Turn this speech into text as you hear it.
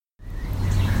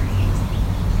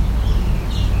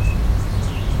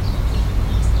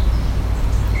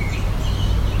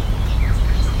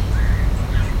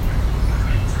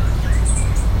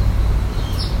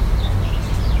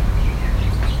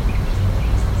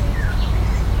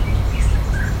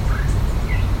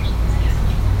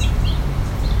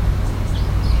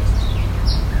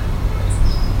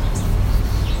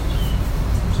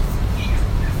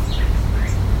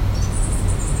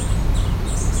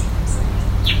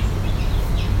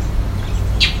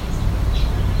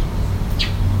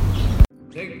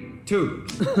2.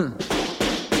 Turn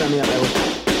me up, Edward.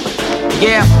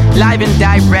 Yeah, live and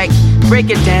direct. Break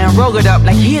it down, roll it up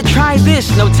like here, try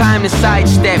this. No time to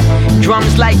sidestep.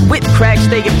 Drums like whip cracks,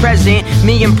 stay present.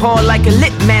 Me and Paul like a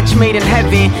lit match made in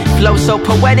heaven. Flow so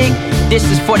poetic, this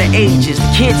is for the ages.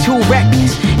 Kids who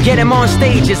reckless, get them on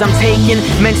stages. I'm taking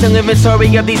mental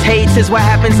inventory of these hates. Is what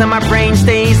happens in my brain,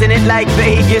 stays in it like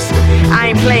Vegas. I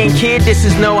ain't playing kid, this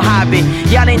is no hobby.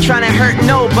 Y'all ain't trying to hurt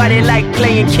nobody like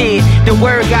playing kid. The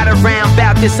word got around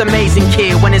about this amazing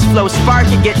kid. When his flow spark,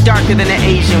 it get darker than an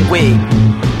Asian wig.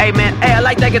 Hey man, hey, I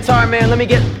like that guitar, man. Let me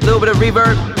get a little bit of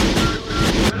reverb.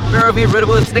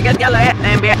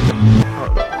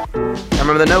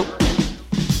 Remember the note?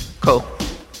 Cool.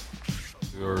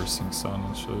 Or sing sound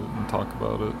and shit and talk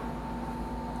about it.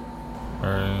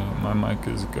 Alright, my mic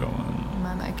is going.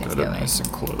 My mic is Got going. it nice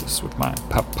and close with my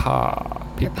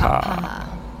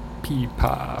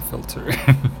peepa filter.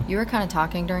 You were kind of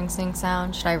talking during Sing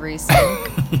Sound. Should I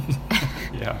resync?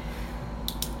 Yeah.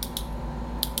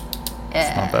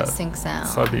 Yeah, not bad. Sing Sound.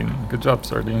 Sardine. Good job,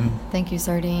 Sardine. Thank you,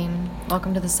 Sardine.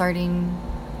 Welcome to the Sardine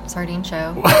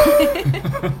Show.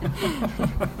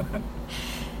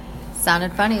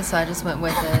 Sounded funny, so I just went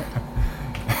with it.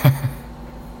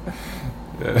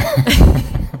 Yeah.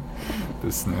 The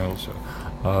snail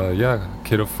show. Yeah,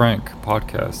 Kiddo Frank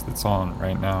podcast. It's on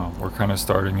right now. We're kind of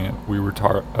starting it. We were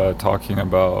talking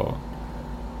about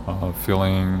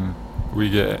feeling we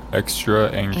get extra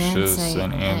anxious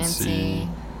and antsy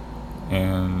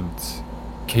and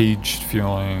caged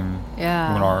feeling when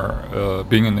our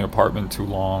being in the apartment too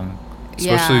long,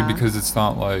 especially because it's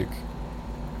not like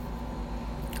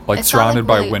it's surrounded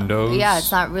by really, windows. Yeah,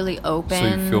 it's not really open. So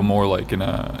you feel more like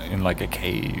in like a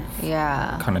cave.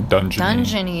 Yeah. Kind of dungeony.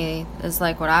 Dungeony is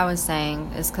like what I was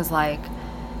saying. Is because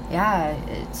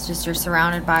it's just you're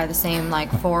surrounded by the same like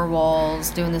four walls,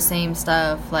 doing the same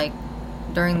stuff like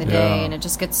during the day, and it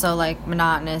just gets so like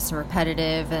monotonous and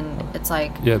repetitive, and it's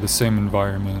like the same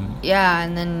environment. Yeah,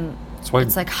 and then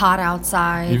it's like hot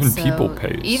outside. Even so people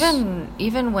pace.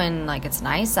 Even when like it's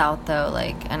nice out though,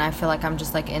 like, and I feel like I'm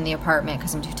just like in the apartment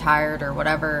because I'm too tired or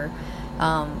whatever,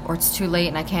 or it's too late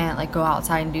and I can't like go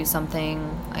outside and do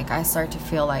something. Like I start to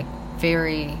feel like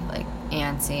very like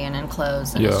antsy and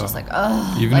enclosed, and it's just like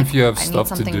even like, if you have I stuff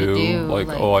to do, like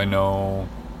I know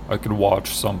I could watch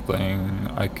something,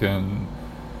 I can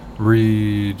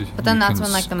read, but then that's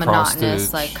when like the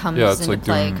monotonous like comes into like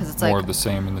play, doing because it's more like of the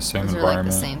same in the same those environment.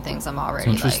 are like the same things I'm already.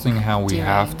 It's interesting like, how we doing.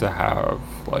 have to have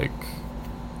like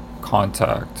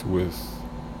contact with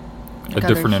like a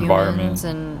different environment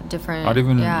and different. Not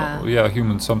even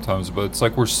humans sometimes, but it's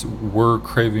like we're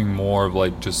craving more of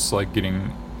like just like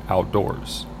getting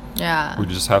outdoors. Yeah. We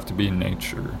just have to be in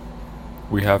nature.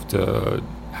 We have to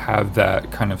have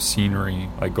that kind of scenery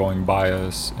like going by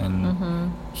us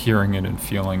and hearing it and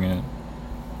feeling it,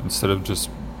 instead of just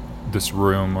this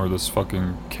room or this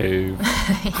fucking cave.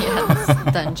 Yes,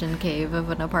 dungeon cave of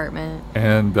an apartment.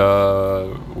 And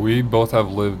we both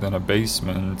have lived in a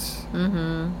basement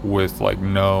with like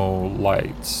no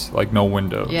lights, like no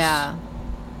windows. Yeah.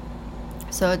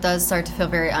 So it does start to feel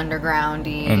very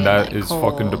undergroundy. And that like is cold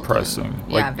fucking depressing.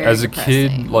 Like very as a depressing.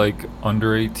 kid, like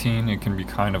under 18, it can be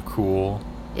kind of cool.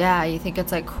 Yeah, you think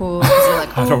it's like cool because you're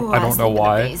like, I don't know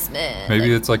why. Basement.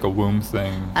 Maybe like, it's like a womb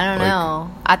thing. I don't like, know.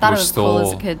 I thought it was cool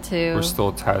as a kid too. We're still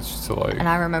attached to like. And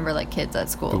I remember like kids at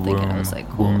school the thinking womb, it was like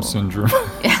cool. womb syndrome.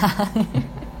 Yeah.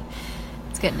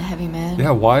 It's getting heavy, man.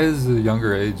 Yeah, why is the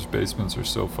younger age basements are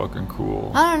so fucking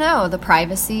cool? I don't know. The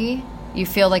privacy. You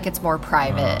feel like it's more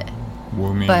private.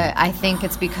 Woomy. But I think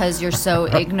it's because you're so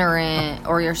ignorant,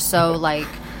 or you're so like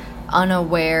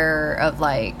unaware of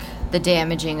like the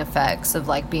damaging effects of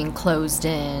like being closed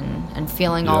in and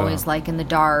feeling always like in the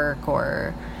dark,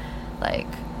 or like.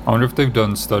 I wonder if they've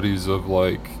done studies of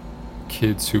like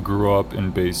kids who grew up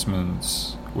in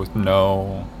basements with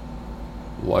no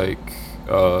like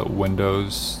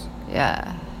windows.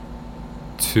 Yeah.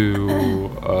 To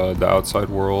the outside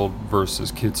world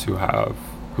versus kids who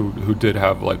did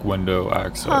have like window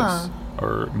access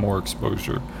or more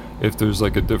exposure. If there's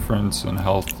like a difference in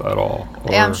health at all,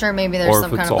 or, I'm sure maybe there's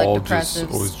some kind of like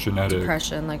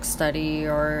depression like study,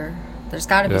 or there's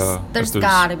got to be there's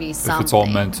got to be something. If it's all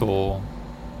mental,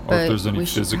 or if there's any we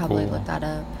should physical. Probably look that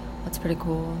up. That's pretty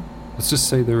cool. Let's just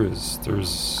say there is.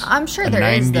 There's. I'm sure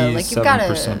there is though. Like you've got to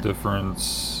 97%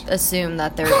 difference. Assume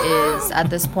that there is at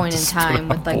this point in time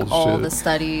with like bullshit. all the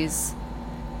studies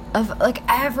of like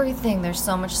everything. There's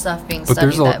so much stuff being but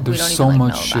studied that we there's don't so even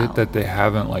much know shit about. that they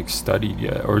haven't like studied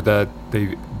yet, or that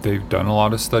they've done a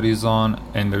lot of studies on,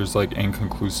 and there's like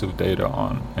inconclusive data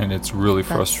on, and it's really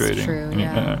frustrating. True,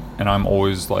 and I'm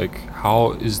always like,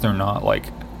 how is there not like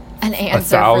an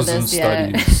answer for this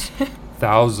yet.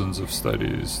 Thousands of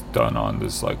studies done on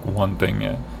this like one thing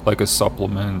yet, like a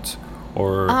supplement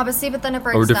or but then it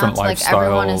breaks down to like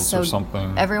everyone is so or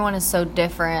something. Everyone is so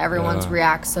different. Everyone's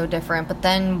reacts so different. But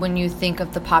then when you think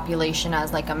of the population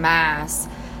as like a mass,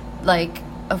 like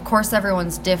of course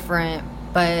everyone's different,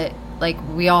 but like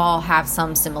we all have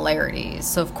some similarities.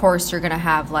 So of course you're gonna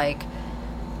have like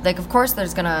of course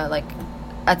there's gonna like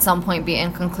at some point be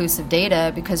inconclusive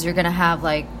data because you're gonna have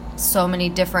like so many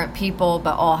different people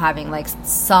but all having like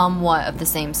somewhat of the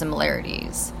same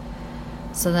similarities.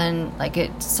 So then like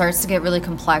it starts to get really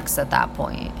complex at that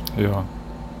point. Yeah.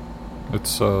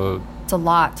 It's a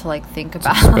lot to like think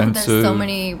about. Expensive. There's so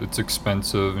many. It's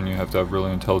expensive, and you have to have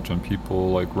really intelligent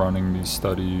people like running these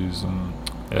studies, and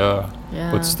yeah.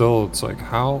 But still, it's like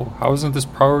how isn't this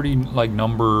priority like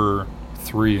number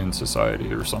 3 in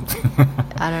society or something?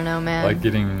 I don't know, man. Like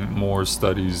getting more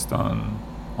studies done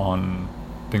on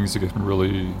things that can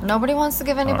really. Nobody wants to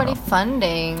give anybody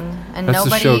funding, and That's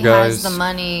nobody the show, has the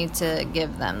money to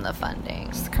give them the funding.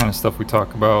 It's the kind of stuff we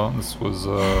talk about. This was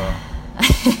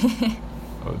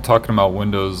talking about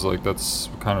windows. Like that's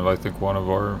kind of I think one of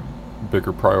our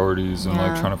bigger priorities, and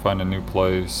like trying to find a new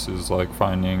place is like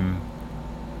finding,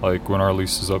 like when our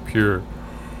lease is up here,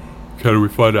 can we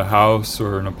find a house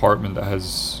or an apartment that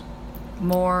has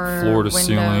more floor to windows.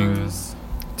 ceiling,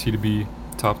 T to B,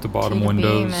 top to bottom T to B,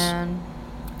 windows? man.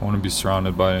 I want to be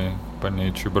surrounded by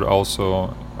nature, but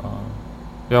also,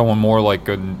 I want more like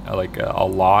a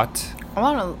lot. I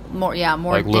want more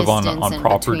like distance live on in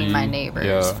property, between my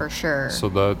neighbors, for sure. So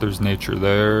that there's nature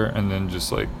there, and then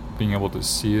just like being able to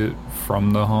see it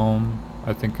from the home,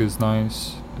 I think is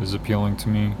nice, is appealing to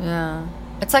me. Yeah,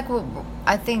 it's like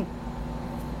I think,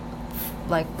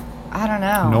 like I don't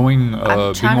know. Knowing,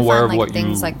 I'm being aware of what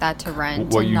things you like that to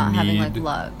rent, what and you not need having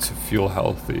like luck to feel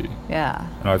healthy. Yeah.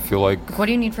 And I feel like what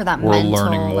do you need for that? We're mental,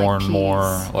 learning more like, and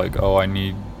more. peace? Like, I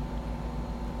need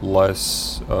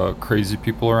less crazy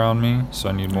people around me, so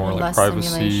I need more like less privacy.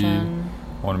 stimulation.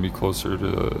 I want to be closer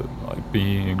to like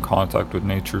being in contact with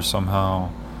nature somehow.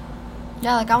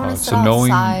 Yeah, like I want to sit so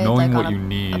knowing outside, like what on you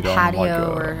need a on, patio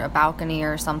like, or a balcony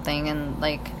or something, and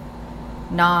like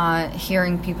not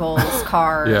hearing people's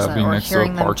cars being or next to a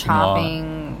hearing them parking lot.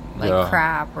 chopping like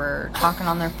crap or talking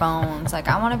on their phones. Like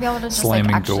I want to be able to just like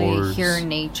Slamming actually doors, hear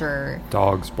nature,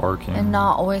 dogs barking, and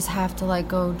not always have to like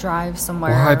go drive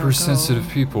somewhere. We're or hypersensitive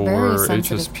go- people. very We're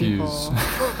sensitive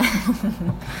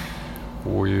HSPs.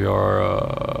 We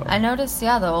are. I notice,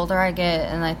 the older I get,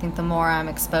 and I think the more I'm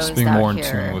exposed being out more in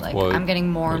here, tune with like what I'm getting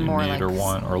more and you more need like or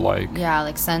want or like. Yeah,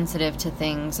 like sensitive to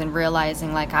things and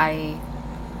realizing like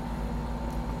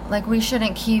we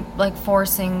shouldn't keep like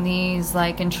forcing these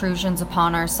like intrusions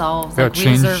upon ourselves. Yeah, Like we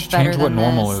deserve better change what than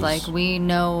normal this. is. Like we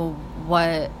know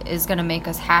what is gonna make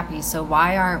us happy. So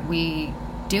why aren't we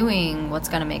doing what's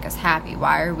gonna make us happy?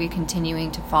 Why are we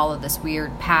continuing to follow this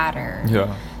weird pattern?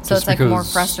 Yeah. So Just it's like more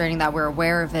because- frustrating that we're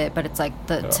aware of it, but it's like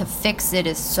to fix it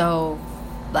is so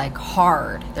like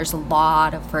hard. There's a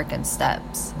lot of freaking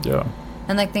steps. Yeah.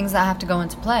 And like things that have to go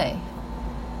into play.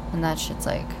 And that shit's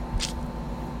like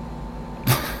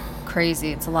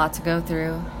crazy. It's a lot to go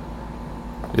through.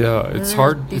 Yeah, it's These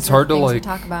hard. are It's hard to things we like.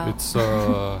 talk about. It's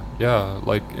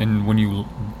like, and when you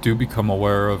do become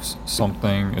aware of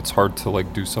something, it's hard to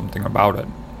like do something about it.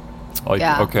 Like,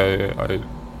 okay,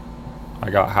 I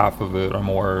got half of it. I'm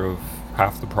aware of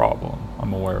half the problem.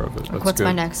 I'm aware of it. That's what's good.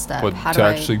 my next step? But How to do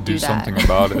I actually do that? something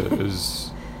about it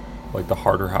is like the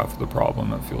harder half of the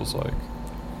problem. It feels like.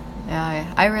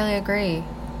 Yeah, I really agree.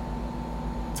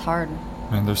 It's hard.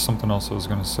 Man, there's something else I was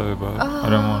gonna say, but I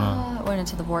don't want Went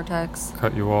into the vortex. to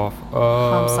cut you off.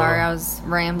 I'm sorry, I was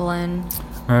rambling.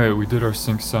 All right, we did our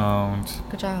sync sound.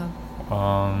 Good job.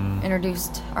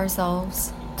 Introduced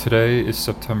ourselves. Today is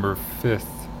September 5th.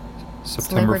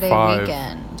 September Labor Day 5.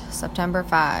 weekend. September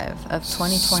 5 of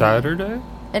 2020. Saturday?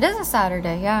 It is a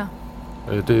Saturday, yeah.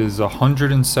 It is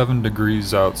 107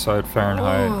 degrees outside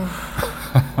Fahrenheit.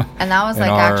 And that was In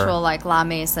like our- actual like La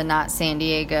Mesa, not San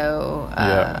Diego.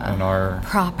 in our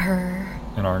proper.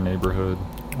 in our neighborhood.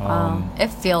 It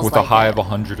feels with like a high it. of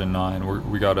 109.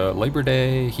 We got a Labor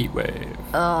Day heat wave.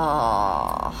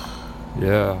 Oh.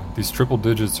 Yeah, these triple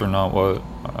digits are not what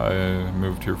I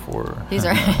moved here for. These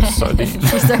are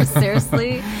Sardines. these are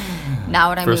seriously not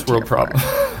what I First moved world here for.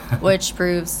 problem. Which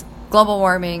proves global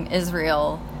warming is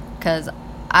real. Because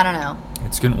I don't know.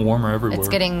 It's getting warmer everywhere. It's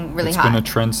getting really It's hot. been a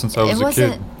trend since I was a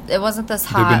kid. It wasn't this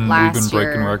hot We've last been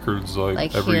breaking year. records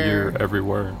like every here. year,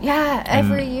 everywhere. Yeah,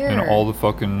 every year. And all the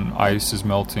fucking ice is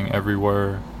melting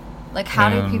everywhere. Like, how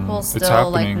do And people it's still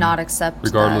like happening not accept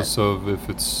regardless that? of if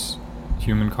it's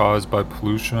human caused by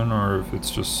pollution or if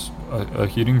it's just a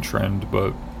heating trend,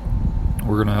 but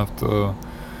we're gonna have to.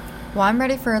 Well, I'm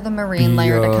ready for the marine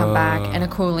layer to come back and a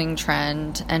cooling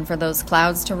trend, and for those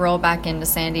clouds to roll back into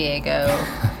San Diego.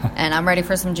 And I'm ready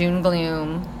for some June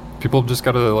gloom. People just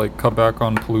gotta like cut back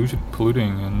on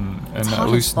polluting and at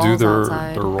least do their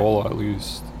role, at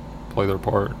least play their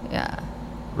part. Yeah.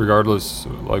 Regardless,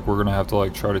 like we're gonna have to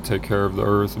like try to take care of the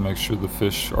earth and make sure the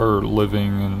fish are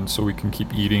living, and so we can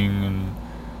keep eating,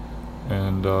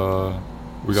 and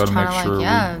we got to make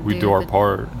sure we do our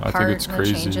part. I think it's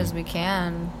crazy. As changes we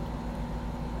can.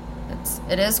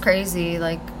 It is crazy,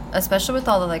 like especially with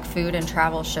all the like food and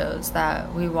travel shows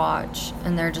that we watch,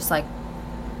 and they're just like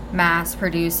mass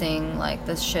producing like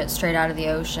this shit straight out of the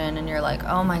ocean, and you're like,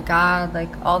 oh my god, like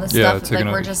all this stuff, like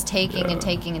we're just taking and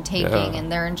taking and taking,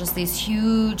 and they're in just these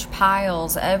huge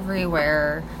piles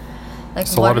everywhere. Like,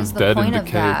 it's what is the point of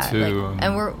that? Too, like,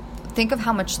 and think of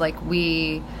how much like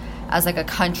we as like a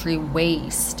country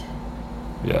waste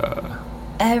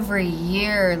every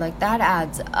year. Like that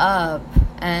adds up,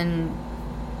 and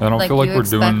I don't feel like we're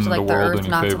doing like, the world earth any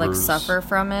not favors. To like suffer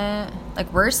from it.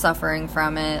 Like we're suffering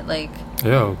from it. Like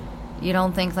you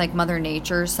don't think like Mother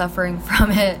Nature's suffering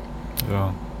from it?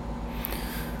 Yeah.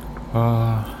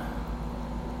 How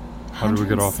did we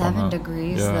get off on that? 107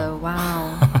 degrees though.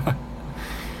 Wow.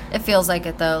 It feels like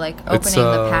it though. Like opening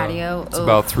the patio. It's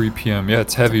about 3 p.m. Yeah,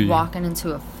 it's heavy. Like walking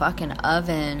into a fucking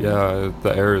oven. Yeah,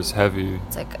 the air is heavy.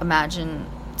 It's like imagine.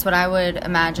 It's what I would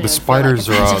imagine. The spiders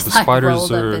are out. The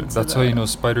spiders are. That's how you know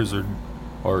spiders are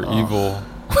evil.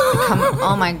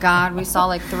 Oh my god, we saw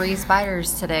like 3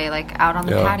 spiders today, like out on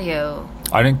the patio.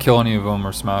 I didn't kill any of them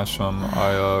or smash them.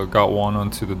 I got one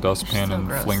onto the dustpan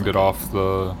and flinged it off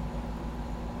the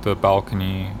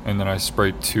balcony, and then I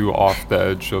sprayed 2 off the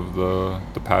edge of the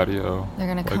patio. They're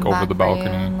gonna come like back over the balcony.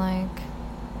 And, like,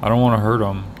 I don't want to hurt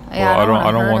them. Yeah, well,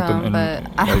 I don't want them.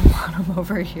 But I don't want them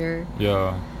over here.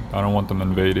 Yeah. I don't want them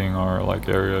invading our like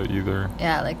area either.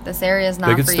 Yeah, like this area is not.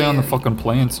 They could for stay you. on the fucking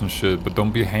plants and shit, but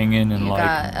don't be hanging and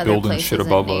like building shit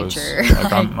above us.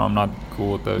 Like I'm not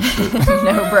cool with that shit.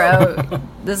 No, bro.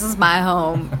 This is my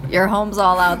home. Your home's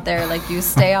all out there. Like you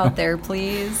stay out there,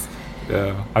 please.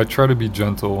 Yeah, I try to be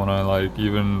gentle when I like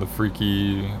even the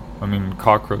freaky. I mean,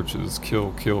 cockroaches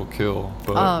kill.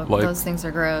 But like those things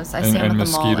are gross. I see them and at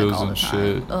the mall, mosquitoes like, all and the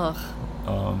time. shit. Ugh.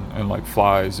 And like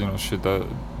flies, shit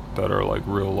that are like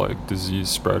real like disease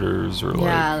spreaders or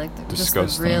like disgusting.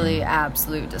 Just really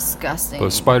absolute disgusting.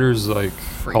 But spiders like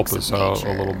help us out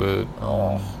a little bit,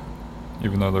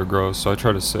 even though they're gross. So I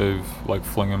try to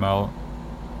fling them out.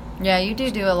 Yeah, you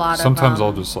do a lot sometimes of.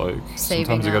 I'll just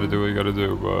sometimes you got to do what you got to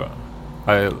do, but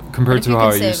compared to how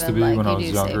I used to be when I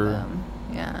was younger.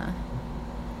 Yeah.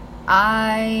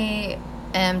 I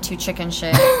am too chicken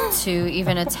shit to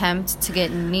even attempt to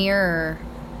get near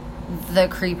the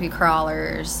creepy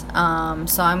crawlers.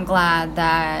 So I'm glad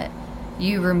that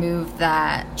you removed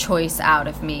that choice out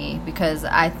of me, because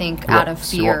I think out of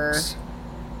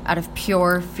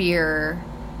pure fear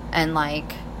and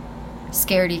like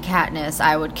scaredy catness,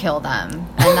 I would kill them.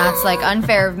 And that's like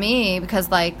unfair of me, because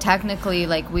like technically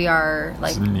like we're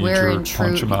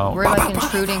intruding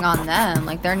on them,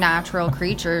 like they're natural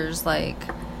creatures, like,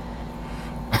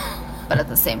 but at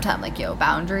the same time, like,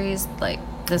 boundaries, like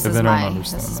this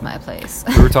is my place.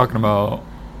 We were talking about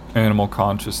animal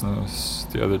consciousness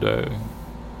the other day,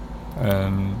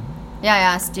 and I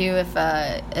asked you if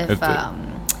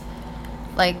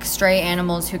like stray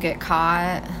animals who get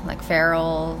caught, like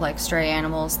feral, like stray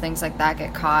animals, things like that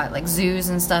get caught, like zoos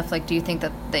and stuff, like do you think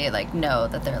that they like know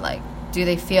that they're like, do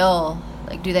they feel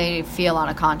on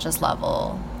a conscious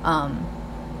level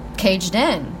caged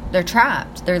in? They're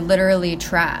trapped. They're literally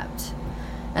trapped.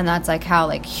 And that's like how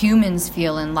like humans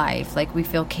feel in life, like we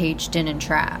feel caged in and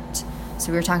trapped.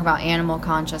 So we were talking about animal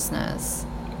consciousness.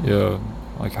 Yeah,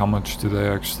 like how much do they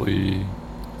actually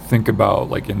think about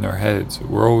like in their heads?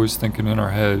 We're always thinking in our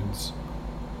heads.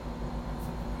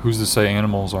 Who's to say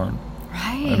animals aren't?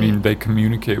 Right. I mean, they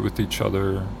communicate with each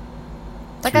other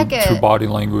through body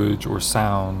language or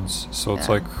sounds. So it's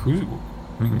like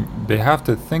they have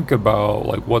to think about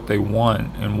like what they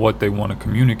want and what they want to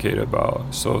communicate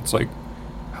about. So it's like,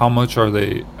 how much are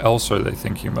they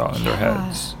thinking about in their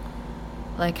heads?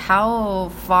 Like how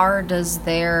far does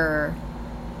their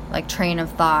like train of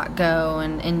thought go,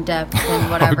 and in depth and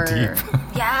whatever? How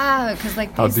deep? Yeah, because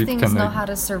like these things know how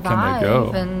to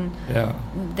survive, and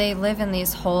they live in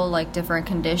these whole like different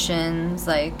conditions.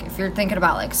 Like if you're thinking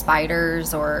about like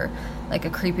spiders or like a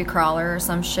creepy crawler or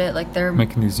some shit, like they're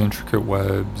making these intricate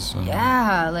webs. And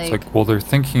like it's like, well, they're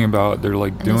thinking about, they're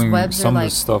like doing some of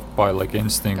this stuff by like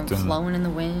instinct and flowing in the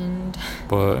wind.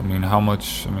 But I mean,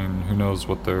 who knows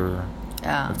what they're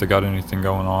Yeah. if they got anything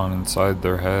going on inside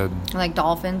their head. Like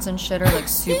dolphins and shit are like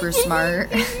super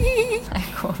smart.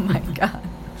 Like, oh my god.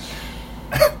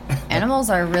 Animals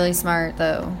are really smart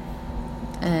though.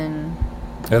 And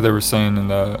Yeah, they were saying in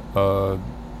that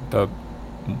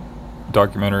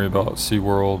documentary about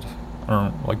SeaWorld, I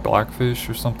don't know, like Blackfish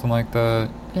or something like that,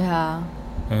 yeah.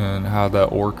 and how the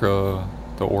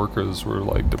orcas were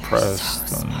like depressed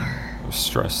so and smart.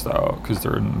 stressed out because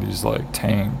they're in these like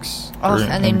tanks. Oh, or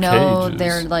and they in know cages.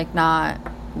 they're like not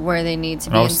where they need to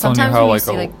And be. I And was telling you sometimes how when you like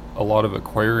see like a lot of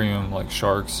aquarium, like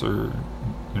sharks or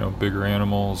bigger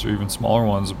animals or even smaller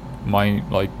ones, might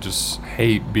like just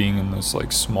hate being in this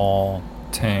like small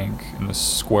tank in this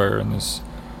square in this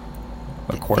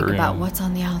aquarium. think about what's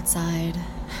on the outside.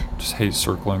 Just hate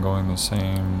circling, going the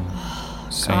same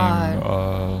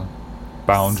God.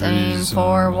 boundaries Same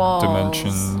four and walls.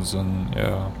 dimensions and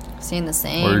yeah. Seeing the What are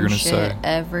you same gonna shit say?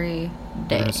 every You're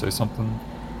day. gonna say something?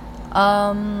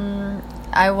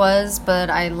 I was, but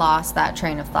I lost that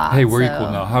train of thought. Hey, we're so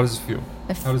equal now. How does it feel?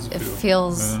 How does it it feel?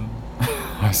 feels- Man,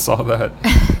 I saw that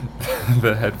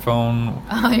the headphone.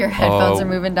 Oh, your headphones are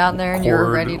moving down there, and you were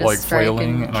cord, ready to like strike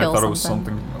flailing, and I kill thought it was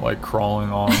something. something like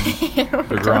crawling on Don't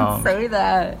the ground. say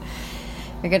that.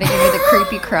 You're gonna give me the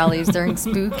creepy crawlies during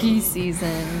spooky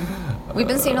season. We've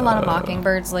been seeing a lot of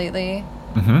mockingbirds lately.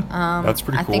 That's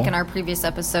pretty I cool. think in our previous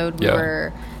episode we Yeah.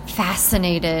 were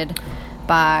fascinated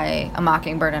by a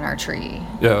mockingbird in our tree.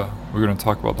 Yeah, we're gonna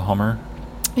talk about the Hummer.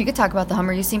 You could talk about the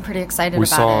Hummer. You seem pretty excited We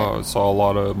about it. saw a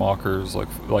lot of mockers,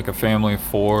 like a family of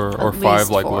 4 or At 5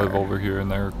 least like 4. live over here,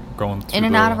 and they're going through In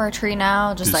and out of our tree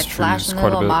now, just these like trees flashing their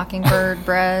quite a little bit. mockingbird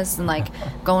breasts and like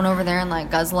going over there and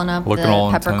like guzzling up looking the all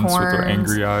peppercorns, intense with their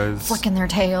angry eyes. flicking their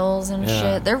tails and Yeah.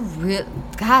 shit. They're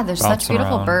God, they're such Bouncing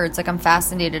beautiful around. birds. Like I'm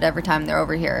fascinated every time they're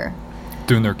over here.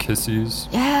 Doing their kissies.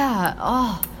 Yeah.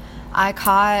 Oh, I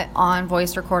caught on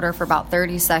voice recorder for about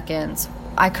 30 seconds.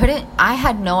 I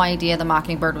had no idea the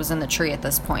mockingbird was in the tree at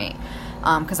this point.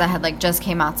 Because I had like just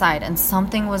came outside and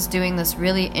something was doing this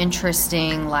really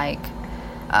interesting like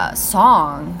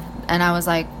song, and I was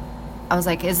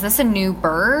like, is this a new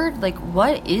bird? Like,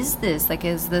 what is this? Like,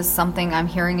 is this something I'm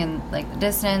hearing in like the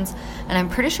distance? And I'm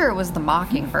pretty sure it was the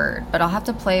mockingbird, but I'll have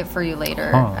to play it for you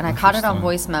later. Huh, And I caught it on interesting.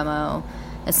 voice memo.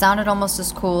 It sounded almost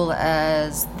as cool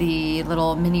as the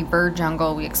little mini bird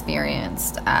jungle we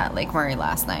experienced at Lake Murray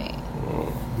last night.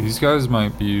 These guys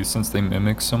might be, since they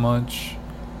mimic so much,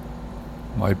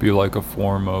 might be like a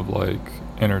form of like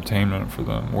entertainment for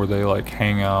them, where they like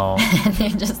hang out And they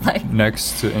just like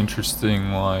next to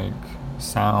interesting like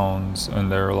sounds,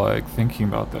 and they're like thinking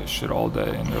about that shit all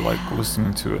day, and they're like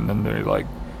listening to it, and then they're like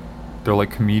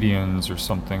comedians or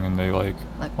something, and they like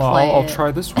well, play I'll it.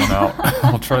 try this one out.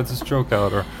 I'll try this joke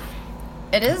out, or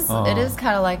it is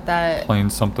kind of like that. playing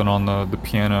something on the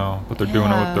piano, but they're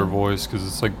doing it with their Yeah. voice, because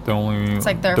it's like the only It's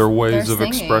like their ways they're of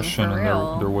singing, expression for and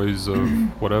real. their ways of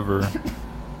whatever.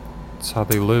 It's how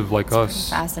they live, like us.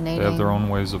 fascinating. They have their own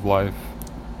ways of life.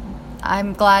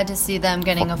 I'm glad to see them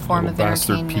getting a Fucking form little of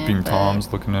bastard entertainment. peeping but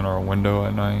toms looking in our window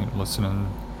at night, listening,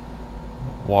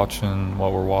 watching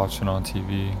what we're watching on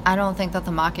TV. I don't think that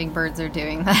the mockingbirds are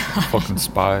doing that. Fucking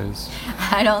spies.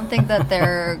 I don't think that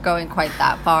they're going quite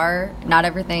that far. Not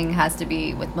everything has to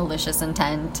be with malicious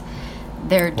intent.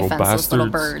 They're Little defenseless little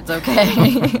bastards. birds,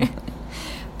 okay?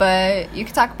 But you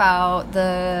could talk about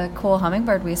the cool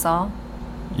hummingbird we saw.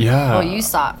 Yeah. Well, you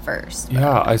saw it first.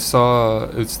 Yeah, I saw.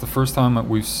 It's the first time that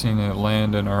we've seen it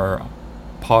land in our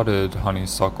potted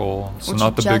honeysuckle. So Which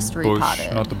not the you just big bush,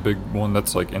 repotted. not the big one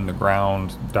that's like in the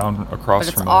ground down across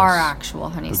But it's from our us. actual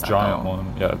The honeysuckle. giant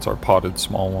one. Yeah, it's our potted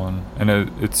small one, and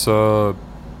it's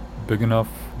big enough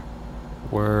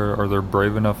where, or they're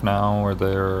brave enough now where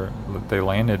they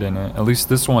landed in it. At least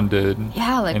this one did.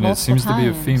 Yeah, like and it multiple seems to be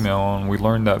a times. female, and we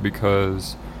learned that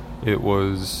because it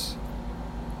was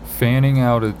fanning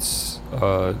out its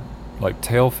like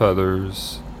tail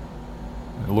feathers.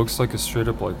 It looks like a straight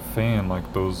up like fan,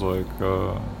 like those like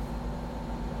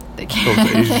They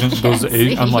those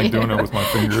Asian. I'm like see doing you. it with my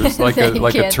fingers, like They a can't see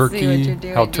what turkey. you're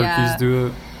doing, How turkeys yeah. do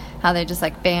it, How they just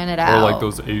like fan it out. or like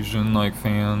those Asian like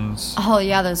fans. Oh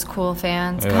yeah, those cool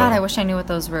fans. Yeah. God, I wish I knew what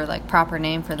those were like proper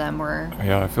name for them were.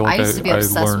 Yeah, I feel I like used to be I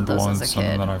obsessed with learned those as a once kid.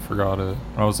 and then I forgot it.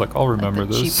 I was like, I'll remember Like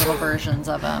the this. cheap little versions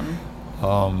of them.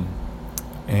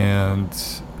 And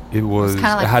it was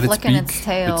kinda like it had its flicking beak, its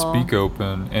tail. beak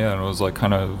open, and it was like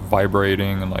kind of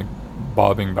vibrating and like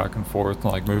bobbing back and forth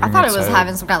and like moving. I thought it its was head.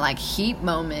 having some kind of like heat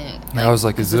moment. And I was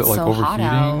like, 'cause is it it's like so hot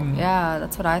out. overheating? Yeah,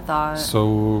 that's what I thought.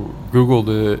 So Googled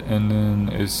it, and then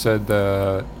it said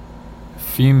that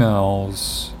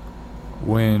females,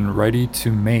 when ready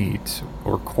to mate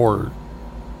or court,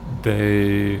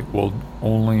 they will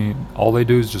only, all they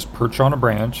do is just perch on a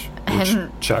branch, which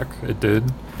And check, it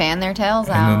did, fan their tails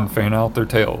and out. then fan out their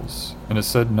tails. And it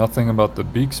said nothing about the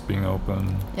beaks being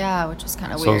open. Yeah, which is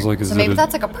kind of So I weird. was like, is so it maybe a-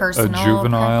 that's like a personal A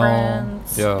juvenile,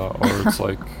 preference. yeah, or it's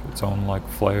like its own like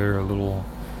flair, a little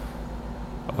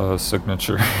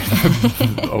signature,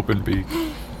 open beak.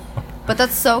 But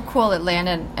that's so cool. It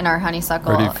landed in our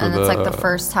honeysuckle, Ready for and it's like the the-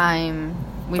 first time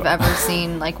we've ever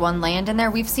seen like one land in there.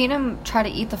 We've seen him try to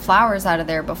eat the flowers out of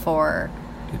there before,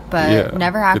 but Yeah,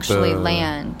 never get actually the-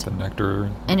 land. The nectar.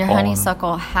 And your pollen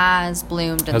honeysuckle has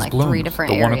bloomed in has like bloomed. 3 different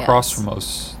the areas. one across from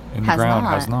us in the Has ground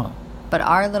not. has not. But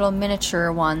our little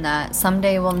miniature one that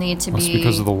someday will need to Must be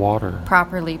because of the water.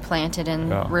 properly planted in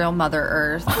Yeah. real Mother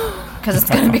Earth, because it's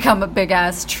going to become a big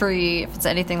ass tree if it's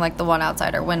anything like the one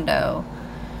outside our window.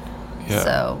 Yeah.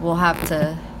 So we'll have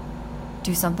to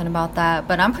do something about that.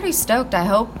 But I'm pretty stoked. I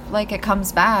hope like it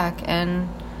comes back, and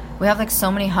we have like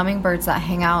so many hummingbirds that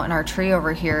hang out in our tree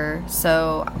over here.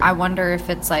 So I wonder if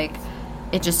it's like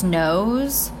it just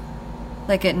knows,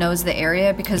 like it knows the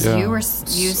area, because Yeah. you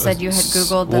said you had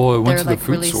Googled that well, it went they're to like the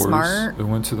food really source. smart. It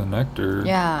went to the nectar.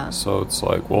 Yeah. So it's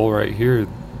like, well, right here,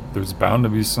 there's bound to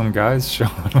be some guys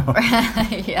showing up.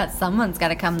 Yeah, someone's got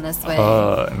to come this way.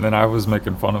 And then I was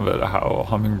making fun of it, how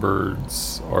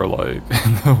hummingbirds are like,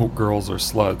 the girls are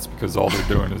sluts because all they're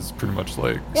doing is pretty much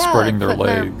like Yeah, spreading their putting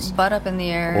legs. their butt up in the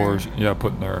air. Or, yeah,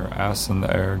 putting their ass in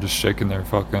the air, just shaking their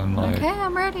fucking, like. Okay,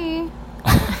 I'm ready.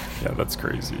 Yeah, that's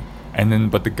crazy. And then,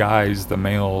 but the guys, the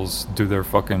males, do their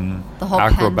fucking The whole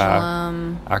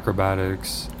pendulum.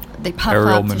 acrobatics. They puff aerial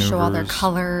up to show all their maneuvers.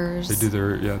 colors. They do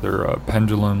their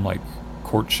pendulum like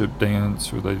courtship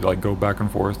dance, where they like go back and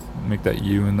forth, make that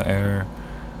U in the air,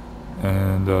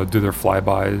 and do their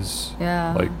flybys.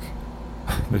 Yeah. Like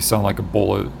they sound like a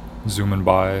bullet zooming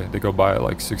by. They go by at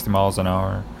like 60 miles an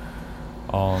hour.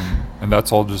 And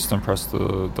that's all just to impress the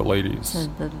ladies. To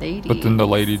the ladies. But then the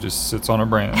lady just sits on a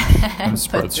branch and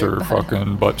spreads Puts her her butt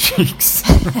fucking butt cheeks.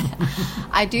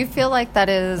 I do feel like that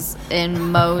is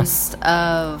in most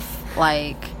of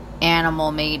like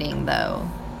animal mating though.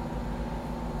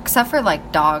 Except for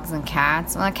like dogs and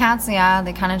cats. Well, like cats, yeah,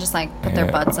 they kind of just like put their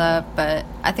Yeah. butts up. But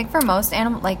I think for most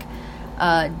animal, like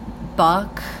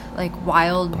buck, like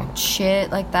wild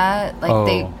shit like that, like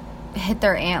they Oh. hit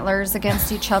their antlers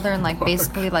against each other and like Buck.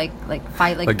 basically like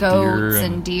fight like Like goats deer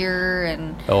and and deer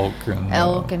and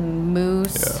elk and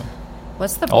moose. yeah.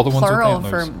 What's the All the ones with plural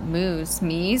antlers. for moose?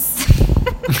 Meese?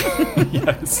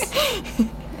 Yes.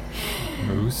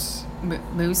 Moose.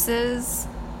 Mooses?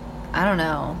 I don't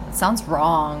know. It sounds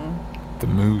wrong. The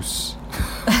moose.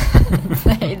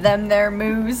 They, them, their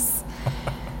moose.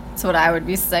 That's what I would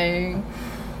be saying.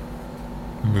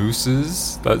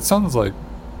 Mooses? That sounds like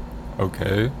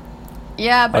okay.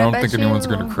 Yeah, but I don't bet think anyone's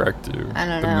you- going to correct you. I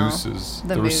don't the know. mooses. The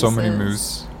There were so many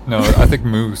mooses. moose. No, I think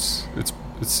moose. It's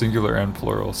singular and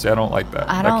plural. See, I don't like that.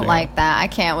 I don't can't. like that. I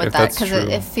can't with If that that's because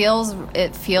true. it feels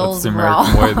That's the wrong.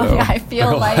 American way, though. I feel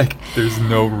They're like there's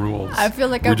no rules. I feel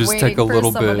like we I'm just waiting take a for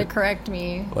little someone bit, to correct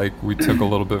me. Like we took a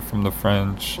little bit from the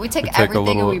French. We take a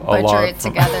everything and we a butcher lot it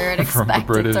from- together and from the expect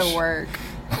it to British. work.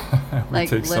 We Like,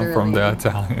 take some from the literally.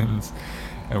 Italians,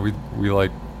 and we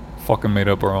like fucking made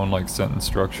up our own like sentence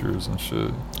structures and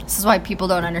shit. This is why people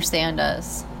don't understand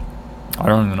us. I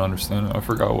don't even understand it. I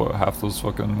forgot what half those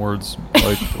fucking words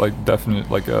like definite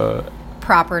like a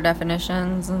Proper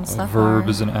definitions and stuff. verb are.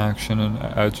 is an action, and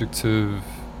adjective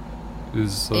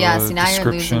is Yeah, see, now you're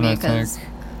losing description. me I because think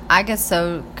I get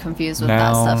so confused with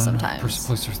noun, that stuff sometimes. person,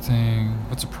 place, or thing.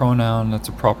 What's a pronoun? That's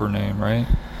a proper name, right?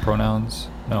 Pronouns.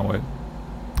 No, wait.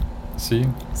 See,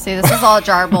 See, this is all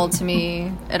jarbled to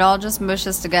me. It all just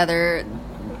mushes together.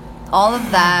 All of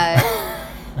that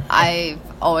I've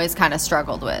always kind of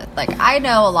struggled with. Like, I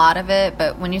know a lot of it,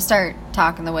 but when you start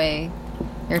talking the way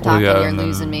you're talking, you're and then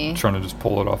losing me. Trying to just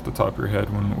pull it off the top of your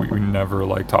head when we never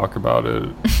like talk about it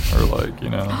or like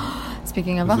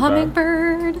Speaking of Is a it back?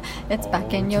 hummingbird, it's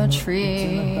back in your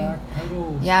tree.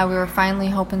 Yeah, we were finally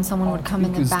hoping someone would come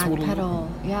in the Pink is back totally pedal.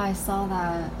 Yeah, I saw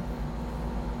that.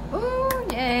 Ooh,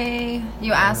 yay.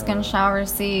 You ask and shall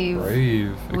receive.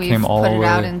 brave. It We've came all put the it way.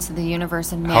 out into the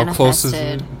universe and How manifested. close is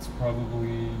it? It's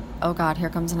probably. Oh god, here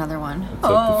comes another one. It's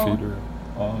at the feeder.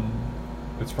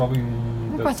 It's probably.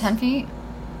 About 10 feet?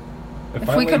 If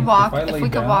I we lay- could walk, I if lay we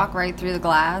could down- walk right through the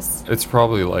glass. It's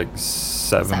probably like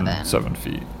 7 Seven.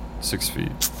 feet, 6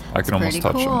 feet. I can Pretty almost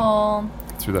touch cool.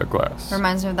 through that glass.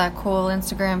 Reminds me of that cool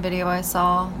Instagram video I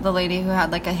saw. The lady who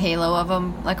had like a halo of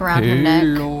them like around her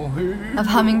neck of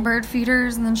hummingbird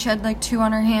feeders, and then she had like 2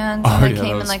 on her hands, and they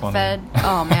came and like fed.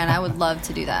 Oh man, I would love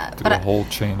to do that. Do a whole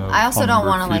chain of I also don't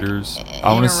want to feeders. like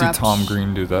I want to see Tom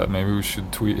Green do that. Maybe we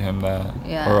should tweet him that.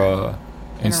 Yeah. Or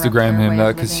Instagram him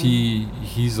that, because living.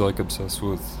 he's like obsessed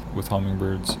with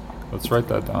hummingbirds. Let's write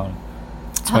that down.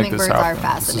 Let's make this Hummingbirds are happen.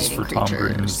 fascinating This is for creatures.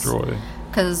 Tom Green's joy.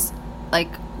 Because like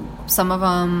some of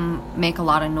them make a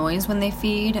lot of noise when they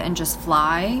feed and just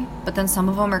fly, but then some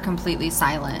of them are completely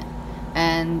silent,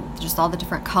 and just all the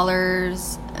different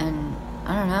colors, and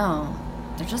I don't know,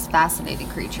 they're just fascinating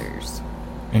creatures.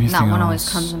 Anything And that one else? always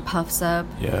comes and puffs up.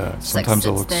 Yeah, Just, like, sometimes it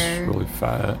sits looks there. really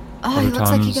fat. Oh, Other he looks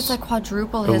like he times gets like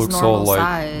quadruple it his looks normal all like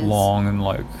size. long and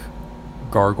like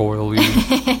gargoyle-y.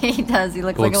 He does. He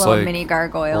looks like a little mini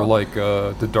gargoyle. Or like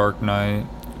the Dark Knight.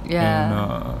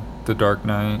 Yeah. In, the Dark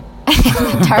Knight.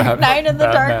 Dark Knight and the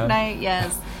Dark Batman. Knight,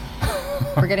 yes.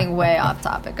 We're getting way off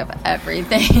topic of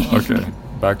everything. Okay,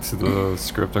 back to the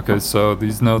script. Okay, so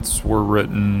these notes were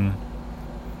written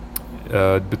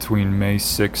between May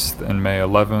 6th and May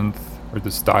 11th, or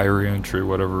this diary entry,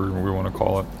 whatever we want to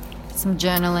call it. Some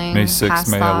journaling. May 6th,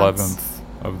 past May thoughts. 11th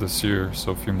of this year,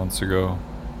 so a few months ago.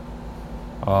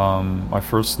 My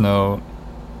first note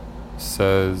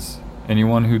says,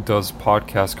 anyone who does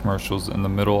podcast commercials in the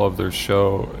middle of their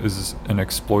show is an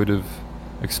exploitative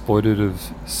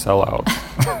sellout.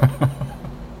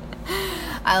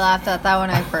 I laughed at that when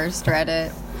I first read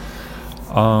it.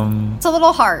 Um, It's a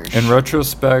little harsh. in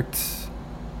retrospect,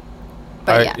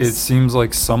 but yes. it seems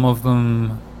like some of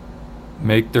them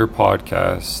make their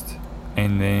podcast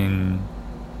and then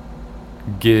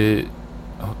get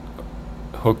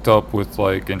hooked up with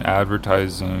like an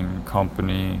advertising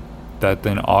company that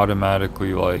then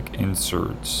automatically like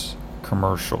inserts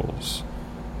commercials.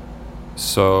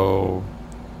 So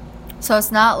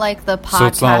it's not like the So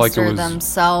it's not like it podcaster was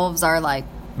themselves are like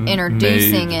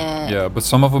introducing made- it. Yeah, but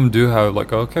some of them do have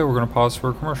like, okay, we're gonna pause for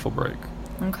a commercial break.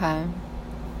 Okay.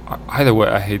 Either way,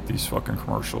 I hate these fucking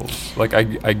commercials. Like, I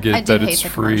get I do that hate it's the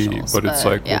free, commercials, but it's but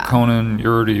like, yeah. well, Conan,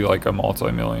 you're already like a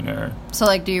multimillionaire. So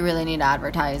like, do you really need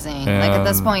advertising? And Like at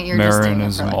this point, you're just Marin doing it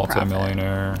is for a like profit.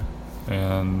 multimillionaire,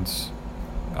 and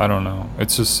I don't know.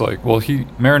 It's just like, well,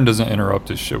 Marin doesn't interrupt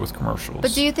his shit with commercials.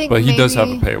 But do you think But he does have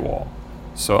a maybe- paywall.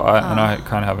 So I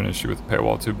kind of have an issue with the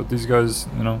paywall too. But these guys,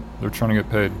 they're trying to get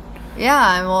paid.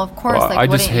 Yeah, and well, of course, Well, like, I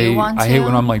just wouldn't you want to? I hate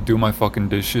when I'm like doing my fucking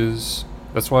dishes.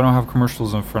 That's why I don't have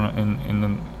commercials in front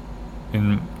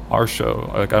in our show.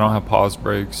 Like, I don't have pause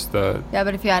breaks. Yeah,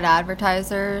 but if you had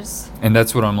advertisers. And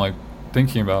that's what I'm like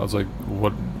thinking about. It's like,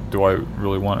 what do I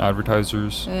really want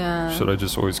advertisers? Yeah. Should I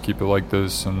just always keep it like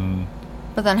this and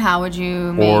But then how would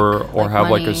you make or have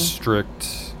like a money?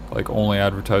 strict like only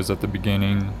advertise at the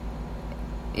beginning?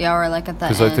 Yeah, or like at the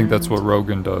end. Because I think that's what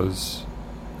Rogan does,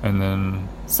 and then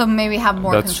So maybe have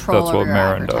more that's control what over your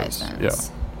Marin does.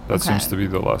 advertisements. Yeah. That Okay. seems to be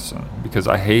the lesson, because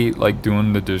I hate like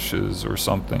doing the dishes or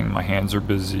something. My hands are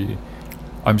busy.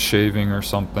 I'm shaving or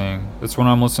something. That's when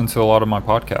I'm listening to a lot of my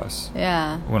podcasts.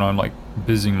 Yeah. When I'm like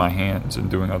busying my hands and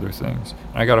doing other things.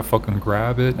 I gotta fucking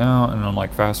grab it now, and I'm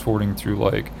like fast forwarding through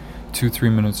like 2-3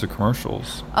 minutes of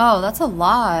commercials. Oh, that's a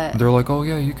lot. They're like, oh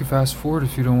yeah, you can fast forward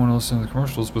if you don't want to listen to the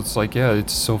commercials, but it's like, yeah,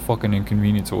 it's so fucking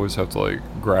inconvenient to always have to like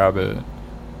grab it,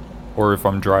 or if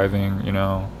I'm driving,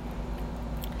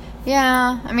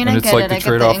 Yeah, I mean, and I it's get like it. the I get the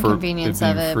trade-off for it inconvenience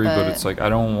being of it, free, but it's like I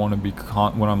don't want to be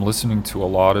when I'm listening to a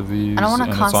lot of these, I don't wanna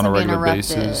and it's on a constantly be regular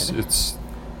basis.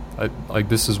 interrupted.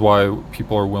 This is why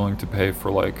people are willing to pay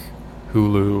for like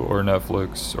Hulu or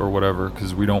Netflix or whatever,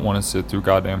 because we don't want to sit through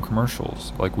goddamn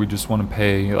commercials. Like, we just want to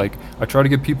pay. Like, I try to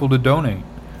get people to donate.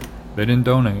 They didn't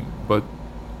donate, but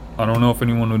I don't know if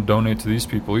anyone would donate to these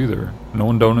people either. No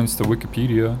one donates to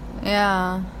Wikipedia.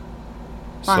 Yeah.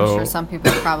 Well, I'm sure some people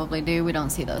probably do. We don't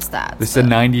see those stats. They said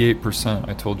but- 98%.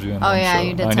 I told you in Oh, one yeah, show.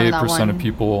 you did tell me that 98% of one.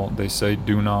 people, they say,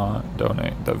 do not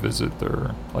donate, that visit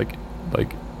their like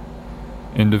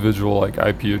individual like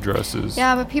IP addresses.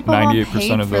 Yeah, but people want 98%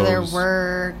 paid of for their those-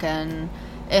 work, and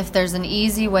if there's an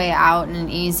easy way out and an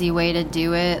easy way to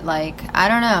do it, like, I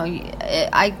don't know.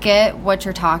 I get what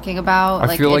you're talking about.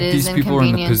 I feel like it is these people are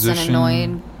in the inconvenience and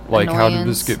position, like, how did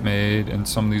this annoyance. get made? And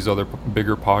some of these other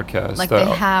bigger podcasts Like, that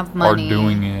they have are money.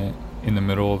 doing it in the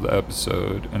middle of the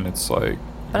episode, and it's like,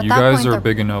 But at you that guys point, are they're-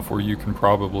 big enough where you can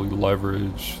probably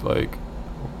leverage, like,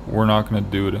 we're not going to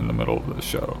do it in the middle of the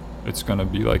show. It's going to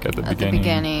be like at the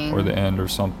beginning or the end or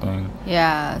something.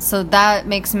 Yeah, so that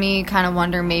makes me kind of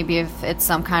wonder maybe if it's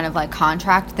some kind of like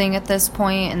contract thing at this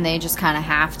point, and they just kind of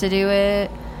have to do it.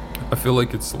 I feel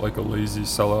like it's like a lazy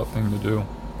sellout thing to do.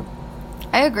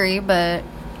 I agree, but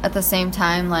at the same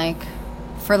time, like,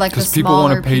 for like the because people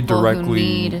smaller want to pay people who directly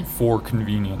need, for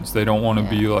convenience. They don't want to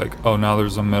be like, oh, now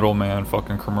there's a middleman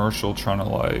fucking commercial trying to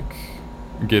like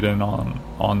get in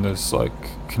on this like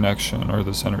connection or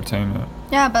this entertainment.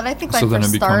 yeah, but I think like So then for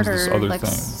it becomes this starter, other like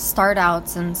thing. start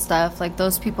outs and stuff, like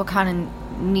those people kind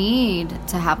of need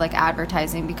to have like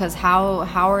advertising, because how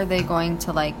are they going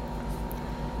to like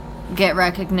get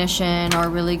recognition or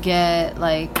really get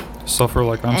like Suffer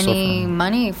like I'm any suffering.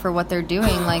 money for what they're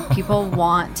doing? Like, people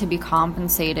want to be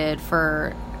compensated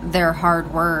for their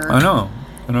hard work. I know,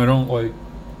 and I don't like.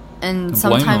 And blame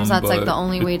sometimes them, that's like but the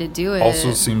only way to do it.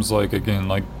 Also seems like, again,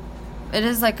 like It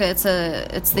is like it's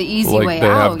the easy like way they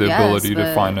out. have the yes, ability to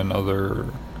but find another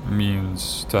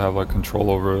means to have like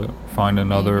control over it. Find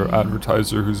another Maybe.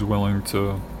 advertiser who's willing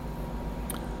to.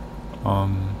 or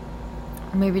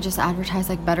maybe just advertise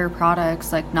like better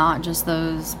products, like not just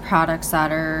those products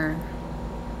that are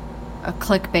a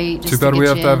clickbait. Just Too bad to we get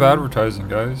have you to have in. advertising,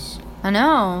 guys. I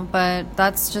know, but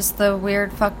that's just the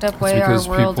weird, fucked up It's way our because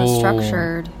world is people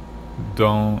structured.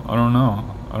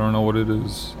 I don't know what it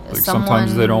is. Like Someone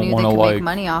sometimes they don't knew want to they could like make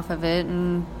money off of it,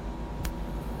 and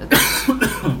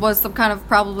it was some kind of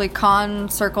probably con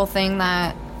circle thing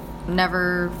that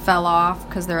never fell off,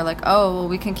 because they were like, oh, well,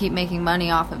 we can keep making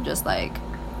money off of just like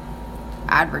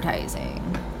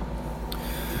advertising.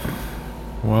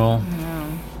 well,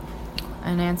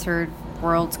 Unanswered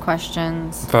world's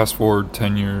questions. fast forward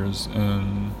 10 years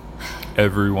and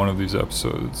every one of these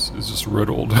episodes is just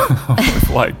riddled with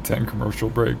like 10 commercial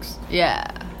breaks Yeah,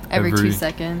 every 2 Every-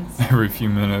 seconds. every few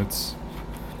minutes.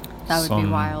 That would be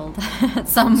Some- wild.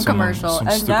 Some commercial. Some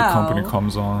And stupid now, company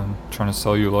comes on trying to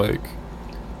sell you like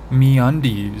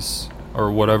MeUndies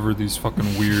or whatever these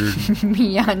fucking weird.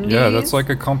 MeUndies. Yeah, that's like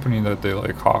a company that they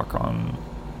like hawk on.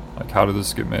 Like, how did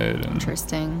this get made? And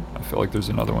Interesting. I feel like there's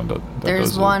another one that There's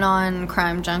does one it. on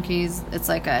Crime Junkies. It's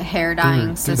like a hair dyeing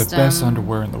They're system. the best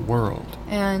underwear in the world.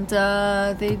 And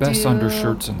they The best do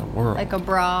undershirts in the world. like a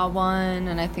bra one,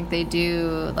 and I think they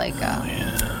do like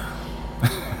I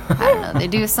don't know. They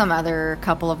do some other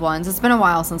couple of ones. It's been a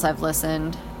while since I've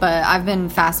listened, but I've been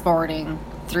fast forwarding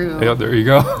through. Yeah, there you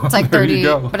go. It's like There 30, you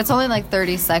go. but it's only like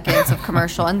 30 seconds of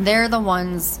commercial, and they're the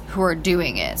ones who are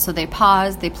doing it. So they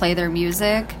pause, they play their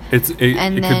music, it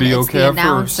and could then be it's okay the at first,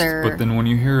 announcer but then when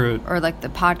you hear it or like the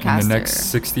in podcaster. the next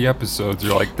 60 episodes,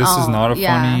 you're like, this is Oh, not a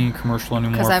yeah. funny commercial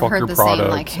anymore. 'Cause I've Fuck heard your the same, product.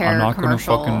 like, hair I'm not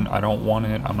commercial. gonna fucking. I don't want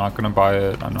it. I'm not gonna buy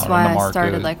it. I'm That's not why in the market. I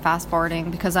started like fast forwarding,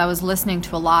 because I was listening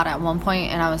to a lot at one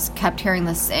point, and I was kept hearing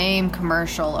the same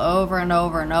commercial over and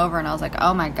over and over, and I was like,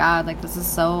 oh my god, like this is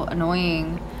so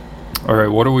annoying. All right,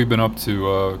 what have we been up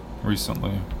to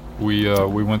recently? We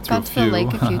went through Got a to few. the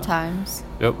lake a few times.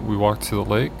 Yep, we walked to the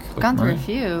lake. Lake Gone through a Murray.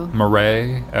 few.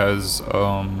 Murray as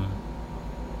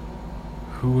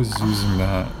who was using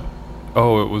that?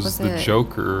 Oh, it was Was the it-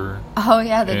 Joker. Oh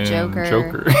yeah, the in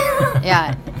Joker.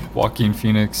 Yeah. Joaquin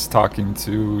Phoenix talking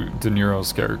to De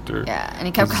Niro's character. Yeah, and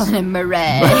he kept Was- calling him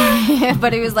Murray,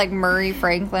 but he was like Murray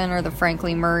Franklin, or the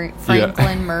Franklin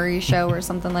Murray show, or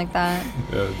something like that.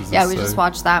 Yeah, does it Yeah, we say? just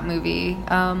watched that movie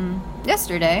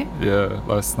yesterday. Yeah,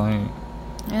 last night.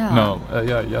 Yeah. No,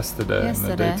 yeah, yesterday in the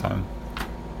Yesterday. daytime.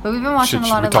 But we've been watching Should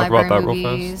a lot we of talk about library that real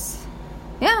fast? movies.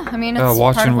 Yeah, I mean, it's Yeah, part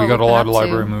watching. of We what got a we've lot been of up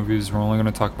library to. movies. We're only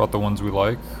going to talk about the ones we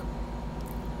like.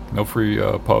 No free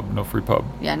pub. No free pub.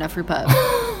 Yeah, no free pub.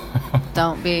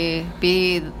 Don't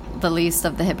be the least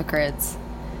of the hypocrites.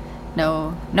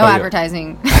 No Oh, yeah.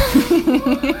 advertising.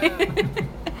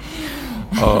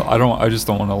 I just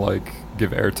don't want to like give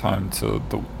airtime to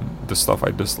the stuff I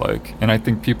dislike, and I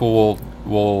think people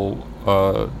will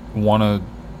want to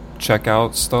check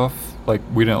out stuff like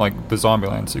we didn't like the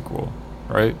Zombieland sequel,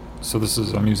 right? So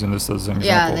I'm using this as an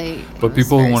Yeah, example. it But was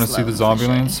people who very want to see slow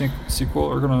the and cliche. Zombieland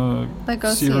sequel are gonna But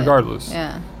go see see it it. regardless.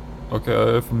 Yeah.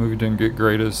 Okay, if a movie didn't get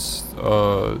greatest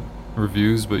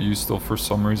reviews, but you still for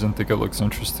some reason think it looks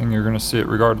interesting, you're gonna see it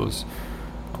regardless.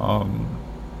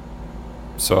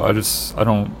 So I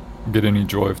don't get any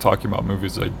joy of talking about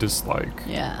movies I dislike.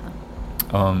 Yeah.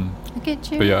 I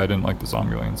get you. But yeah, I didn't like the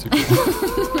Zombieland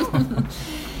sequel.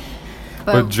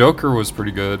 But Joker was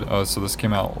pretty good. So this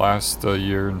came out last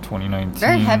year in 2019.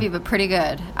 Very heavy, but pretty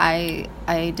good. I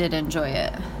did enjoy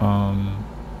it.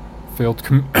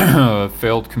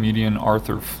 Failed comedian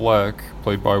Arthur Fleck,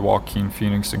 played by Joaquin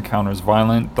Phoenix, encounters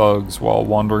violent thugs while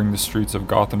wandering the streets of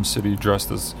Gotham City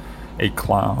dressed as a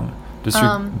clown.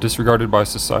 Disregarded by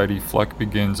society, Fleck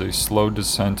begins a slow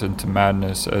descent into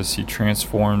madness as he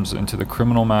transforms into the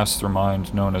criminal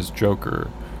mastermind known as Joker,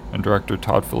 and director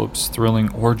Todd Phillips'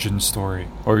 thrilling origin story.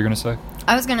 What were you going to say?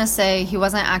 I was going to say he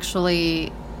wasn't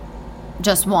actually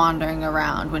just wandering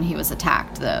around when he was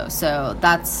attacked, though. So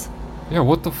that's Yeah,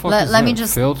 what the fuck Let- is let that? me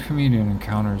just- Failed comedian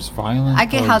encounters violent I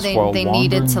get how thugs while they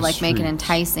needed wandering to the like make it streets.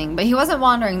 enticing, but he wasn't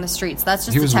wandering the streets. That's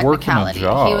just He a was working a technicality. He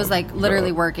job. was like literally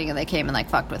Yeah. working, and they came and like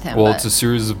fucked with him. Well, but, it's a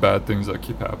series of bad things that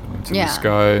keep happening to Yeah. this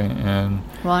guy, and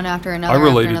one after another, I after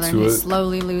related another, to and he's it.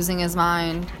 slowly losing his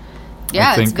mind.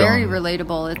 Yeah, think, it's very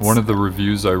relatable. It's one of the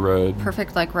reviews I read.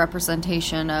 perfect like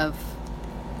representation of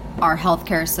our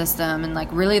healthcare system and like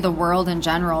really the world in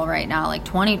general right now. Like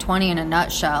 2020 in a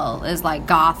nutshell is like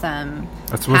Gotham.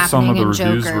 That's what some of the happening in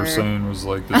reviews were Joker. saying was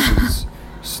like, this is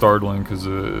startling because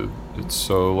it's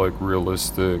so like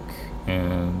realistic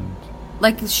and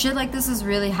Like shit like this is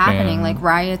really happening. And- Like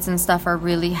riots and stuff are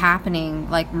really happening.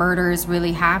 Like murder is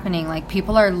really happening. Like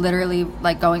people are literally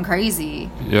like going crazy.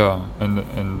 yeah,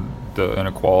 and the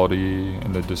inequality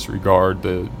and the disregard,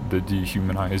 the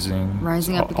dehumanizing,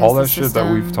 Rising up all that against the shit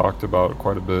that we've system. talked about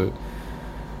quite a bit.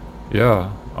 Yeah,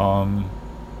 the And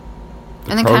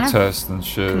then kind of protests and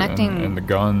shit, connecting- and the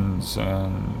guns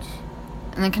and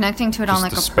And then connecting to it on Just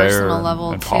like a despair personal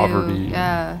level and too. poverty.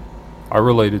 Yeah. I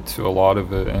related to a lot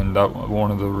of it, and that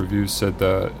one of the reviews said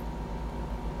that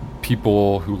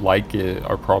people who like it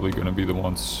are probably going to be the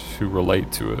ones who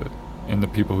relate to it, and the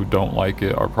people who don't like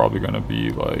it are probably going to be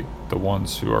like the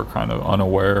ones who are kind of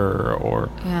unaware or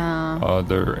Yeah.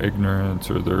 they're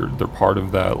ignorant or they're part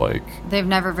of that like They've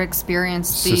never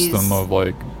experienced system these of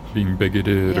like being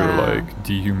bigoted or Yeah. like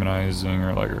dehumanizing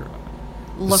or like this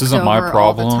looked isn't my over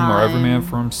all the problem or every man time.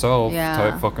 for himself Yeah.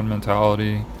 type fucking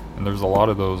mentality. And there's a lot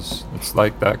of those. It's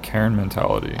like that Karen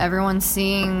mentality. Everyone's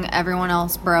seeing everyone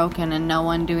else broken and no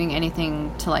one doing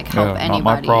anything to like help Yeah, anybody.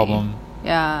 not my problem.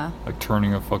 Yeah. Like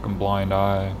turning a fucking blind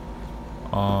eye.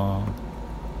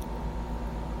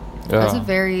 That's a Yeah.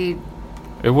 very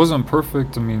It wasn't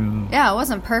perfect. I mean, yeah, it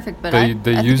wasn't perfect, but they I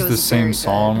think used it the was same very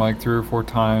song good. like 3 or 4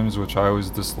 times, which I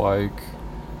always dislike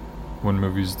when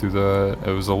movies do that.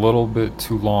 It was a little bit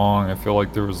too long. I feel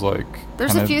like there was like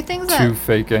There's kinda a few things two that-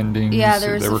 fake endings. Yeah,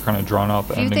 there was they a were kind of drawn out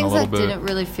the few ending a things little that bit, didn't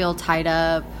really feel tied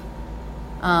up.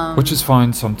 which is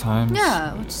fine sometimes.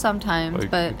 Yeah, which sometimes, Like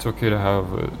but it's okay to have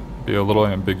it be a little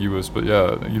ambiguous, but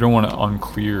yeah, you don't want it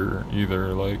unclear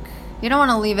either. Like you don't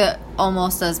want to leave it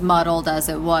almost as muddled as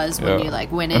it was when yeah. you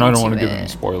like went and into I don't want it. to give any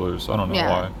spoilers. I don't know Yeah.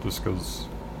 why. Just because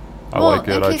I well, like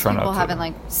it, in I case try people not to. haven't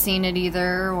like seen it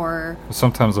either, or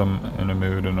Sometimes I'm in a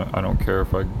mood and I don't care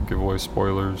if I give away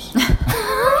spoilers.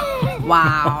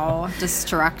 wow,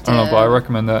 destructive. I don't know, but I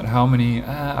recommend that. How many?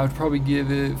 I would probably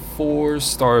give it 4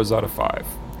 stars out of 5.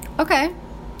 Okay.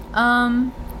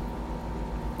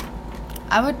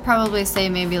 I would probably say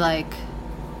maybe like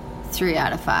 3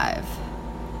 out of 5.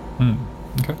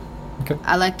 Okay. Okay.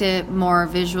 I liked it more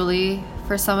visually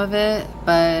for some of it,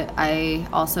 but I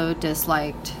also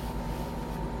disliked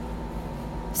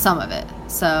some of it.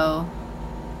 So,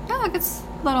 yeah, like it's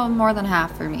a little more than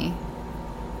half for me.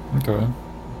 Okay.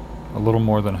 A little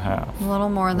more than half. A little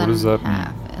more What than does that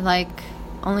half. mean? Like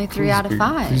only 3 Please out of be-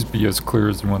 5. Please be as clear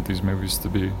as you want these movies to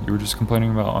be. You were just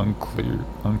complaining about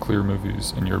unclear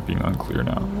movies, and you're being unclear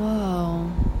now. Whoa.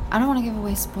 I don't want to give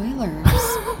away spoilers.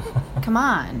 Come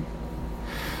on.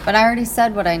 But I already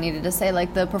said what I needed to say.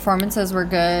 Like, the performances were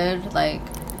good. Like,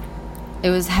 it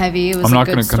was heavy. It was I'm not a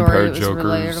good going to story. compare It was Jokers.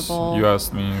 relatable. You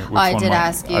asked me which I one did might-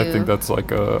 ask I you. think that's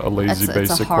like a lazy It's a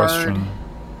basic hard- question.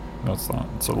 No, it's not.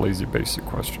 It's a lazy basic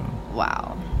question.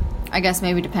 Wow. I guess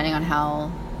maybe depending on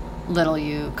how little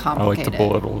you I like complicate to it.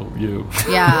 belittle you.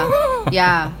 Yeah.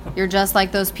 Yeah. You're just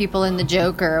like those people in the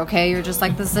Joker, okay? You're just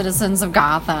like the citizens of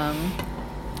Gotham.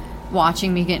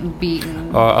 Watching me getting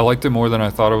beaten. I liked it more than I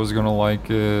thought I was going to like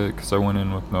it because I went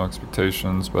in with no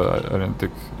expectations, but I didn't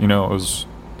think, it was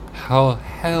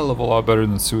hell of a lot better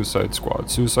than Suicide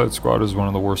Squad. Suicide Squad is one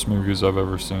of the worst movies I've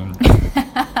ever seen.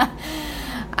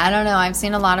 I don't know. I've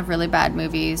seen a lot of really bad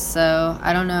movies, so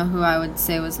I don't know who I would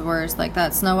say was the worst. Like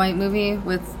that Snow White movie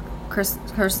with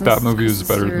Kirsten. That movie is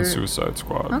better than Stewart. Suicide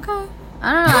Squad. Okay.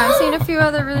 I don't know. I've seen a few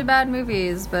other really bad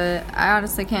movies, but I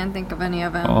honestly can't think of any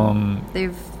of them.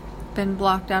 They've been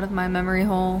blocked out of my memory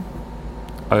hole.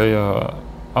 I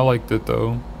liked it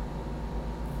though.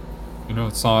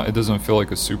 It doesn't feel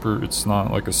like it's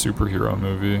not like a superhero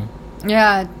movie.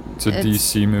 Yeah. It's a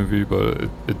DC movie, but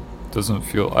it doesn't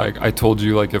feel like, I told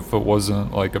you, like, if it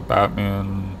wasn't like a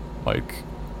Batman like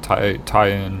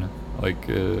tie-in, like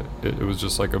it was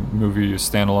just like a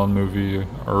standalone movie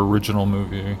or original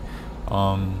movie,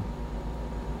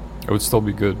 it would still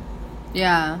be good.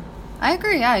 Yeah. I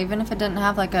agree, yeah, even if it didn't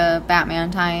have like a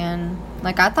Batman tie-in.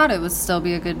 Like I thought it would still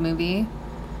be a good movie.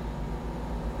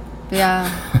 But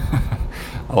yeah.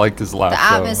 I liked his laugh. The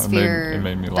though. atmosphere It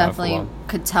made me laugh a definitely lot.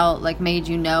 could tell, like, made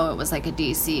you know it was like a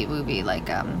DC movie. Like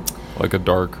like a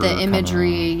darker the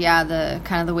imagery, kinda, yeah, the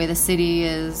kind of the way the city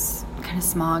is kind of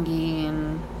smoggy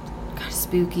and kind of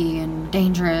spooky and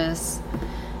dangerous.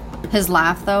 His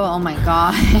laugh, though, oh my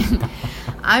god.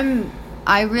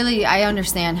 I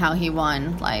understand how he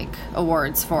won, like,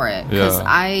 awards for it. Because Yeah.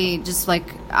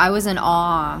 I was in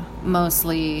awe,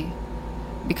 mostly,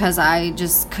 because I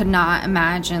just could not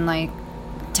imagine, like,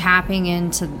 tapping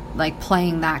into, like,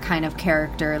 playing that kind of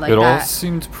character. Like, it all that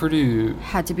seemed pretty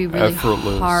had to be really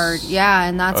effortless. hard. Yeah,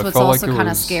 and that's I what's felt also like it kind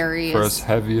of was- scary. For is- as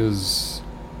heavy as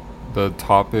the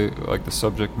topic, like the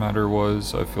subject matter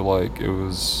was, I feel like it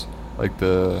was like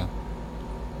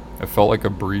it felt like a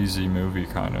breezy movie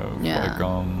kind of. Yeah.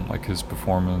 Like his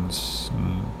performance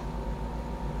and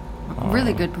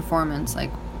really good performance,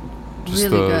 like, just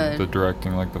really the good. the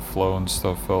directing, like the flow and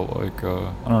stuff felt like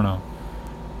I don't know.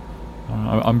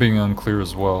 I'm being unclear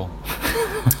as well.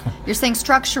 You're saying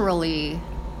structurally,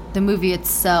 the movie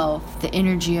itself, the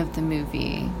energy of the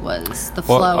movie was the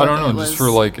Well, flow. I don't of it know, just was for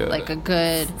like a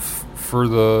good. For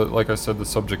the, like I said, the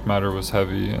subject matter was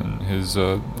heavy, and his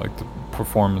like the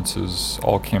performances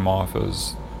all came off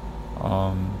as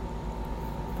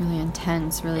Really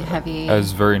intense, really heavy.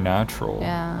 as very natural.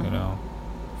 Yeah. You know,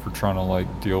 for trying to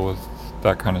like deal with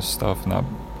that kind of stuff and that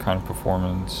kind of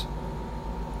performance.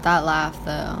 That laugh,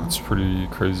 though. It's pretty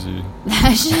crazy.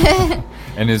 That shit.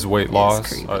 And his weight It's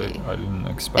loss, I creepy. didn't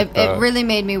expect It that. really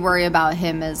made me worry about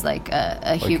him as like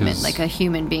a human, his- like a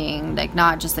human being, like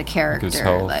not just a character.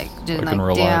 health, Like, like in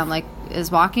real damn, life. like, is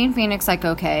Joaquin Phoenix like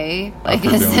okay? Like,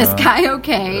 After is doing this that? guy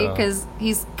okay? Yeah. Because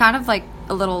he's kind of like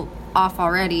a little off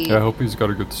already. Yeah, I hope he's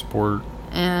got a good sport.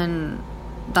 And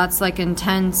that's like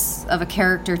intense of a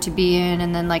character to be in,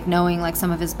 and then like knowing like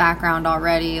some of his background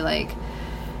already, like,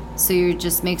 so you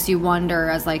just makes you wonder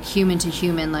as like human to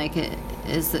human, like,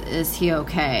 is he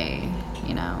okay,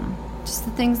 you know, just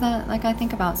the things that like I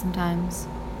think about sometimes,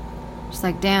 just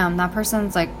like, damn, that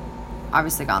person's like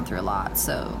obviously gone through a lot,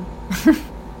 so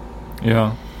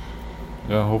Yeah.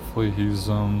 Yeah, hopefully he's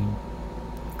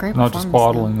great not just performance,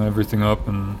 bottling everything up.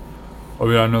 And I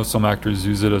mean, I know some actors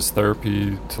use it as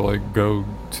therapy to like go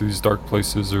to these dark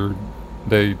places, or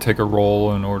they take a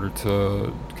role in order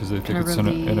to, because they think Kinda it's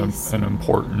release. an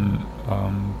important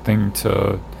thing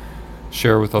to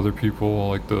share with other people,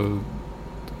 like the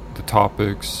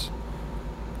topics.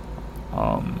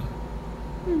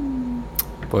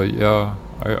 But yeah,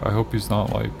 I hope he's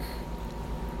not like,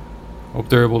 I hope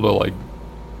they're able to like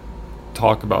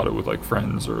talk about it with like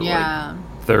friends or yeah,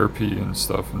 like therapy and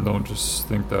stuff, and don't just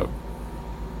think that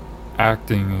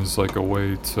acting is like a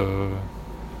way to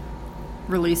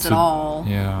release it to- all.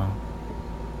 Yeah.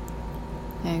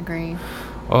 I agree.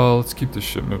 Let's keep this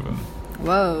shit moving.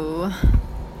 Whoa,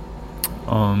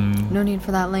 no need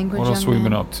for that language. What else young have we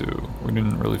been man. up to? We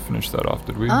didn't really finish that off,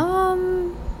 did we?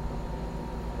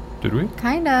 Did we?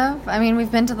 Kind of. I mean,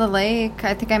 we've been to the lake.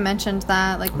 I think I mentioned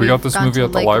that. Like, We got we've this gone movie to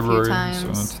at the lake a few library, so we times.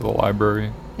 went to the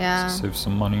library Yeah. to save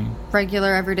some money.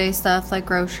 Regular everyday stuff like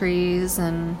groceries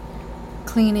and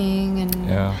cleaning and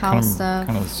Yeah, house stuff.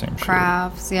 kind of the same shit.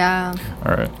 crafts. Yeah.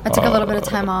 All right. I took a little bit of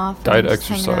time off. Diet and just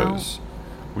hanging out. exercise.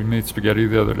 We made spaghetti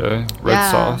the other day. Red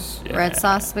Yeah, sauce. Red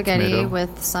sauce spaghetti Tomato.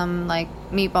 with some like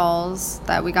meatballs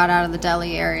that we got out of the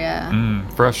deli area.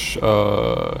 Fresh,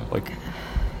 like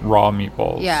raw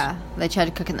meatballs. Yeah. They tried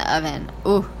to cook in the oven.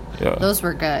 Ooh. Yeah. Those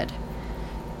were good.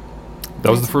 That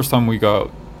was the first time we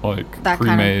got like That kind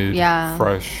of- pre-made, yeah.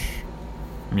 fresh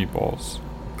meatballs.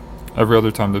 Every other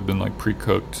time they've been like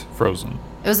pre-cooked, frozen.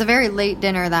 It was a very late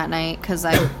dinner that night because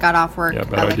I got off work. Yeah, I,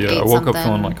 bad like, idea. ate I woke up something.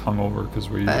 feeling like hungover because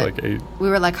we But like ate We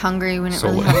were like hungry. We didn't so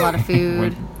really late. have a lot of food.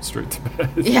 Went straight to bed.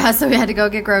 Yeah, so we had to go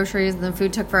get groceries, and the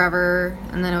food took forever.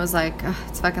 And then it was like, ugh,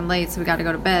 it's fucking late, so we got to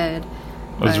go to bed.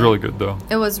 It was But really good though.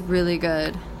 It was really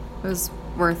good. It was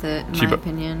worth it, in Cheap my it.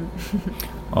 opinion.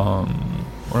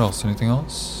 What else? Anything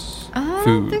else? I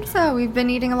Food. don't think so. We've been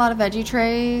eating a lot of veggie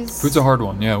trays. Food's a hard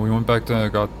one. Yeah, we went back to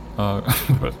got Blah,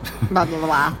 blah,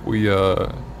 blah. we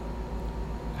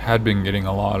had been getting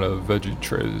a lot of veggie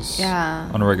trays Yeah.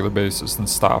 on a regular basis, and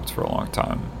stopped for a long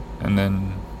time, and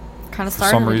then Kind of for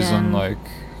started some reason again. like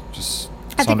just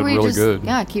I think sounded we really just, good.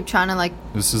 yeah, keep trying to like.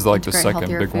 This is like the integrate second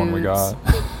healthier big one we got.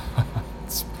 foods.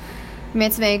 It's- We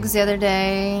made some eggs the other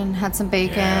day and had some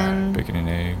bacon. Yeah, bacon and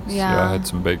eggs. Yeah. I had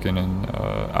some bacon and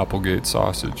Applegate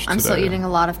sausage I'm today. still eating a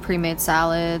lot of pre-made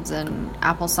salads and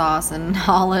applesauce and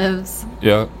olives.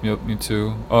 Yeah, yep, me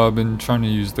too. I've been trying to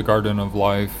use the Garden of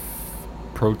Life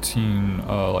protein,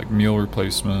 like meal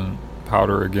replacement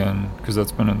powder again, because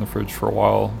that's been in the fridge for a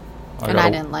while. And I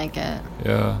didn't like it.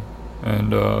 Yeah,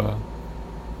 and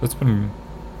that's been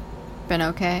Been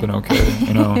okay? okay.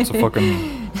 You know, it's a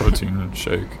fucking protein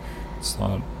shake. It's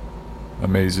not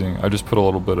amazing. I just put a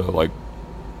little bit of like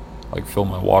fill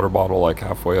my water bottle like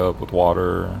halfway up with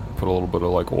water, put a little bit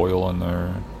of like oil in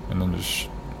there, and then just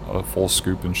a full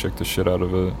scoop and shake the shit out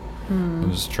of it,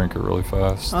 and just drink it really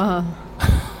fast.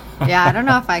 Yeah, I don't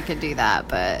know if I could do that,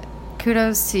 but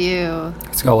kudos to you.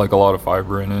 It's got like a lot of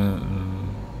fiber in it, and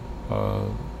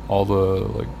all the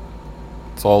like,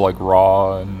 it's all like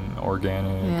raw and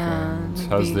organic, and it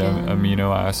has the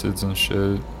amino acids and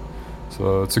shit.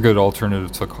 So it's a good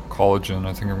alternative to collagen.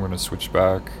 I think I'm going to switch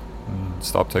back and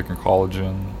stop taking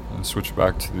collagen and switch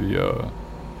back to the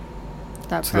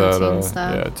that protein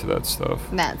stuff. Yeah, to that stuff.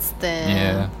 That's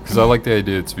the because I like the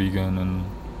idea it's vegan, and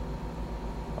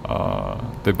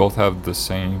they both have the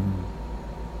same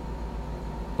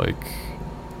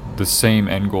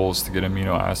end goals to get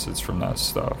amino acids from that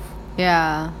stuff.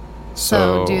 Yeah.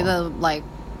 So do the like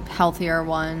healthier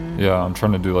one. Yeah, I'm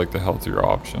trying to do like the healthier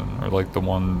option, or like the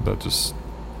one that just,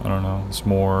 I don't know,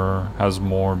 has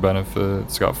more benefit.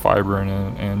 It's got fiber in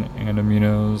it and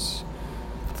aminos.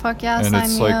 Fuck yeah, and sign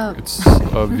it's me like up. It's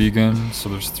vegan, so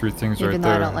there's 3 things right there. Even though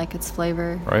I don't like its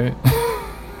flavor. Right?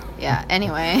 Yeah,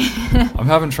 anyway. I'm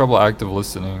having trouble active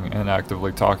listening and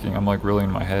actively talking. I'm like really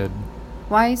in my head.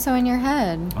 Why are you so in your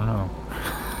head? I don't know.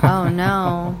 Oh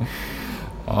no.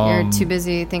 You're too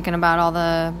busy thinking about all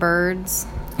the birds.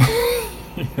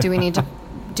 Yeah. Do we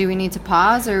need to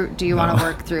pause, or do you want to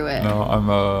work through it? No, I'm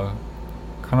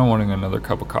kind of wanting another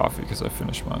cup of coffee because I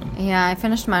finished mine. Yeah, I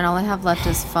finished mine. All I have left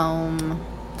is foam. Damn.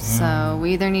 So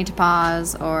we either need to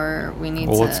pause or we need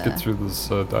to... Well, let's get through this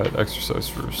diet exercise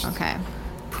first. Okay.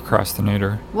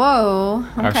 Procrastinator. Whoa.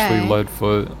 Okay. Ashley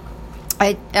Leadfoot.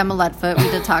 I am a Leadfoot. We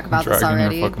did talk about this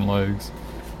already. Dragging your fucking legs.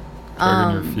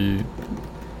 Dragging your feet.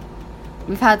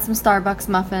 We've had some Starbucks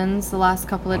muffins the last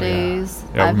couple of days.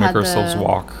 Yeah, we make ourselves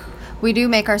walk. We do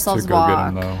make ourselves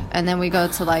walk, get 'em, and then we go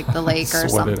to like the lake or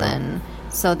something.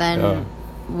 So then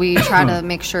we try to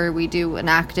make sure we do an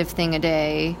active thing a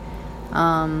day.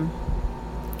 And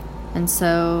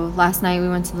so last night we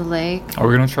went to the lake. Are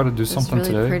we gonna try to do something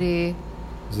really today? Pretty.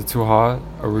 Is it too hot?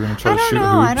 Are we gonna try to shoot hoops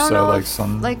I don't know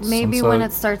at like maybe sunset? when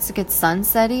it starts to get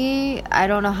sunsetty. I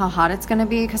don't know how hot it's gonna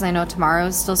be because I know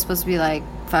tomorrow's still supposed to be like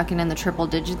fucking in the triple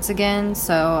digits again.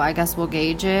 So I guess we'll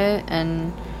gauge it,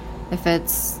 and if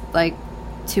it's like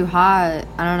too hot,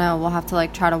 I don't know. We'll have to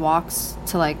like try to walk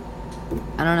to like,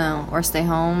 I don't know, or stay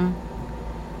home.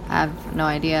 I have no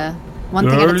idea. One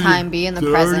thing at a time. Be in the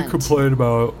present. I already complained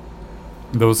about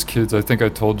those kids. I think I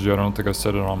told you. I don't think I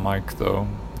said it on mic though.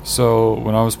 So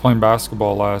when I was playing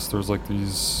basketball last, there was like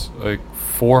these like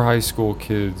 4 high school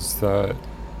kids that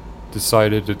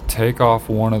decided to take off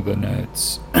one of the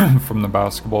nets from the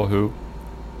basketball hoop,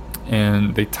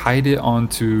 and they tied it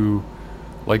onto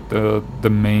like the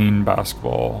main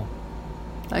basketball,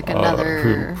 like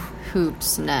another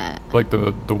hoops net, like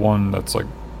the one that's like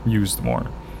used more,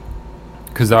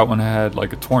 because that one had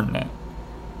like a torn net,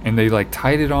 and they like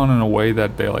tied it on in a way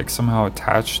that they like somehow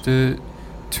attached it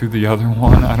to the other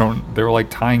one. They were like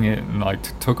tying it, and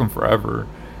like took them forever.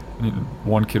 And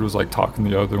one kid was like talking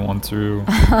the other one through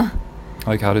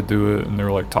like how to do it, and they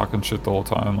were like talking shit the whole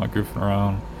time, like goofing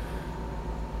around,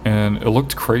 and it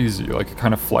looked crazy. Like it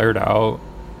kind of flared out.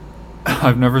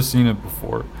 I've never seen it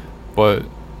before, but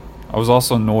I was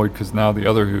also annoyed because now the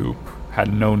other hoop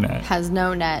had no net. Has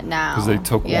no net now because they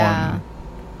took one. And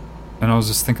I was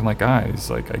just thinking, like, guys,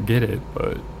 like I get it,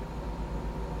 but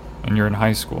and you're in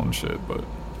high school and shit, but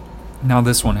now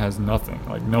this one has nothing.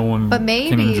 Like no one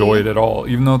can enjoy it at all.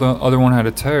 Even though the other one had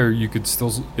a tear, it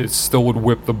still would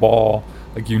whip the ball.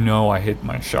 Like, I hit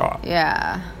my shot.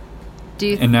 Yeah.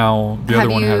 And now the other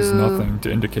one has nothing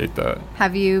to indicate that.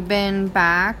 Have you been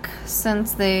back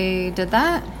since they did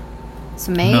that?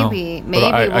 So maybe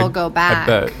we'll go back.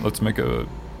 I bet. Let's make a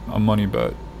money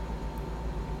bet.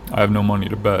 I have no money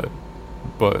to bet,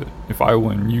 but if I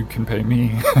win, you can pay me.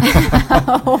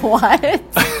 What?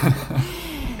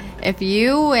 If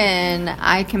you win,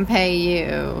 I can pay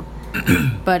you.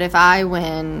 But if I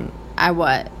win,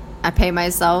 I pay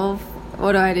myself?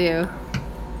 What do?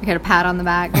 I get a pat on the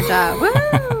back. Good job.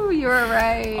 Woo! You were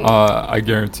right. I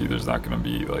guarantee there's not going to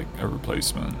be like a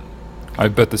replacement. I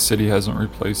bet the city hasn't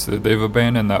replaced it. They've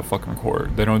abandoned that fucking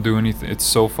court. They don't do anything. It's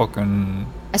so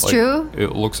fucking... That's true?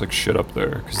 It looks like shit up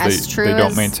there because they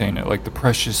don't maintain it. Like the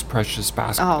precious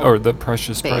basketball or the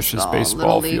precious baseball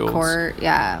Little fields. League court,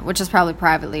 yeah, which is probably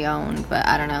privately owned, but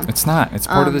I don't know. It's not. It's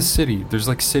part of the city. There's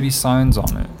like city signs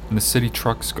on it, and the city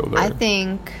trucks go there. I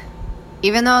think,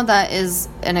 even though that is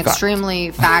an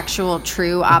extremely factual,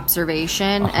 true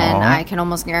observation, and I can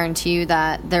almost guarantee you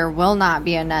that there will not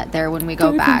be a net there when we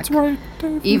go back.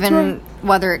 Even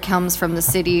whether it comes from the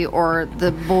city or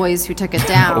the boys who took it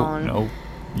down. No.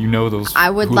 You know those I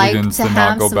would like hooligans to did have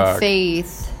not go some back.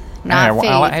 faith. Not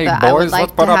faith, hey, but I would boys, like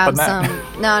let's put to up have a net.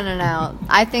 some... No.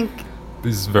 I think...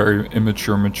 These very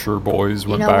mature boys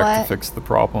went know back what? to fix the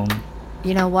problem.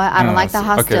 You know what? I don't like the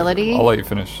hostility. Okay, I'll let you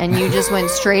finish. And you just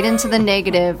went straight into the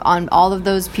negative on all of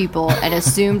those people and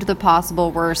assumed the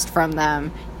possible worst from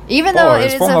them. Even though it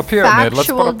Boys, is form a pyramid. Let's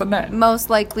put factual, up the net.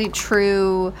 most likely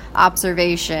true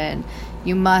observation,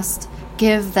 you must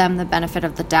give them the benefit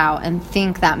of the doubt and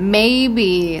think that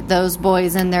maybe those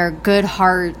boys in their good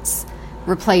hearts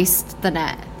replaced the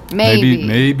net.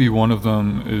 Maybe one of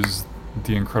them is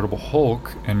the Incredible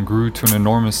Hulk and grew to an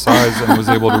enormous size and was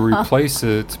able to replace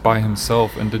it by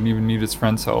himself and didn't even need his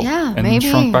friend's help. Yeah, and maybe.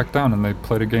 shrunk back down and they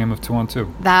played a game of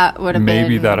 2-on-2. That would have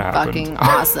Maybe been that happened. fucking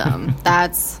awesome.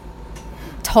 That's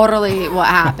totally what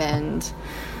happened.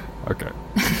 Okay.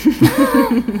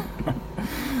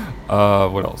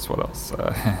 What else?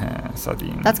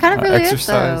 Sardine. That's kind of really it,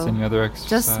 exercise. though. Any other exercise?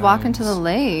 Just walking to the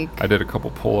lake. I did a couple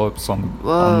pull-ups on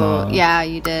Whoa, the yeah,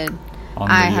 you did. on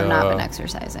I the, have not been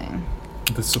exercising.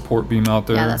 the support beam out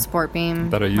there. Yeah, that sport beam.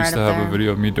 That I used right to up have there. a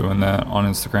video of me doing that on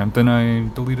Instagram. Then I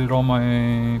deleted all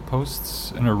my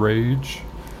posts in a rage.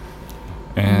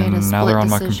 You made And a now they're split on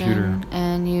my decision, computer.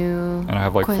 And you And I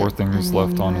have like quit, 4 things and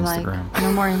left you on were like, Instagram.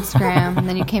 no more Instagram. And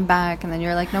then you came back, and then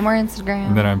you're like, no more Instagram.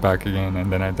 And then I'm back again, and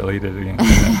then I deleted it again. And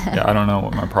then- yeah, I don't know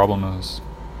what my problem is.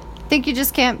 I think you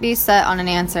just can't be set on an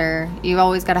answer. You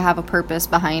always got to have a purpose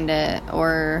behind it,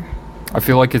 or I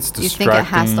feel like it's you distracting. think it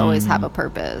has to always have a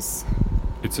purpose.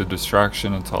 It's a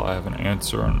distraction until I have an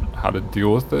answer on how to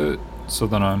deal with it. So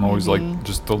then I'm always Maybe. like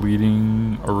just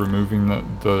deleting or removing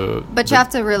the But you have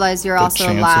to realize you're the also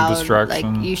chance of allowed,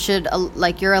 distraction. like you should,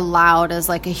 like you're allowed as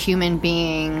like a human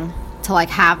being to like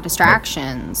have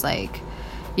distractions. Like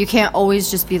you can't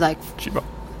always just be like Chiba.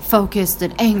 focused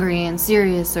and angry and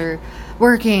serious or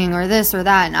working or this or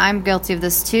that. And I'm guilty of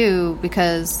this too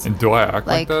because And do I act like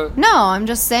like that? no, I'm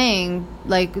just saying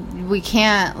like we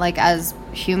can't like as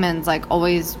humans like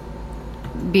always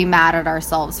be mad at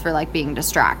ourselves for like being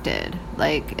distracted.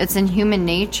 Like it's in human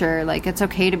nature, like it's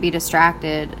okay to be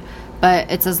distracted, but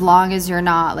it's as long as you're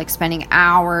not like spending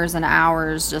hours and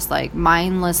hours just like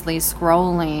mindlessly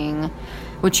scrolling,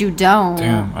 which you don't.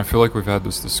 Damn, I feel like we've had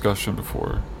this discussion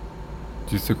before.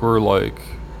 Do you think we're like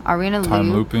Are we in a time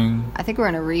loop? looping? I think we're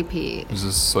in a repeat. Is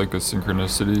this like a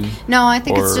synchronicity? No, I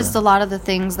think it's Or- just a lot of the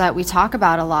things that we talk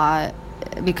about a lot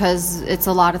because it's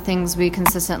a lot of things we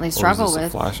consistently struggle this a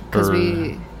with flash- because or-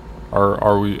 we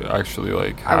Are we actually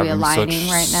like Are we having aligning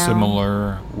such right now?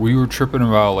 similar? We were tripping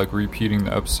about like repeating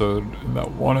the episode in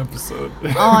that one episode.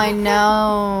 Oh, I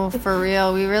know, for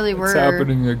real. We really were. It's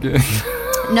happening again.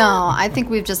 No, I think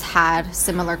we've just had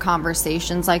similar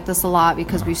conversations like this a lot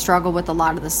because we struggle with a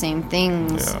lot of the same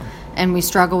things. Yeah. And we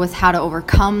struggle with how to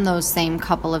overcome those same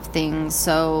couple of things.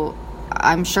 So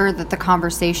I'm sure that the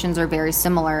conversations are very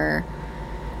similar.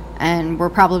 And we're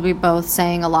probably both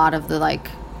saying a lot of the like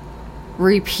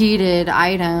repeated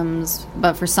items,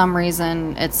 but for some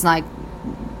reason it's like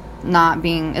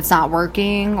it's not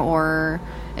working, or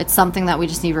it's something that we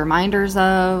just need reminders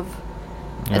of.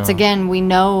 It's Yeah. again, we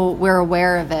know we're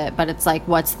aware of it, but it's like,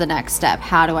 what's the next step?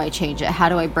 How do I change it? How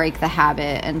do I break the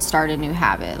habit and start a new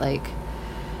habit? Like,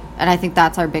 and I think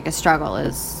that's our biggest struggle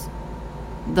is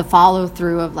the follow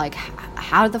through of like,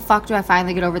 how the fuck do I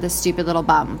finally get over this stupid little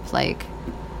bump? Like,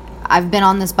 I've been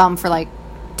on this bump for like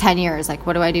 10 years. Like,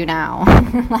 what do I do now?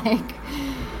 Like,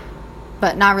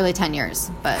 but not really 10 years,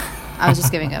 but I was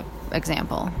just giving an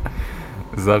example.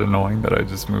 Is that annoying that I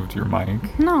just moved your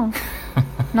mic? No,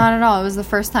 not at all. It was the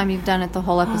first time you've done it the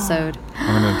whole episode.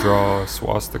 I'm gonna draw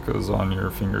swastikas on your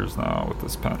fingers now with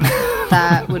this pen.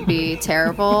 That would be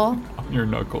terrible. On your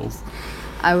knuckles.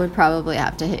 I would probably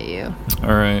have to hit you.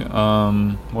 All right.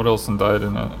 What else in diet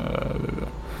and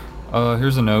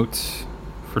here's a note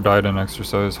for diet and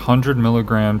exercise. 100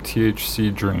 milligram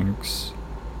THC drinks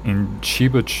in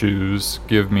Chiba Chews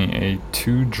give me a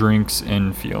 2 drinks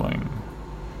in feeling.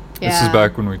 This is Yeah.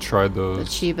 back when we tried The those.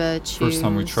 Chiba Chews. First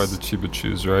time we tried the Chiba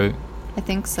Chews, right? I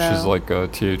think so. Which is like a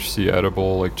THC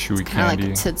edible, like chewy kind of candy.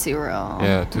 like a Tootsie Roll.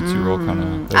 Yeah, Tootsie Roll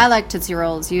kind of. I like Tootsie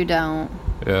Rolls. You don't.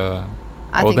 Yeah.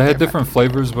 I Well, think they had they're different fucking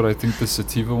good. flavors, but I think the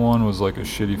sativa one was like a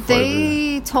shitty flavor.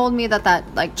 They told me that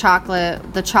like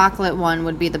the chocolate one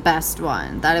would be the best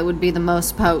one. That it would be the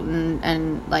most potent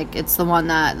and like it's the one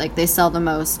that like they sell the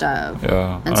most of.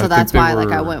 Yeah. And I so think that's they why like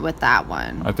I were- went with that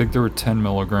one. I think there were 10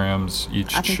 milligrams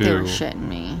each I think chew. they were shitting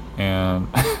me. And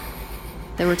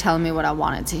They were telling me what I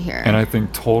wanted to hear. and I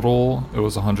think total it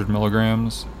was 100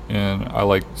 milligrams. And I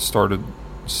like started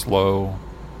slow.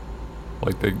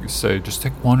 Like they say, just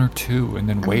take 1 or 2 and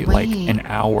then wait like wait. an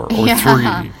hour or Yeah.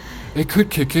 3. it could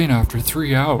kick in after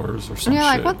 3 hours or something. And you're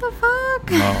like, what the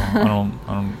fuck? No, I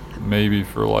don't. Maybe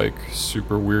for like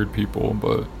super weird people,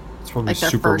 but it's probably Like their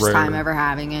super first rare. time ever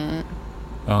having it.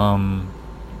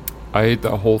 I ate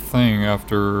that whole thing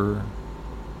after.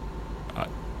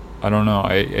 I don't know.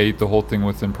 I ate the whole thing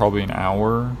within probably an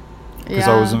hour because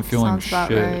I wasn't feeling sounds about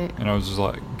shit, right. and I was just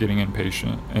like getting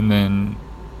impatient. And then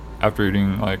after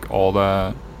eating like all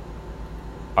that,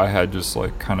 I had just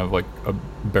like kind of like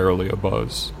barely a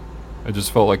buzz. I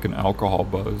just felt like an alcohol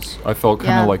buzz. I felt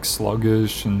kind of Yeah. like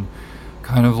sluggish and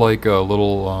kind of like a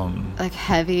little Like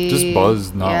heavy. just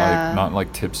buzzed, Yeah. not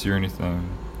like tipsy or anything.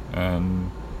 And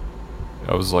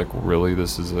I was like, really,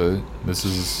 this is it? This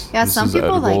is Yeah, this some is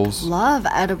people edibles? like love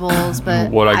edibles,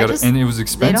 but What I got, just, and it was they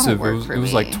expensive. don't work It for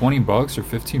was like me. $20 or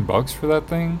 $15 for that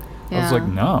thing. I was like,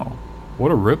 Yeah. no,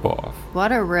 what a ripoff.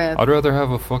 What a rip. I'd rather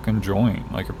have a fucking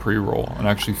joint, like a pre-roll, and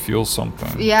actually feel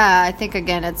something. Yeah, I think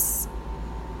again it's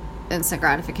instant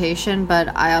gratification,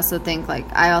 but I also think like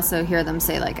I also hear them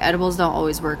say like edibles don't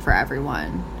always work for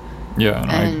everyone. Yeah,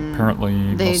 and And I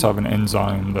apparently they- must have an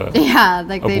enzyme that. Yeah,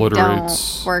 like they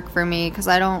Obliterates. don't work for me because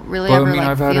I don't really But I ever mean, like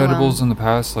I've had feel edibles 'em. in the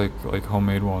past, like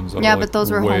homemade ones. that Yeah, are, but like, those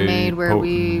were way homemade where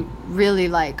we potent. really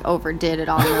like overdid it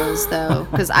on those though,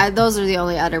 because those are the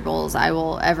only edibles I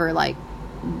will ever like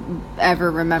ever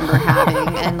remember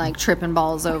having and like tripping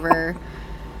balls over,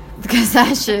 because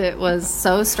that shit was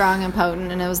so strong and potent,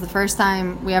 and it was the first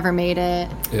time we ever made it,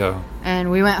 Yeah.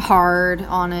 and we went hard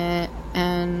on it.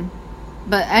 And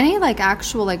but any like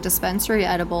actual like dispensary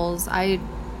edibles, I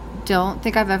don't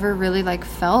think I've ever really like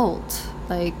felt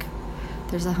like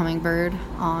there's a hummingbird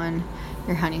on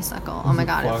your honeysuckle. Oh Was my it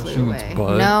god, it flashing flew its away.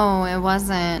 butt? No, it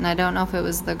wasn't. And I don't know if it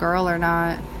was the girl or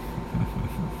not.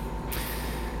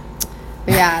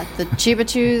 But yeah, the Chiba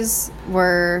Chews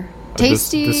were A dis-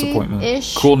 tasty disappointment.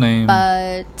 ish. Cool name.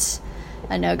 But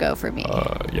a no go for me.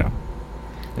 Yeah.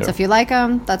 So if you like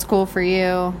them, that's cool for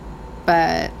you,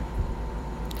 but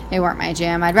they weren't my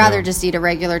jam. I'd rather Yeah. just eat a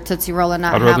regular Tootsie Roll and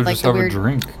not I'd have rather like just the have weird a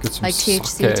drink. Get some like THC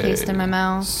sake. taste in my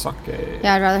mouth. Sake.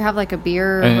 Yeah, I'd rather have like a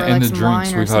beer And, or and like the some drinks,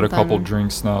 wine or we've had a couple something.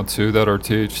 drinks now too that are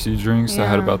THC drinks that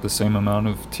had Yeah. about the same amount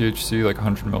of THC, like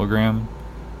 100 milligram,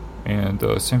 and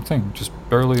same thing, just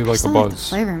barely I like just a don't like the buzz.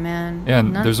 flavor, man. Yeah,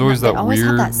 and there's always that they always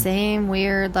have that weird- same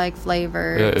weird like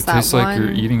flavor. Yeah, It's it that tastes like you're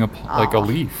one- eating like a Oh.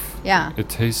 leaf. Yeah. It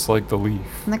tastes like the leaf.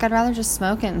 I'm like, I'd rather just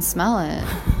smoke it and smell it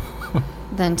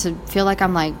than to feel like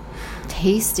I'm like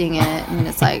tasting it and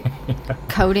it's like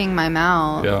coating my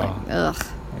mouth. Yeah. Like, ugh.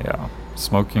 Yeah,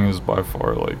 smoking is by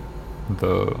far like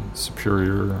the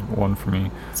superior one for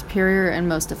me. Superior and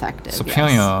most effective.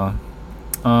 Superior.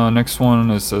 Next one,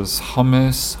 it says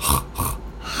hummus.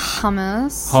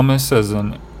 Hummus. Hummus as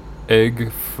an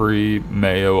egg-free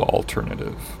mayo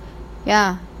alternative.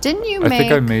 Yeah. Didn't you I make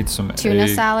think I made some tuna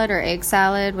egg. salad or egg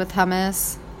salad with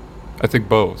hummus? I think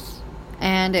both.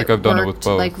 And I think it I've done it worked with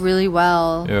both. like really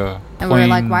well. Yeah. And we were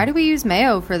like, Plain- why do we use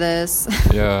mayo for this?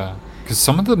 Yeah, because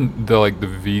some of the like the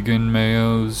vegan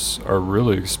mayos are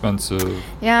really expensive.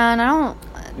 Yeah, and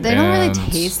they don't really And-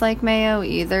 taste like mayo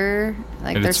either.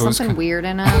 Like And there's it's always something ki- weird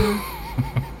in them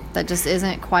that just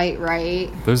isn't quite right.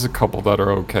 There's a couple that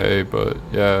are okay, but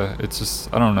yeah, it's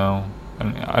just I don't know.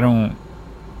 I don't.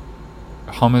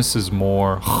 Hummus is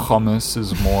more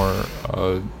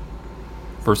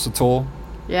versatile.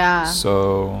 Yeah.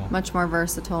 So Much more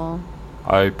versatile.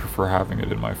 I prefer having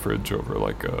it in my fridge over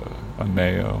like a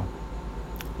mayo.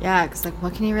 Yeah, because like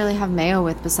what can you really have mayo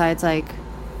with besides like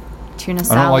tuna I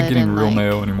salad? don't like getting and, real like,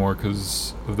 mayo anymore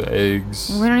because of the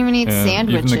eggs. We don't even eat and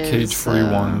sandwiches. Even the cage-free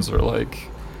so- ones are like,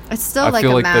 It's still I like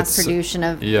feel a like mass that's-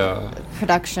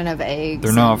 production of eggs.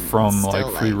 they're not and from it's like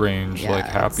still, free range, yeah, like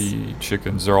it's- happy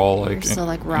chickens. They're all like still,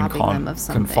 like, robbing them of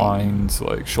something. confined,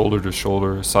 like shoulder to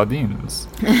shoulder sardines.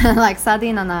 like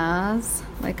sardinanas,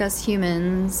 like us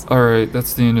humans. All right,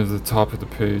 that's the end of the top of the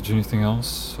page. Anything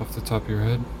else off the top of your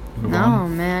head? Move No,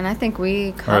 on. man, I think we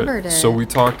All covered right, it. so we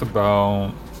talked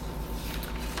about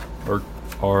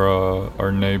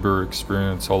our neighbor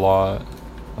experience a lot,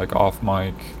 like off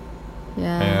mic,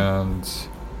 yeah. and so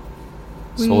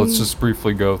let's We- just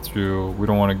briefly go through. We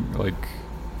don't want to like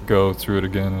go through it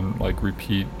again and like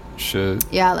repeat shit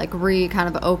Yeah, like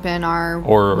kind of open our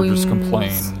or just wounds.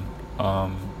 complain.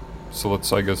 So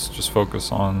let's, I guess, just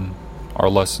focus on our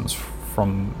lessons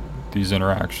from these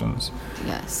interactions.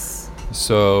 Yes.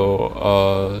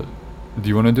 So, do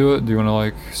you want to do it? Do you want to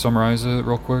like summarize it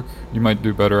real quick? You might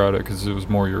do better at it because it was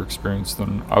more your experience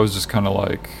than I was. Just kind of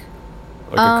like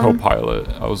a co-pilot.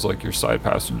 I was like your side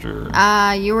passenger.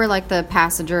 You were like the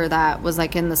passenger that was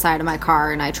like in the side of my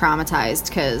car, and I traumatized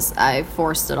because I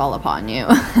forced it all upon you.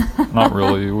 Not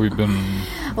really. We've been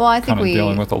Well, I think kind of we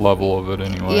dealing with a level of it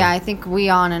anyway. Yeah, I think we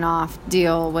on and off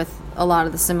deal with a lot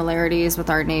of the similarities with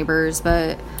our neighbors,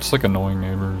 but Just like annoying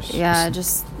neighbors. yeah, It's-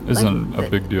 just isn't like, a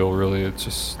big deal really. It's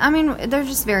just I mean, they're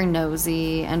just very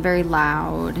nosy and very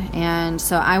loud. And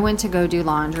so I went to go do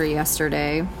laundry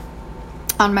yesterday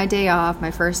on my day off,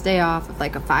 my first day off of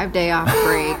like a 5-day off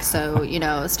break. So,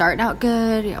 starting out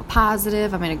good,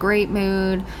 positive. I'm in a great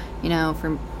mood,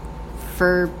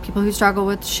 for people who struggle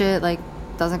with shit, like,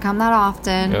 doesn't come that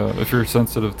often. yeah. If you're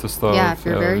sensitive to stuff, Yeah, if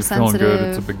you're very feeling good,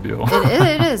 it's a sensitive, big deal.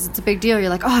 It is. It's a big deal. You're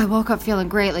like, oh, I woke up feeling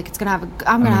great. Like, I'm And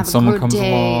gonna then have a someone good comes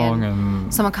day. along and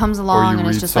and someone comes or along you and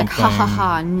it's read just like, ha ha something.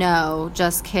 ha, no,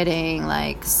 just kidding.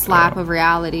 Like, slap Yeah. of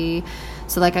reality.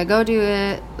 So like, I go do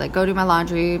it. Like, go do my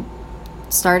laundry.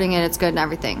 Starting it, it's good and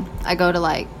everything. I go to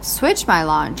like switch my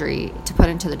laundry to put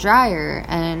into the dryer,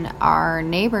 and our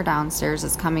neighbor downstairs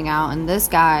is coming out, and this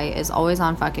guy is always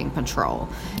on fucking patrol.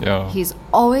 Yeah. He's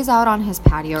always out on his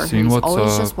patio, or Seeing he's what's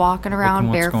always up, just walking around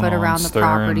looking what's going barefoot on, around the staring.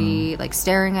 property, like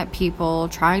staring at people,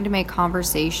 trying to make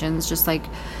conversations, just like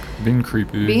Being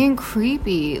creepy. being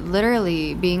creepy,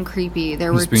 literally being creepy.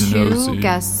 There He's were being 2 nosy.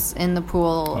 guests in the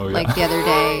pool, Oh, yeah. like the other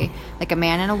day, like a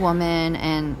man and a woman,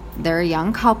 and they're a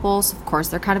young couple, so of course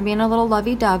they're kind of being a little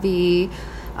lovey-dovey.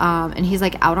 And he's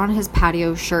like out on his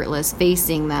patio shirtless,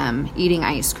 facing them, eating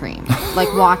ice cream,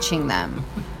 like watching them.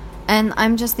 And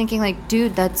I'm just thinking, like,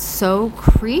 dude, that's so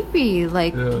creepy.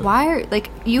 Like, Yeah. why are like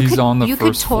you He's could on the you could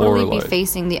first floor, totally be like-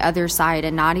 facing the other side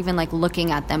and not even like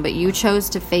looking at them, but you chose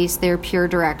to face their pure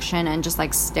direction and just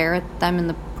like stare at them in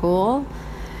the pool.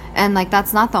 And like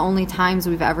that's not the only times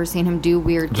we've ever seen him do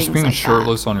weird Just things being like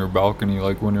shirtless on your balcony,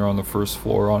 like when you're on the first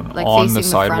floor like on facing the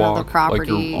sidewalk, front of the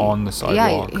property. like you're on the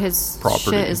sidewalk. Yeah, his property.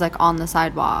 shit is like on the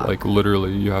sidewalk. Like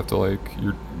literally, you have to like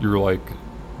you're like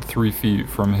 3 feet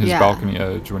from his Yeah. balcony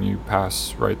edge when you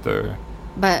pass right there.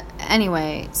 But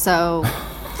anyway, so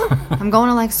I'm going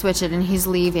to like switch it, and he's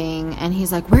leaving, and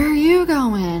he's like, "Where are you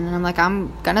going?" And I'm like,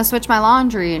 "I'm gonna switch my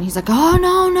laundry." And he's like, "Oh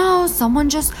no,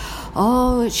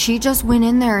 she just went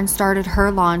in there and started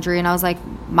her laundry." And I was like,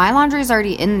 "My laundry's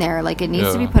already in there, like it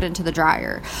needs to be Yeah. put into the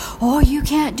dryer." "Oh, you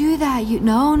can't do that.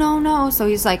 No. So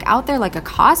he's like out there like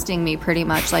accosting me pretty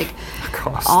much, like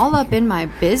Accosting. all up in my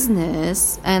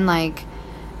business, and like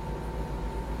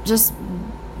just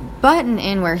button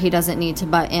in where he doesn't need to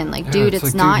butt in. Like, Yeah, dude, it's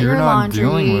it's like, not dude, your you're not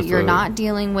dealing laundry. with You're it. not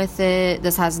dealing with it.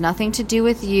 This has nothing to do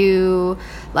with you.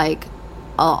 Like,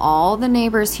 all the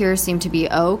neighbors here seem to be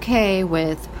okay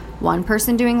with one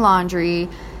person doing laundry.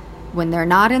 When they're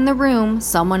not in the room,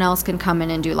 someone else can come in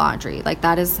and do laundry. Like,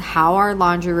 that is how our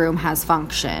laundry room has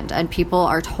functioned, and people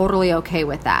are totally okay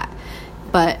with that.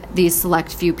 But these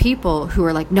select few people who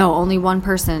are like, no, only one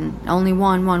person, only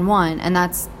one, and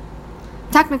that's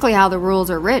technically how the rules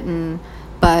are written,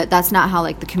 but that's not how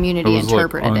like the It community was like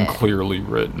interpreted it. unclearly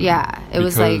written. Yeah, it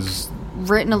was like because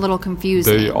written a little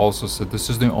confusing. they also said this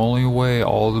is the only way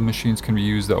all the machines can be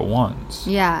used at once.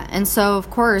 Yeah, and so of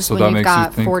course So that when you've makes you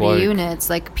got think, 40 like- units,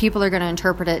 like people are going to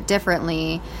interpret it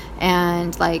differently,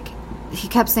 and like he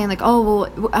kept saying like, "Oh,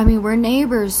 well, I mean, we're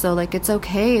neighbors, so like it's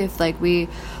okay if like we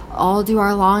all do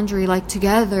our laundry like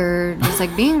together." Just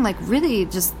like being like really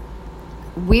just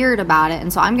weird about it.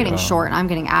 And so I'm getting Yeah. short and I'm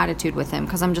getting attitude with him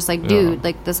because I'm just like, Yeah. dude,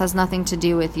 like this has nothing to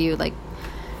do with you. Like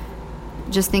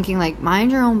just thinking like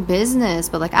mind your own business,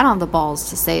 but like I don't have the balls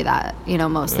to say that,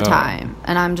 most of the Yeah. time,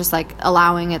 and I'm just like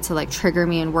allowing it to like trigger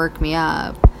me and work me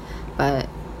up. But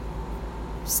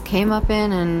just came up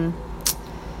in and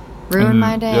ruined And,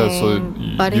 my day. yeah, so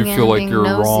and butting you in feel like being you're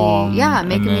nosy. wrong, Yeah, and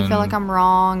making me feel then- like I'm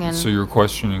wrong. And So you're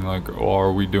questioning like, oh,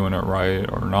 are we doing it right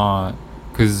or not?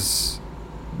 Because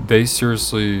they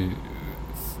seriously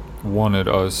wanted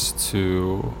us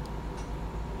to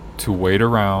wait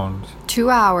around 2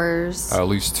 hours. at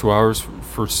least 2 hours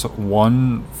for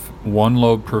one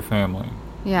load per family.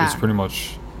 Yeah. It's pretty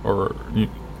much,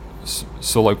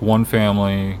 so like one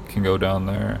family can go down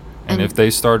there, and And- if they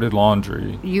started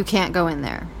laundry, You can't go in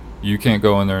there. you can't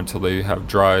go in there until they have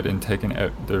dried and taken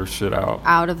their shit out.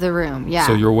 Out of the room. Yeah.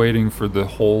 So you're waiting for the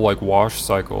whole like wash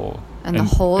cycle And the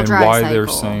whole dry And why they're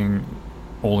cycle. saying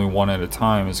only one at a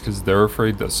time is because they're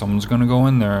afraid that someone's gonna go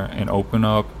in there and open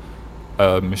up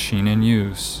a machine in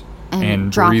use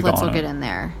and breathe droplets on will it get in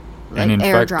there. Like and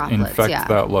air infect droplets. Yeah.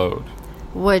 that load.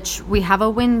 Which we have a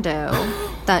window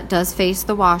that does face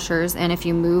the washers, and if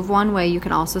you move one way, you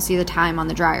can also see the time on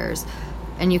the dryers.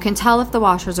 And you can tell if the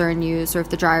washers are in use or if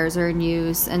the dryers are in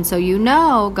use. And so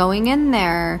going in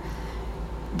there,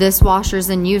 this washer's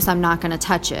in use, I'm not going to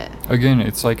touch it. Again,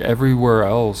 it's like everywhere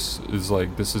else is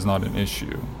like this is not an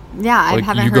issue. Yeah, I Like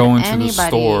haven't you heard go of into anybody. the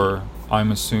store,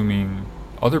 I'm assuming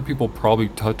other people probably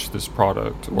touch this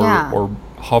product, or Yeah. or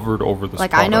hovered over this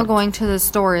Like, I know product. going to the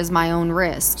store is my own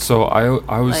risk. So I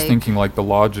was Like- thinking, like, the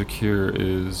logic here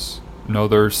is, no,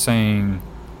 they're saying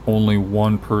only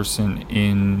one person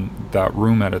in that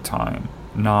room at a time,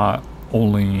 not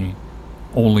only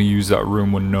use that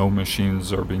room when no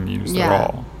machines are being used at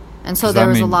all. And so Does there that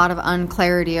was a mean- lot of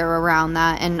unclarity around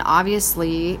that. And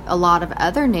obviously, a lot of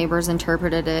other neighbors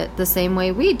interpreted it the same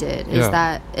way we did. Is Yeah.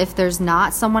 that if there's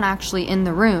not someone actually in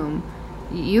the room,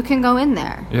 you can go in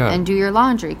there Yeah. and do your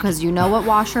laundry because you know what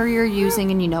washer you're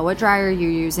using and you know what dryer you're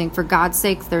using. For God's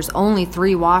sakes, there's only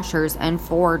 3 washers and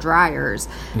 4 dryers.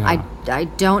 Yeah. I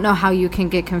don't know how you can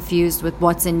get confused with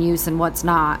what's in use and what's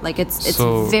not. Like, it's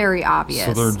So- very obvious.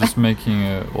 So they're just making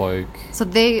it like, So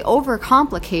they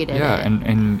overcomplicated yeah, it.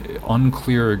 and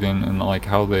unclear again, and like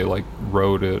how they like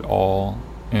wrote it all.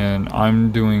 And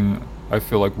I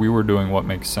feel like we were doing what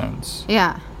makes sense.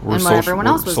 Yeah. And what everyone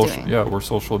else was doing. Yeah, we're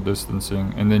social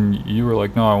distancing. And then you were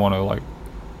like, no, I want to like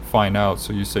find out.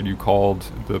 So you said you called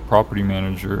the property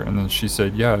manager, and then she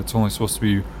said, yeah, it's only supposed to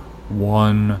be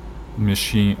one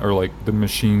machine, or like the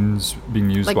machines being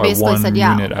used Like by basically one said,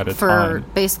 unit at a for time.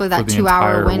 basically for that the 2-hour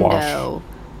entire wash window,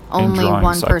 and only drying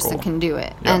one cycle. person can do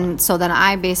it. Yeah. And so then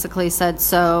I basically said,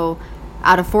 so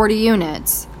out of 40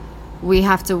 units, we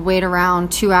have to wait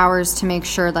around 2 hours to make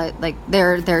sure that like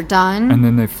they're done. And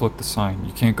then they flip the sign.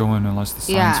 You can't go in unless the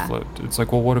sign's Yeah. flipped. It's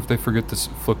like, well, what if they forget to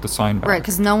flip the sign back? Right,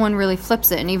 because no one really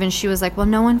flips it. And even she was like, well,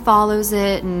 no one follows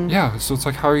it. And Yeah, so it's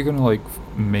like, how are you going to like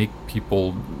make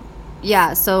people...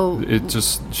 yeah, so It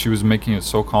just, she was making it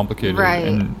so complicated, Right.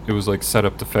 and it was like set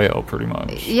up to fail pretty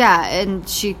much. yeah, and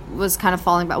she was kind of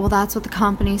falling back. Well, that's what the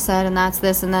company said, and that's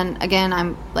this. And then again,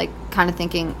 I'm like kind of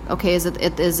thinking, okay, is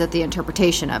it the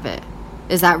interpretation of it?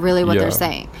 Is that really what Yeah. they're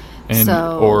saying? And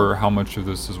so, or how much of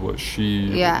this is what she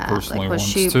yeah, personally like what wants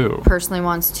she too. personally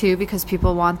wants too, because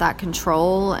people want that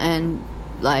control and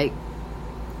like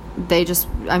they just,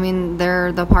 I mean,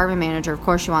 they're the apartment manager, of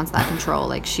course she wants that control.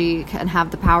 Like, she can have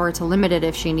the power to limit it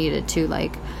if she needed to,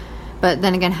 like, but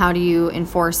then again, how do you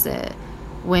enforce it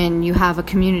when you have a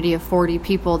community of 40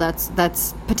 people?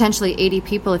 That's potentially 80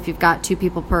 people if you've got 2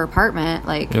 people per apartment.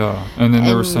 Like, Yeah, and then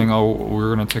they were and- saying, oh,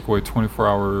 we're going to take away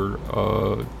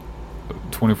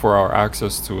 24-hour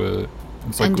access to it.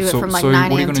 It's And do it so, from, like, so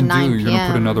 9 what are you a.m. to gonna 9 do? You're going to put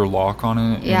p.m. another lock on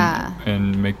it? Yeah.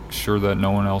 And make sure that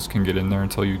no one else can get in there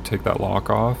until you take that lock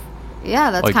off?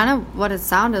 yeah, that's Like- kind of what it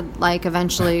sounded like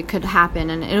eventually could happen.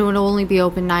 And it would only be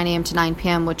open 9 a.m. to 9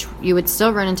 p.m., which you would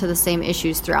still run into the same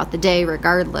issues throughout the day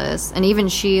regardless. And even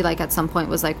she, like, at some point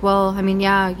was like, well, I mean,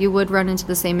 yeah, you would run into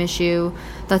the same issue.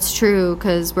 That's true,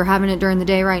 because we're having it during the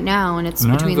day right now, and it's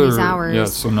between these hours. Yeah,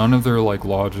 so none of their like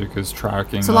logic is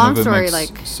tracking. So None long of it story, makes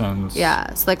like, sense.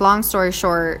 Yeah, so, like, long story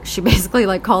short, she basically,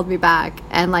 like, called me back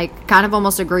and, like, kind of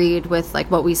almost agreed with,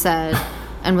 like, what we said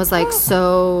and was like,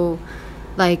 so,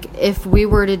 like, if we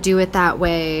were to do it that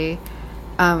way,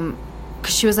 because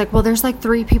she was like, well, there's, like,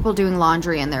 3 people doing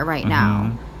laundry in there right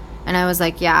now. And I was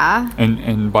like, yeah.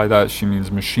 And by that she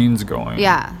means machines going.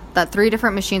 Yeah, that 3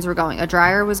 different machines were going. A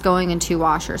dryer was going and 2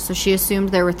 washers. So she assumed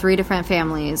there were 3 different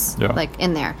families, Yeah. like,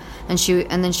 in there. And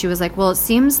then she was like, well, it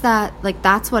seems that, like,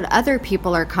 that's what other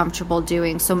people are comfortable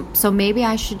doing. So maybe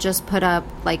I should just put up,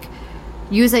 like,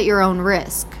 use at your own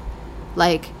risk.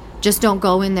 Like, just don't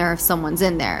go in there if someone's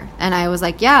in there. And I was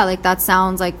like, yeah, like, that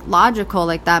sounds, like, logical.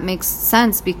 Like, that makes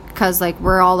sense because, like,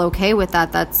 we're all okay with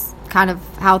that. That's kind of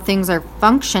how things are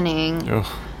functioning. Ugh.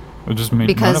 It just made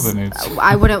Because none of it made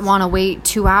I wouldn't want to wait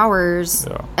 2 hours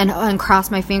Yeah. and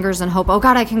cross my fingers and hope, oh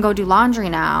God, I can go do laundry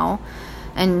now.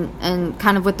 And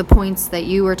kind of with the points that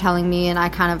you were telling me, and I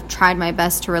kind of tried my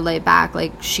best to relay back,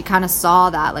 like, she kind of saw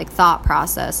that, like, thought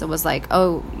process. It was like,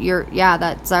 oh,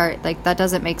 that's all right. Like, that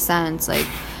doesn't make sense. Like,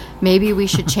 maybe we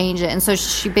should change it. And so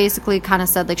she basically kind of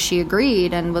said, like, she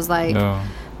agreed and was like, Yeah.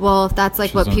 well, if that's,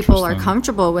 like, Which is what people are interesting.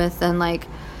 comfortable with, then, like,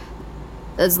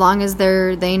 as long as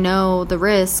they know the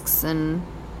risks. And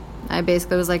I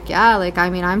basically was like, yeah, like, I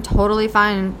mean, I'm totally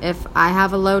fine if I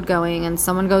have a load going and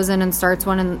someone goes in and starts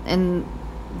one in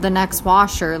the next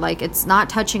washer. Like, it's not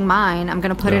touching mine. I'm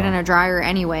going to put it Yeah. in a dryer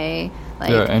anyway. Like,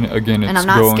 Yeah, and again, it's and I'm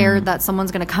not going, scared that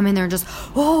someone's going to come in there and just,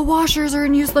 oh, washers are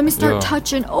in use. Let me start Yeah.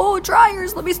 touching. Oh,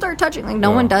 dryers. Let me start touching. Like, no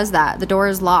Yeah. one does that. The door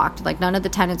is locked. Like, none of the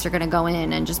tenants are going to go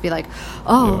in and just be like,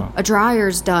 oh, Yeah. a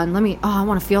dryer's done. I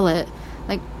want to feel it.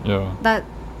 Like, Yeah. that,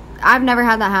 I've never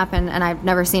had that happen, and I've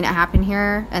never seen it happen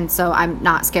here. And so I'm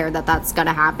not scared that that's going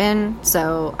to happen.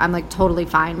 So I'm, like, totally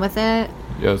fine with it.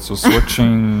 Yeah, so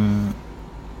switching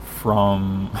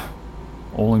from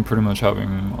only pretty much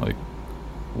having like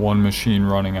one machine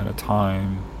running at a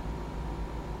time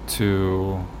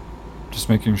to just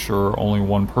making sure only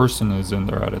one person is in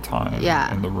there at a time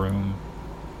Yeah. in the room.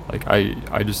 Like,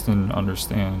 I just didn't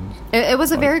understand. It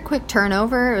was a like, very quick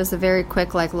turnover. It was a very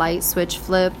quick, like, light switch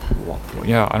flip.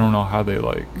 Yeah, I don't know how they,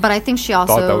 like, But I think she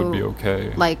also thought that would be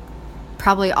okay. Like,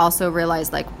 probably also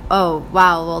realized, like, oh,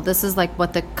 wow, well, this is, like,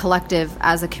 what the collective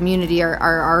as a community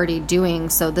are already doing.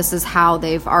 So this is how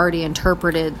they've already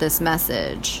interpreted this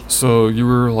message. So you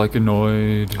were, like,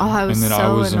 annoyed. Oh, I was and then so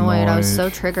I was annoyed. I was so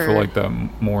triggered. For, like, that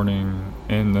morning.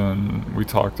 And then we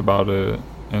talked about it.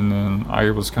 And then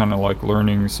I was kind of, like,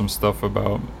 learning some stuff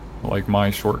about, like,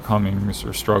 my shortcomings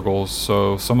or struggles.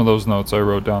 So some of those notes I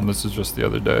wrote down. This is just the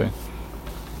other day.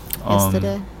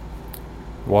 Yesterday?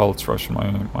 While it's fresh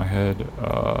in my head,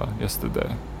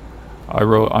 yesterday. I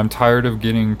wrote, I'm tired of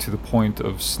getting to the point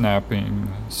of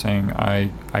snapping, saying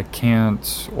I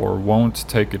can't or won't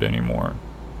take it anymore.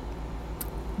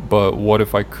 But what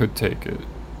if I could take it?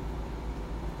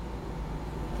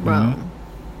 Bro. Mm-hmm.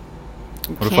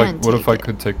 What if I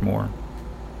could take more?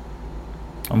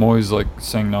 I'm always like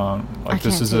saying no, like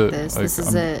this is it. This. Like This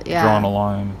is I'm it. Yeah. drawing a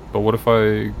line. But what if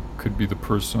I could be the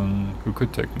person who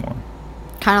could take more?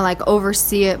 Kind of like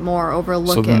oversee it more,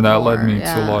 overlook it more. So then that led me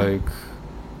yeah. to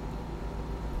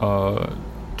like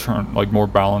turn like more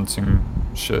balancing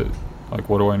shit. Like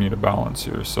what do I need to balance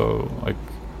here? So like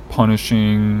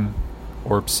punishing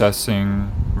or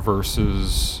obsessing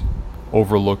versus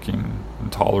overlooking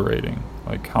and tolerating.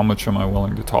 Like how much am I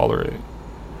willing to tolerate?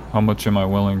 How much am I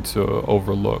willing to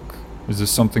overlook? Is this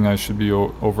something I should be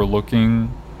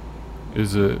overlooking?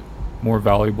 Is it more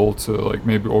valuable to like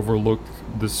maybe overlook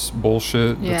this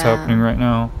bullshit that's happening right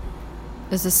now?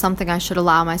 Is this something I should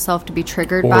allow myself to be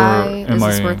triggered Or by? Is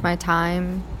this I- worth my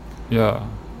time? Yeah.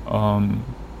 Am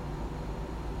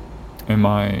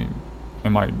I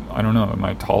I don't know, am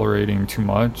I tolerating too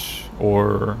much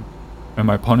or am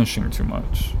I punishing too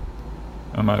much?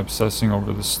 Am I obsessing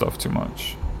over this stuff too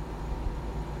much?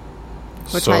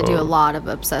 Which I do a lot of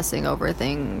obsessing over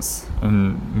things.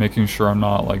 And making sure I'm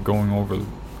not like going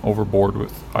overboard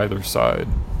with either side.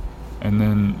 And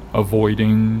then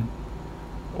avoiding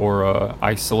or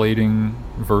isolating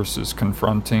versus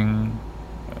confronting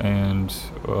and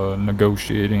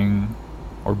negotiating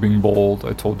or being bold.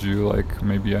 I told you like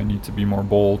maybe I need to be more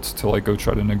bold to like go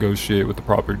try to negotiate with the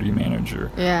property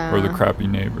manager or the crappy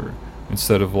neighbor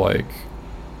instead of like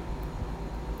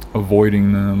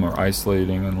avoiding them or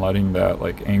isolating and letting that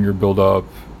like anger build up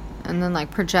and then like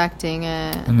projecting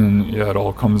it, and then it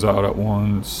all comes out at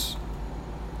once.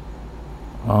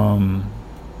 And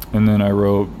then I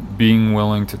wrote being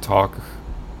willing to talk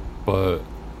but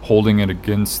holding it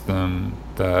against them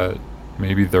that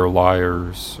maybe they're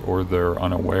liars or they're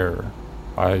unaware.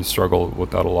 I struggle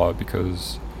with that a lot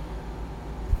because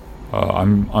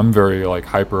I'm very like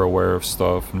hyper aware of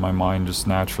stuff and my mind just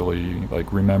naturally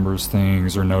like remembers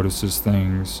things or notices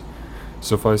things.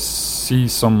 So if I see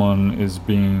someone is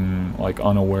being like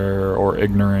unaware or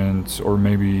ignorant, or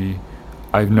maybe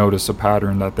I've noticed a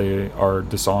pattern that they are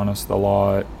dishonest a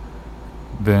lot,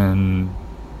 then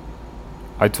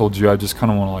I told you I just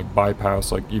kind of want to like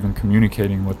bypass like even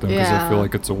communicating with them because I feel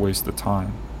like it's a waste of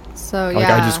time. So like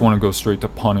I just want to go straight to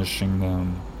punishing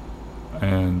them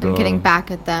and getting back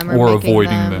at them or making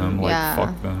avoiding them like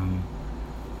fuck them.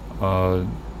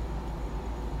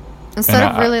 Instead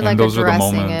of really like those addressing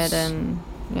are the moments, it and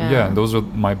and those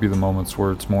might be the moments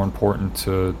where it's more important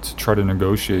to try to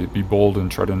negotiate, be bold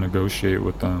and try to negotiate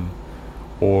with them.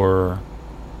 Or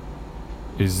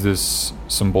is this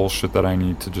some bullshit that I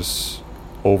need to just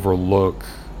overlook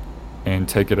and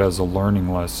take it as a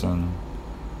learning lesson?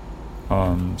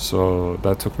 So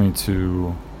that took me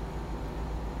to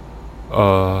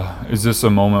is this a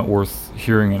moment worth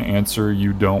hearing an answer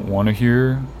you don't want to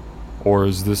hear? Or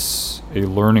is this a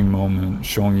learning moment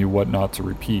showing you what not to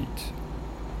repeat?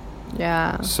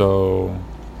 Yeah. So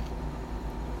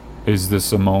is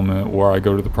this a moment where I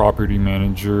go to the property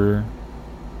manager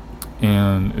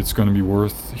and it's going to be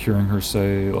worth hearing her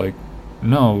say like,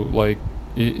 no, like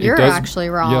you're actually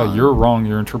wrong. Yeah, you're wrong.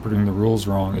 You're interpreting the rules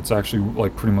wrong. It's actually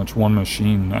like pretty much one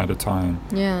machine at a time.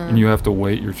 Yeah. And you have to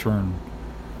wait your turn.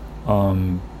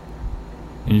 And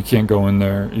you can't go in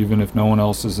there even if no one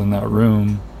else is in that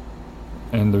room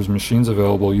and there's machines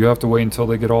available. You have to wait until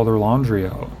they get all their laundry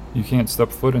out. You can't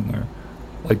step foot in there.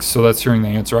 Like, so that's hearing the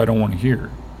answer I don't want to hear.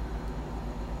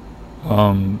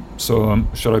 So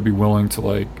should I be willing to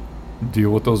like deal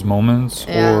with those moments,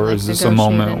 or like is this a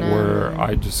moment where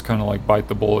I just kind of like bite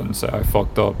the bullet and say I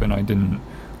fucked up and I didn't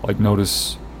like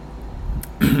notice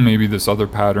maybe this other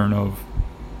pattern of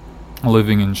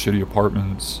living in shitty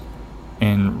apartments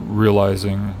and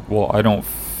realizing, well, I don't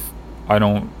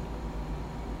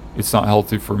it's not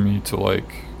healthy for me to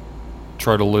like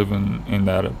try to live in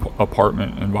that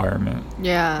apartment environment.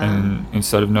 Yeah. And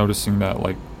instead of noticing that,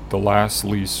 like, the last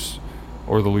lease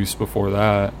or the lease before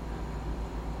that,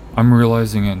 I'm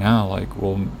realizing it now, like,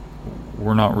 well,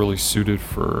 we're not really suited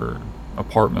for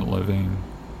apartment living.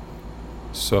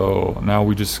 So now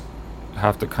we just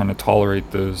have to kind of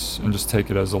tolerate this and just take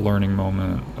it as a learning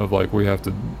moment of, like, we have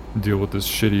to deal with this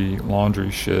shitty laundry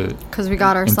shit. Because we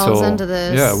got ourselves into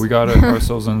this. Yeah, we got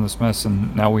ourselves into this mess,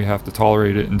 and now we have to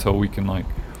tolerate it until we can, like,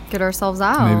 get ourselves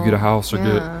out. Maybe get a house or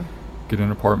get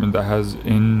an apartment that has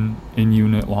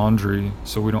in-unit laundry,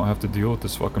 so we don't have to deal with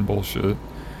this fucking bullshit.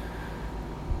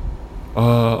 I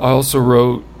also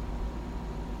wrote,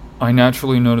 I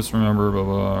naturally notice, remember, blah,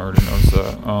 blah, I already noticed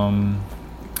that.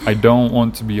 I don't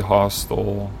want to be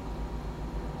hostile,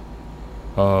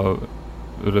 but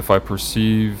if I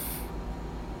perceive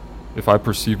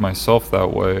myself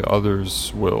that way,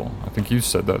 others will. I think you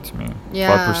said that to me.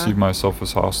 Yeah. If I perceive myself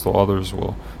as hostile, others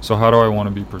will. So how do I want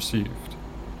to be perceived?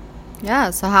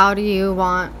 Yeah, so how do you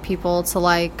want people to,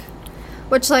 like,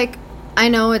 which, like, I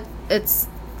know it's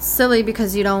silly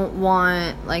because you don't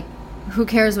want, like, who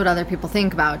cares what other people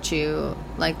think about you?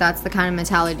 Like, that's the kind of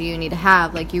mentality you need to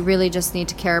have. Like, you really just need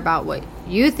to care about what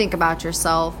you think about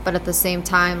yourself. But at the same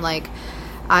time, like,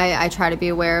 I try to be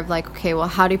aware of, like, okay, well,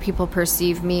 how do people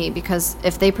perceive me? Because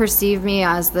if they perceive me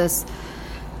as this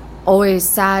always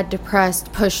sad,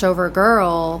 depressed, pushover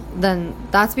girl, then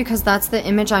that's because that's the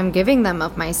image I'm giving them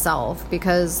of myself.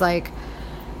 Because, like,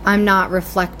 I'm not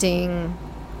reflecting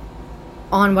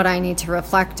on what I need to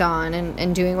reflect on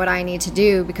and doing what I need to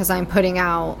do, because I'm putting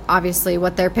out, obviously,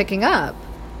 what they're picking up.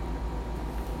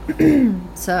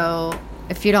 So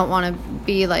if you don't want to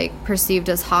be, like, perceived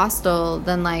as hostile,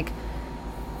 then, like,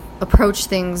 approach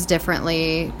things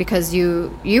differently because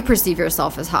you perceive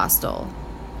yourself as hostile.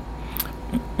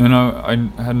 And I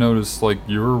had noticed, like,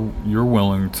 you're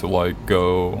willing to, like,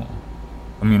 go.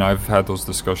 I mean, I've had those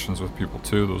discussions with people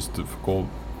too, those difficult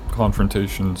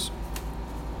confrontations,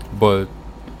 but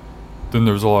then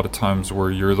there's a lot of times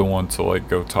where you're the one to, like,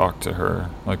 go talk to her,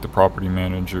 like the property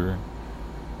manager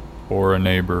or a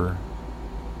neighbor.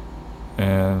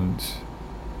 And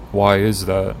why is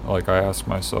that? Like, I ask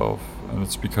myself, and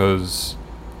it's because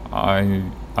I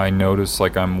notice,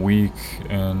 like, I'm weak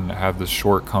and have this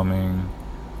shortcoming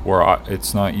where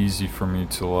it's not easy for me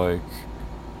to I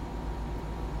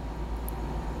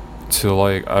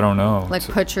don't know, like,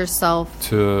 put yourself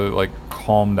to, like,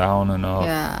 calm down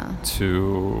enough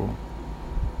to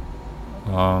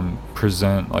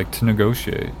present, like, to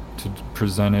negotiate, to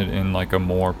present it in, like, a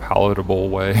more palatable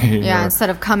way. Yeah, instead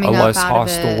of coming up out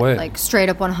of it way. Like, straight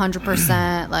up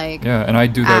 100%, like, yeah, and I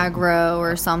do that aggro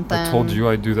or something. I told you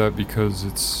I do that because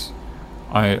it's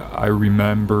I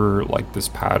remember, like, this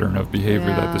pattern of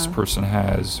behavior that this person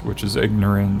has, which is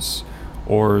ignorance,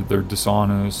 or they're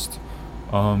dishonest,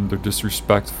 they're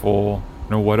disrespectful,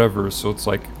 whatever. So it's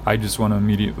like, I just want to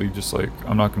immediately just, like,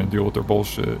 I'm not going to deal with their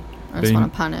bullshit. I just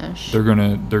want to punish. They're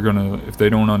gonna if they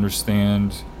don't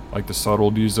understand, like, the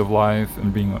subtleties of life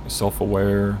and being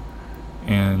self-aware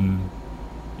and,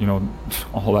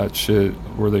 all that shit,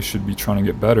 where they should be trying to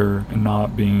get better and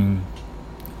not being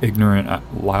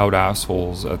ignorant, loud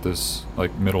assholes at this,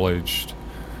 like, middle-aged,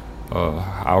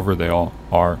 however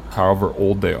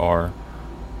old they are.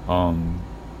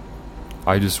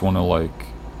 I just want to, like,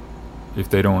 if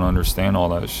they don't understand all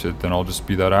that shit, then I'll just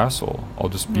be that asshole. I'll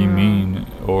just be mean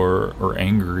or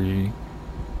angry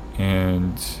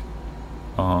and,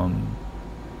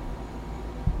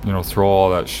 throw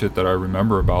all that shit that I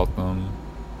remember about them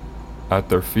at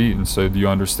their feet and say, do you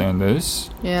understand this?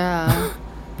 Yeah.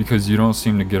 Because you don't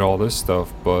seem to get all this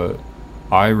stuff, but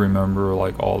I remember,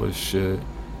 like, all this shit,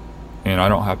 and I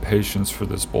don't have patience for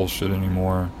this bullshit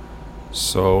anymore.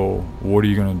 So what are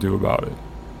you gonna do about it?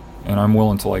 And I'm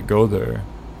willing to, like, go there,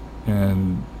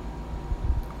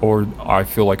 or I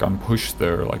feel like I'm pushed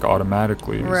there, like,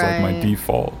 automatically. It's like my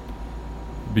default,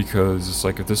 because it's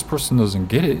like, if this person doesn't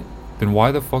get it, then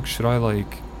why the fuck should I,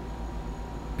 like,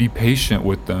 be patient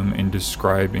with them in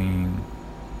describing,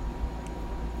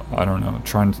 I don't know,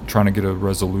 trying to get a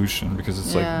resolution, because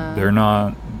it's like,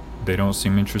 they don't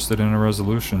seem interested in a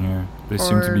resolution here. They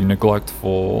seem to be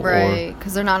neglectful. Right,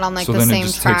 because they're not on, like, so the same it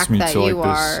just track takes me that to, like, you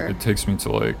are. It takes me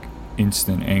to, like,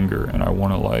 instant anger, and I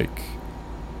want to, like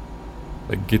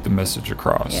get the message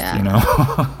across,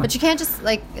 But you can't just,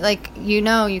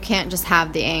 you can't just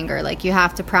have the anger. Like, you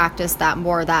have to practice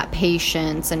that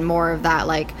patience and more of that,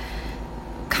 like,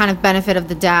 kind of benefit of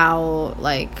the doubt.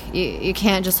 Like, you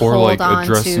can't just hold like on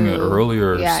to addressing it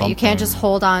earlier. You can't just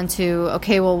hold on to,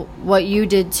 okay, well, what you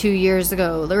did 2 years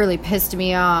ago literally pissed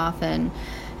me off, and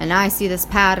I see this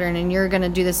pattern, and you're gonna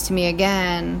do this to me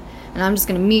again. and I'm just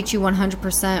going to meet you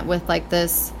 100% with like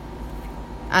this,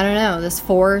 I don't know, this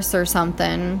force or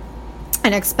something,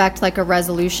 and expect like a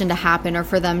resolution to happen, or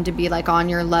for them to be like on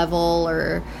your level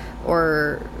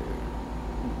or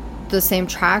the same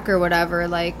track or whatever.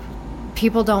 Like,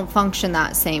 people don't function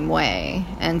that same way.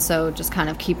 And so just kind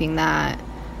of keeping that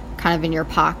kind of in your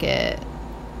pocket.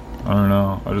 I don't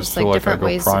know. I just feel like I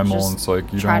go primal, and it's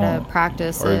like, you try don't to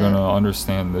practice are you it. gonna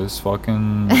understand this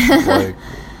fucking like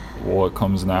what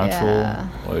comes natural? Yeah.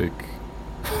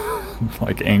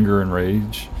 Like anger and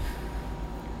rage.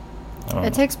 I don't It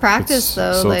know. takes practice,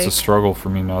 though. So like, it's a struggle for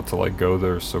me not to like go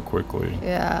there so quickly.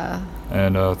 yeah.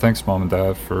 And thanks, Mom and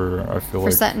Dad, for I feel For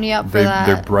like setting you up for they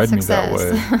that bred success.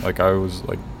 me that way. Like I was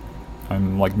like,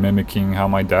 I'm like mimicking how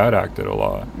my dad acted a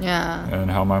lot. Yeah.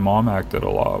 And how my mom acted a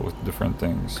lot with different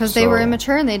things. Because they were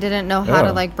immature and they didn't know how Yeah.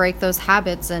 to like break those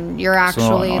habits, and you're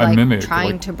actually I like mimic,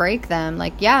 trying like- to break them.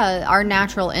 Like, yeah, our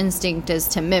natural instinct is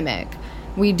to mimic.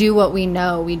 We do what we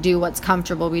know. We do what's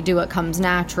comfortable. We do what comes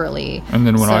naturally. And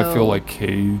then when I So- feel like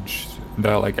caged,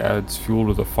 that like adds fuel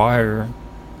to the fire,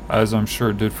 as I'm sure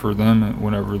it did for them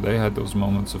whenever they had those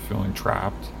moments of feeling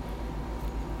trapped.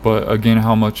 But again,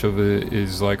 how much of it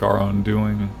is like our own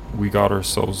doing? We got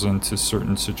ourselves into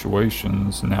certain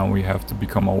situations. Now we have to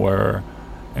become aware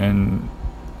and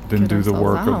then Get do the ourselves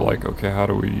work of out. like, okay, how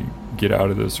do we get out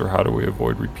of this, or how do we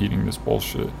avoid repeating this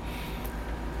bullshit?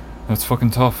 That's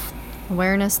fucking tough.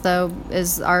 Awareness, though,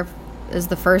 is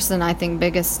the first and I think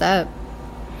biggest step.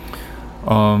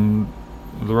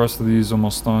 The rest of these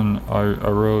almost done. I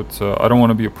wrote, I don't want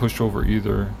to be a pushover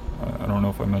either. I don't know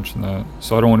if I mentioned that.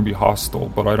 So I don't want to be hostile,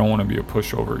 but I don't want to be a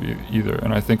pushover either.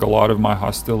 And I think a lot of my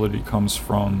hostility comes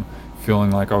from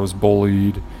feeling like I was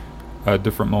bullied at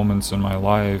different moments in my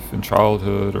life, in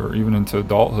childhood or even into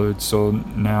adulthood. So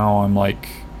now I'm like,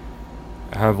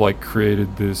 have like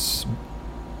created this,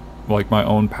 like my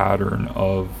own pattern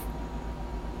of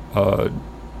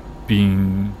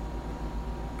being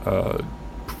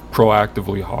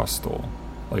proactively hostile.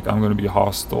 Like, I'm going to be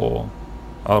hostile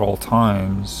at all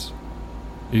times,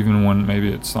 even when maybe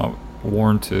it's not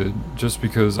warranted, just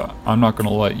because I'm not going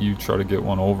to let you try to get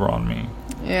one over on me.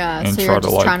 Yeah, And so try you're to,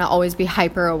 just like- trying to always be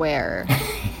hyper aware.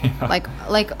 Yeah. like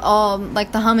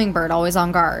the hummingbird, always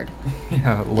on guard.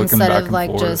 Yeah, looking Instead back of and like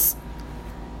forth. just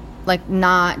like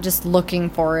not just looking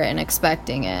for it and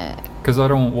expecting it. Because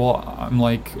I'm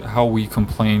like how we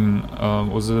complain.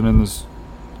 Was it in this?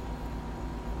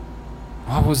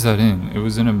 What was that in? It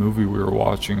was in a movie we were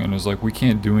watching, and it was like, we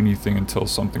can't do anything until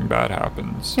something bad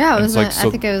happens. Yeah, it And was. it's like, I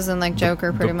think it was in like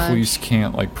Joker, pretty the much. police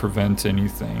can't like prevent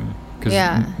anything because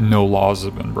Yeah. no laws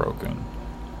have been broken.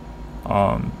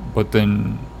 But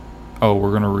then,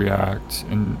 we're gonna react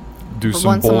and do But some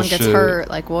once bullshit. someone gets hurt,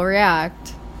 like we'll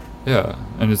react. Yeah,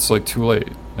 and it's like too late.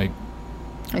 Like,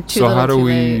 Like too so little, how do too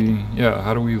we? late. Yeah,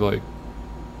 how do we like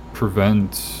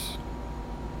prevent?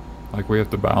 Like, we have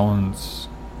to balance.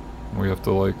 We have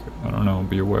to, like, I don't know,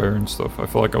 be aware and stuff. I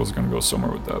feel like I was gonna go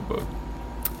somewhere with that, but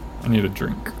I need a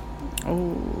drink.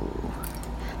 Oh,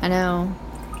 I know.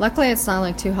 Luckily, it's not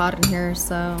like too hot in here,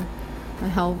 so it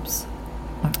helps.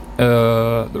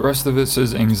 The rest of it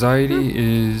says anxiety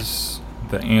is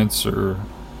the answer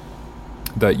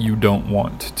that you don't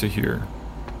want to hear.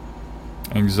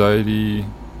 Anxiety.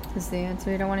 Is the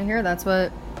answer you don't want to hear. That's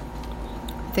what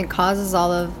I think causes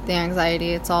all of the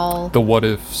anxiety. It's all The what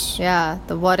ifs. yeah,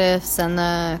 the what ifs and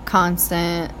the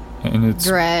constant And it's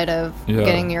dread of yeah,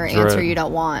 getting your answer dread. you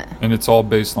don't want. And it's all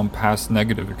based on past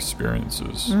negative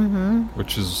experiences, Mm-hmm.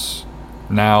 which is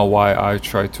now why I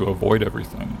try to avoid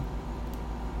everything.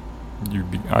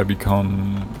 I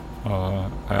become,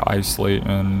 I isolate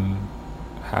and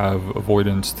have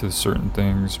avoidance to certain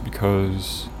things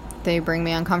because, They bring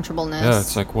me uncomfortableness. yeah,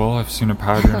 it's like, well, I've seen a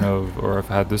pattern of, or I've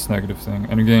had this negative thing.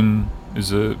 And again,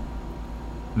 has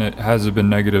it been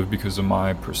negative because of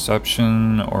my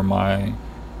perception or my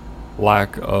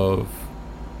lack of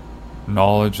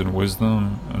knowledge and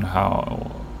wisdom, and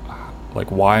how, like,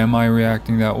 why am I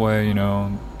reacting that way, you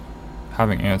know,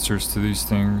 having answers to these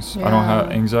things. I don't have,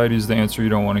 Yeah. anxiety is the answer you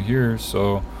don't want to hear,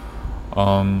 so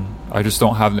I just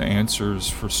don't have the answers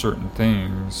for certain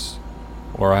things,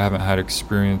 or I haven't had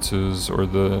experiences or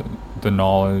the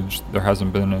knowledge. There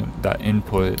hasn't been that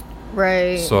input,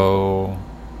 right. so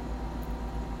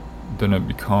then it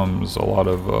becomes a lot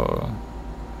of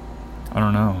I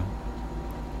don't know,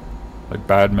 like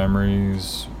bad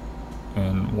memories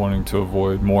and wanting to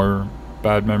avoid more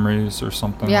bad memories or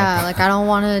something. yeah, like like I don't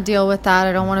want to deal with that.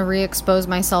 I don't want to re-expose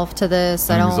myself to this.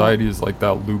 anxiety is like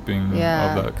that looping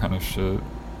Yeah. of that kind of shit.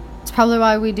 It's probably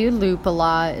why we do loop a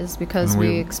lot, is because And we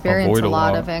we experience avoid a a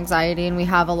lot lot. of anxiety and we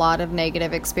have a lot of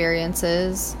negative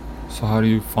experiences. So how do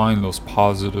you find those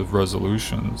positive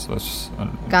resolutions? That's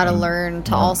Gotta learn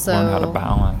to learn how to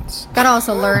balance. Gotta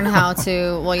also learn how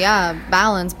to, well, yeah,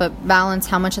 balance, but balance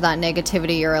how much of that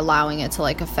negativity you're allowing it to,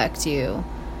 like, affect you.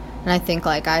 And I think,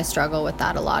 like, I struggle with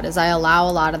that a lot, is I allow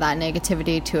a lot of that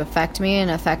negativity to affect me and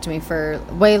affect me for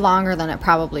way longer than it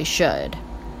probably should.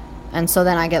 And so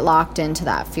then I get locked into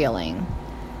that feeling.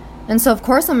 And so, of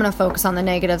course, I'm going to focus on the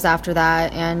negatives after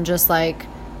that and just, like,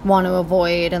 want to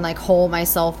avoid and, like, hole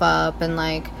myself up and,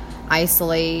 like,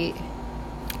 isolate.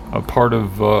 A part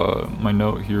of my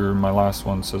note here, my last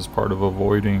one says part of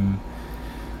avoiding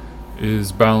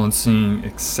is balancing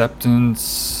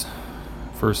acceptance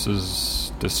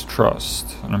versus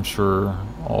distrust. And I'm sure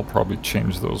I'll probably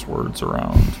change those words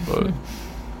around, but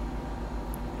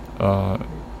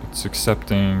it's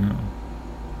accepting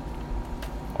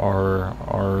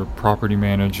our property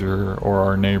manager or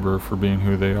our neighbor for being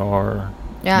who they are.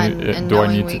 Yeah, and do I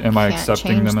knowing need to, we am I can't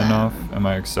accepting change them them. enough? Am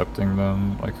I accepting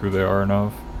them like who they are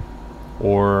enough?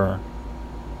 Or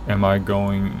am I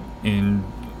going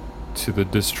into the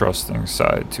distrusting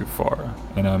side too far?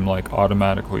 And I'm like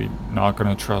automatically not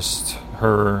going to trust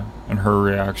her and her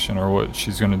reaction or what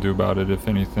she's going to do about it, if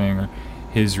anything, or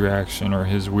his reaction or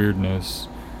his weirdness.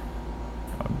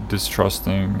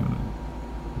 Distrusting and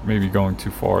maybe going too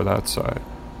far that side.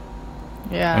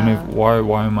 Yeah. And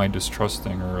why am I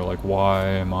distrusting her? Like, why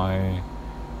am I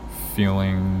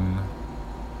feeling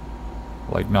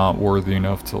like not worthy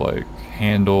enough to, like,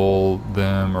 handle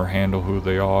them or handle who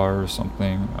they are or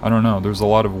something? I don't know. There's a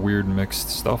lot of weird mixed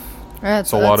stuff.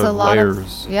 It's a lot of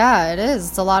layers. Yeah, it is.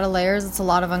 It's a lot of layers. It's a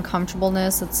lot of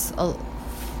uncomfortableness. It's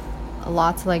a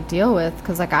lot to, like, deal with,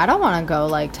 because, like, I don't want to go,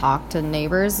 like, talk to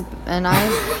neighbors, and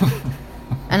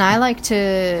I like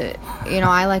to,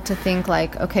 I like to think,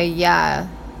 like, okay, yeah,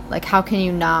 like, how can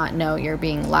you not know you're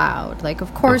being loud? Like,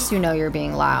 of course you know you're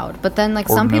being loud, but then, like,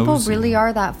 Or some people nosy. really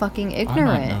are that fucking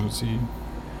ignorant. I'm not nosy.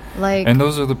 Like, And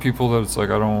those are the people that it's like,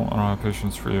 I don't have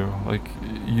patience for you. Like,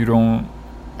 you don't,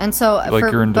 and so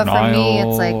like, you're in but denial, for me,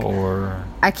 it's like, or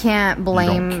I can't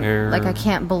blame, care. like, I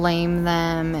can't blame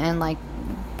them and, like,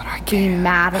 but I be can't.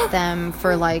 mad at them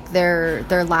for, like, their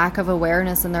lack of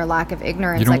awareness and their lack of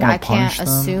ignorance. You don't Like, wanna I can't punish them?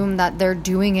 assume that they're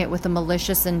doing it with a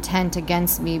malicious intent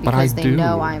against me But I because they do.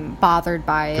 know I'm bothered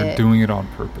by They're it. doing it on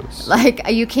purpose. Like,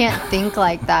 you can't think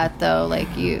like that, though. Like,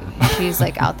 she's,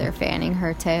 like, out there fanning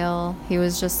her tail. He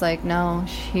was just like, no,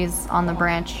 she's on the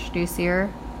branch. Do you see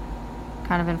her?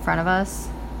 Kind of in front of us.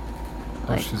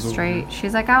 Like, she's over straight. here.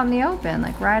 She's, like, out in the open.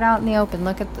 Like, right out in the open.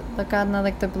 Look on the,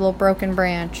 like, the little broken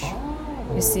branch.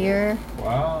 You see her?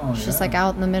 Wow. She's, like,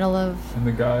 out in the middle of... And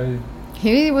the guy.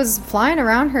 He was flying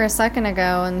around her a second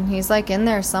ago, and he's, like, in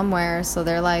there somewhere. So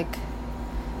they're, like,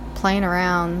 playing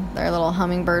around their little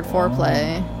hummingbird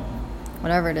foreplay.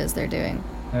 Whatever it is they're doing.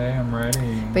 Hey, I'm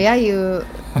ready. But yeah,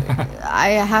 I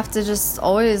have to just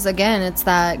always, again, it's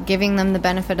that giving them the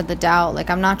benefit of the doubt. Like,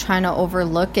 I'm not trying to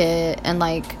overlook it and,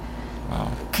 like,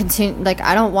 Wow. continue. Like,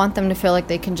 I don't want them to feel like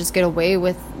they can just get away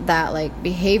with that, like,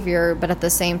 behavior. But at the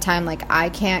same time, like, I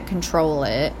can't control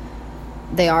it.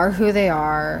 They are who they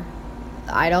are.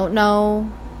 I don't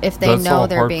know if they That's know all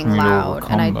they're hard being for me to loud,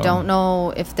 overcome, and I though. don't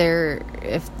know if they're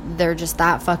just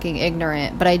that fucking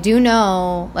ignorant. But I do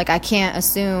know, like, I can't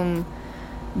assume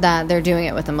that they're doing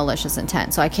it with a malicious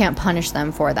intent, so I can't punish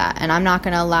them for that. And I'm not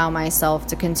going to allow myself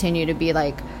to continue to be,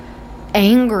 like,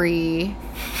 angry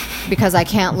because I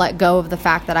can't let go of the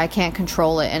fact that I can't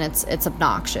control it, and it's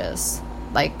obnoxious.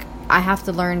 Like, I have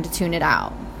to learn to tune it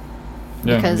out,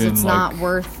 Yeah, because again, it's like, not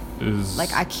worth, is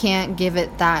like, I can't give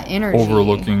it that energy.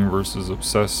 overlooking versus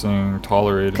obsessing,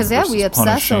 tolerating Because, yeah, we versus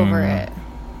obsess over punishing, it.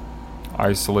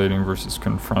 isolating versus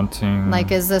confronting.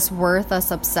 Like, is this worth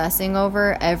us obsessing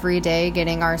over every day,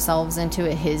 getting ourselves into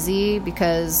a hizzy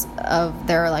because of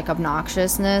their, like,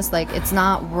 obnoxiousness? Like, it's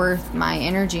not worth my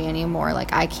energy anymore.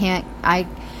 Like, I can't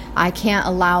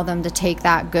allow them to take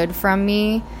that good from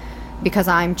me because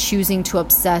I'm choosing to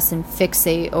obsess and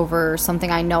fixate over something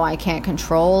I know I can't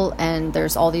control, and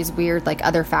there's all these weird, like,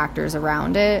 other factors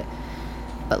around it.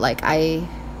 But, like, I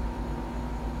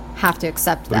have to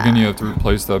accept But that. again, you have to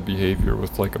replace that behavior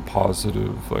with, like, a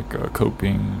positive, like, a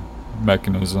coping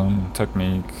mechanism,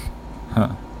 technique,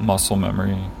 muscle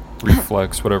memory,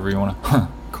 reflex, whatever you want to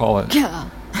call it. Yeah.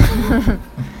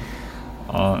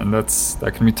 And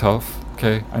that can be tough.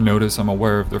 Okay, I notice, I'm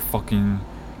aware of their fucking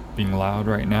being loud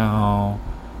right now.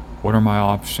 What are my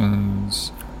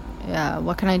options? Yeah,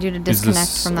 what can I do to Is disconnect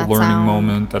this from a that learning sound?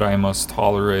 moment that I must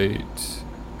tolerate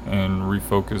and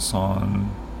refocus on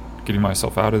getting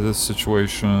myself out of this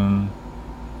situation?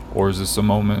 Or is this a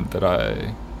moment that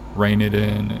I rein it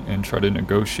in and try to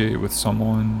negotiate with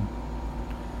someone?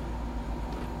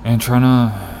 and trying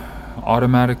to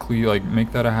automatically like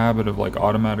make that a habit of like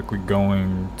automatically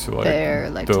going to like There,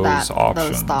 like those to that, options.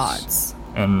 those thoughts.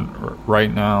 And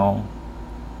right now,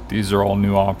 these are all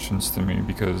new options to me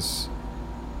because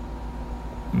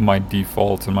my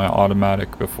default and my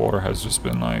automatic before has just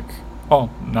been like, oh,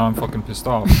 now I'm fucking pissed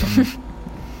off.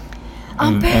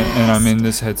 And I'm in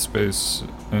this headspace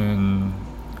and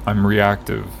I'm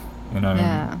reactive and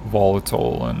I'm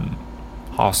volatile and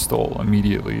hostile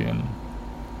immediately, and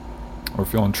or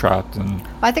feeling trapped and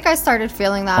I think I started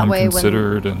feeling that way when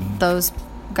and those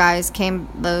guys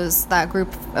that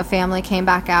group of family came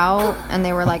back out and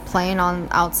they were like playing on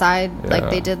outside like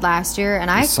they did last year,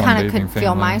 and I kind of could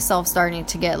feel myself starting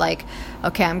to get like,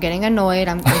 okay, I'm getting annoyed,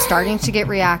 I'm starting to get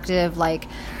reactive, like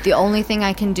the only thing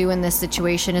I can do in this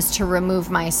situation is to remove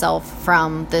myself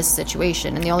from this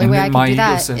situation, and the only way I can do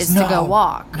that is to go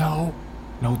walk. No,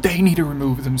 they need to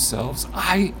remove themselves.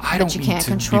 I don't need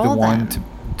to be the one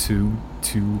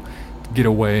to get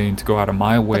away and to go out of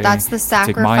my way. But that's the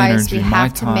sacrifice we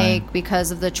have to make make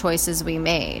because of the choices we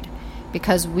made.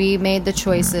 Because we made the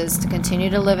choices to continue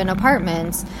to live in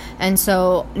apartments. And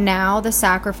so now the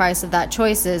sacrifice of that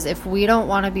choice is, if we don't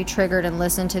want to be triggered and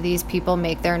listen to these people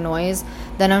make their noise,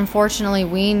 then unfortunately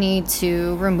we need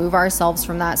to remove ourselves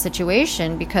from that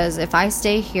situation. Because if I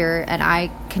stay here and I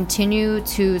continue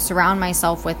to surround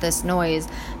myself with this noise,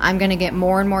 I'm going to get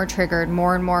more and more triggered,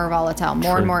 more and more volatile,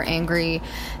 more and more angry,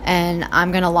 and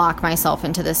I'm going to lock myself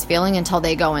into this feeling until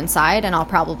they go inside, and I'll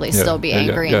probably still be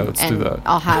angry and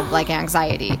I'll have like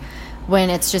anxiety.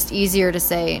 When it's just easier to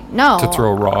say, no, to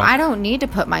throw a rock. I don't need to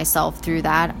put myself through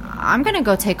that. I'm going to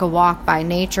go take a walk by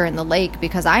nature in the lake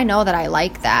because I know that I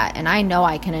like that and I know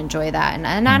I can enjoy that,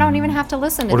 and I don't even have to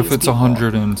listen to What these if it's people.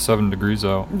 107 degrees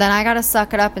out? Then I got to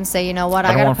suck it up and say, you know what,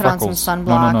 I got to put on some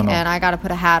sunblock and I got to put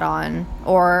a hat on,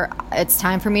 or it's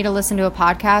time for me to listen to a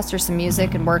podcast or some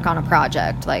music and work on a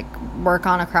project, like work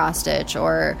on a cross stitch,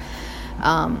 or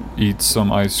eat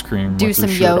some ice cream, do some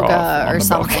yoga or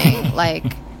something.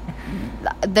 Like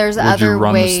there's other ways. Would you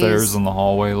run the stairs in the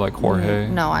hallway like Jorge?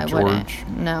 No, I wouldn't.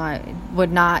 No, I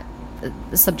would not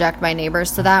subject my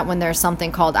neighbors to that when there's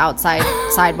something called outside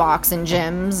sidewalks and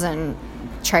gyms and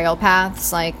trail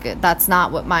paths. Like, that's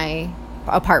not what my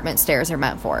apartment stairs are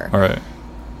meant for. All right.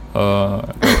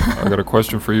 I got a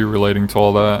question for you relating to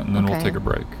all that, and then we'll take a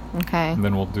break. Okay. And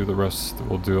then we'll do the rest.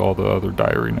 We'll do all the other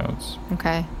diary notes.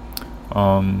 Okay.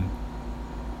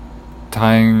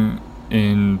 Tying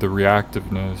in the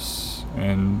reactiveness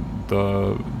and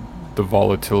the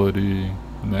volatility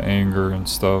and the anger and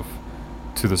stuff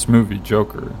to this movie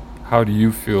Joker, how do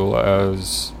you feel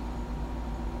as,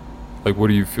 like, what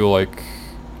do you feel like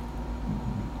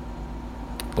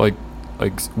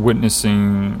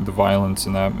witnessing the violence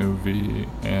in that movie,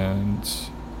 and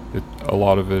a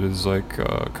lot of it is like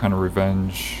kind of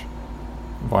revenge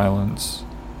violence.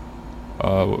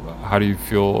 How do you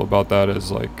feel about that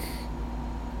as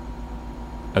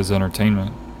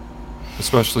entertainment,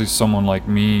 especially someone like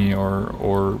me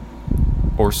or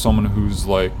someone who's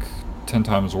like 10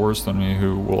 times worse than me,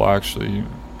 who will actually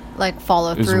like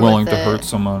follow through, is willing with to it. hurt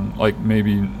someone, like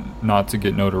maybe not to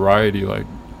get notoriety like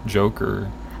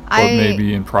Joker, but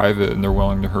maybe in private, and they're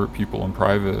willing to hurt people in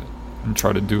private and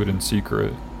try to do it in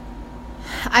secret.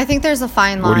 I think there's a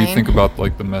fine line. What do you think about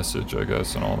like the message, I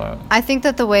guess, and all that? I think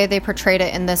that the way they portrayed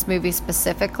it in this movie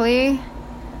specifically,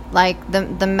 like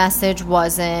the message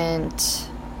wasn't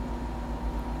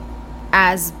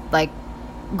as like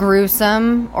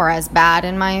gruesome or as bad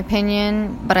in my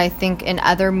opinion, but I think in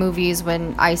other movies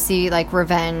when I see like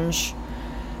revenge,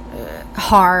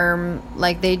 harm,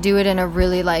 like they do it in a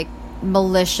really like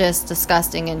malicious,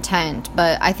 disgusting intent.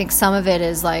 But I think some of it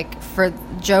is like, for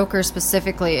Joker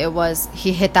specifically, it was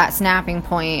he hit that snapping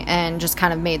point and just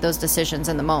kind of made those decisions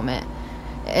in the moment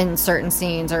in certain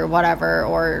scenes or whatever,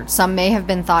 or some may have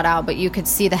been thought out, but you could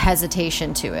see the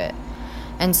hesitation to it.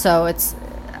 And so it's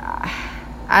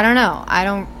I don't know. I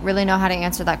don't really know how to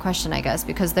answer that question, I guess,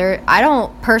 because I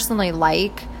don't personally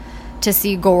like to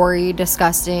see gory,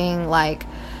 disgusting, like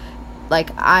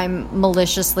I'm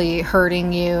maliciously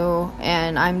hurting you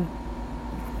and I'm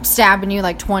stabbing you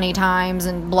like 20 times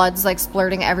and blood's like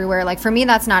splurting everywhere. Like, for me,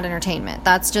 that's not entertainment.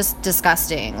 That's just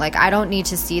disgusting. Like, I don't need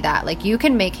to see that. Like, you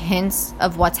can make hints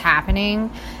of what's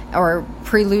happening or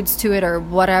preludes to it or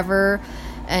whatever,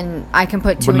 and I can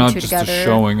put two and two together. But not just the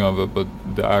showing of it, but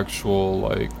the actual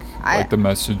like the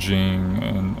messaging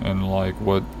and like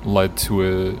what led to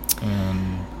it.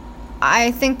 And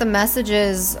I think the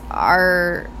messages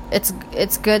are,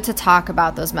 it's good to talk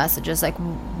about those messages, like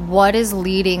what is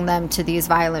leading them to these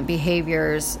violent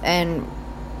behaviors, and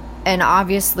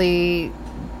obviously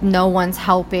no one's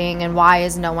helping and why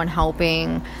is no one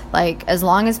helping. Like, as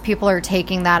long as people are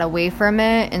taking that away from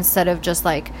it instead of just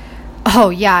like, oh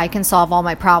yeah, I can solve all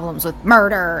my problems with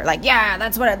murder, like, yeah,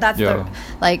 that's the,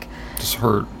 like, just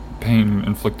hurt, pain,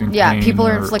 inflicting yeah, pain, people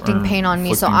are inflicting pain on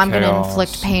me, so I'm going to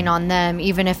inflict pain on them,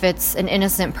 even if it's an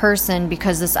innocent person,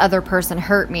 because this other person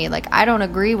hurt me. Like, I don't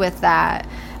agree with that.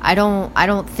 I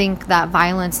don't think that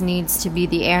violence needs to be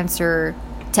the answer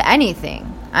to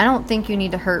anything. I don't think you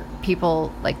need to hurt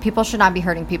people. Like, people should not be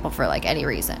hurting people for, like, any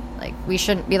reason. Like, we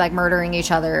shouldn't be, like, murdering each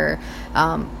other,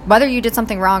 whether you did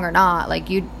something wrong or not. Like,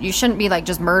 you shouldn't be, like,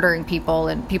 just murdering people,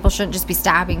 and people shouldn't just be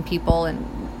stabbing people and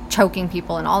choking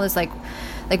people and all this, like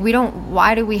we don't,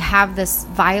 why do we have this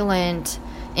violent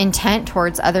intent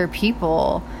towards other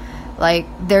people? Like,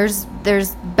 there's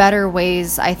better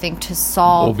ways, I think, to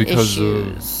solve because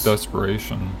issues. Of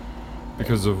desperation,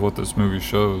 because of what this movie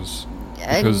shows,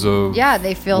 because of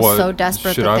they feel so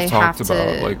desperate that they have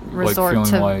to resort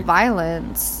to like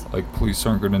violence. Like, police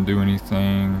aren't going to do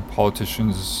anything,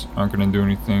 politicians aren't going to do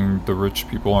anything, the rich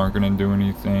people aren't going to do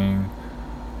anything.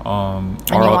 Our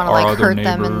other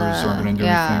neighbors aren't going to do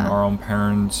anything. Our own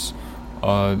parents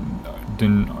aren't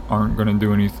going to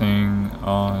do anything.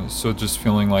 So just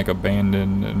feeling like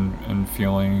abandoned and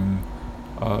feeling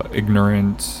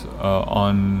ignorant,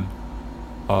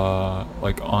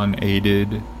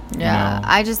 unaided. Yeah,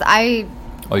 you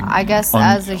know? I guess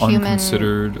as a human,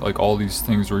 unconsidered, like all these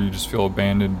things where you just feel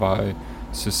abandoned by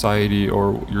society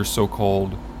or your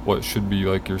so-called what should be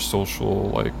like your social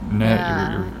like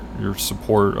net, your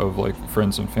support of like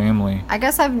friends and family. I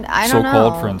guess I don't know.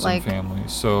 So-called friends and family.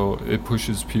 So it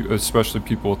pushes people, especially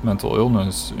people with mental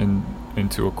illness,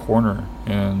 into a corner,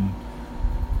 and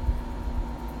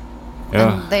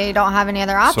and they don't have any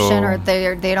other option, or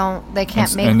they can't make those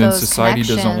connections. And then society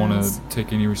doesn't want to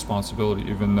take any responsibility,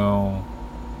 even though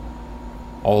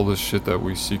all this shit that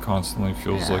we see constantly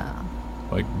feels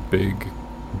like big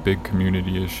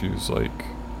community issues, like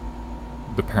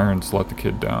the parents let the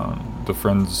kid down, the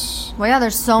friends. Well, yeah,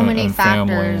 there's so many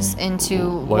factors family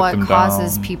into what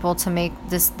causes down. People to make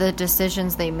the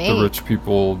decisions they make. The rich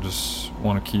people just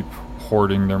want to keep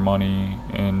hoarding their money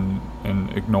and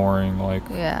ignoring, like,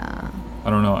 I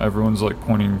don't know, everyone's like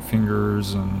pointing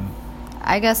fingers, and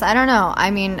I guess I don't know.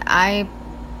 I mean, I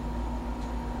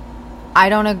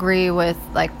don't agree with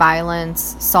like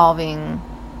violence solving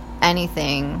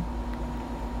anything,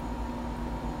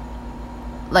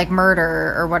 like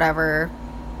murder or whatever.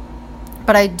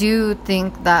 But I do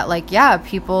think that, like,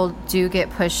 people do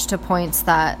get pushed to points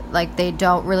that, like, they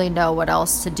don't really know what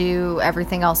else to do.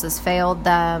 Everything else has failed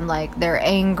them. Like, they're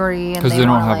angry. Because they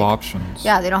don't have options.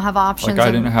 Yeah, they don't have options. Like,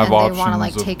 I didn't have options. They want to,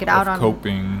 like, take it out on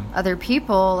coping. Other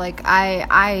people. Like,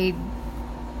 I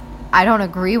don't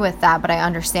agree with that, but I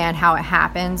understand how it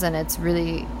happens. And it's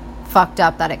really fucked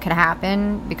up that it could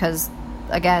happen because,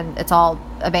 again, it's all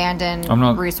abandoned.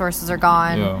 Resources are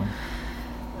gone. Yeah.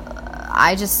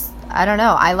 I don't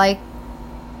know. I like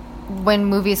when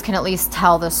movies can at least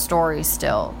tell the story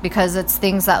still, because it's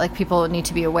things that like people need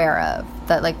to be aware of,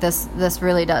 that like this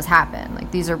really does happen.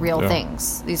 Like, these are real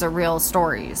things. These are real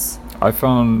stories. I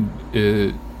found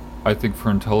it, I think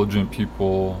for intelligent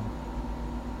people,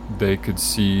 they could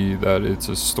see that it's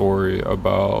a story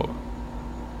about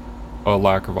a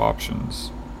lack of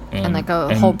options. And like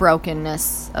a whole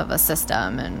brokenness of a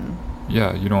system. And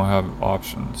yeah, you don't have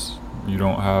options. You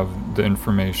don't have the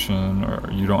information, or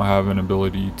you don't have an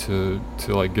ability to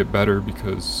like get better,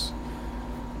 because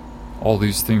all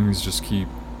these things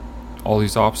all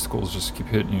these obstacles just keep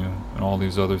hitting you, and all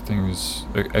these other things,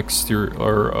 exterior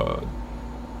or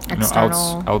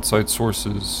outside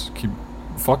sources keep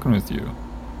fucking with you,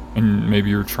 and maybe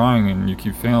you're trying and you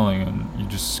keep failing, and you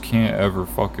just can't ever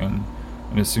fucking,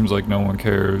 and it seems like no one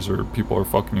cares, or people are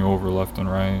fucking you over left and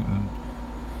right. And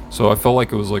so I felt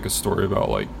like it was like a story about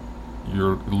like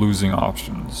you're losing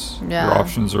options. Yeah. Your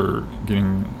options are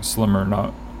getting slimmer,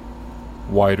 not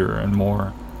wider and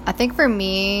more. I think for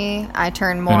me, I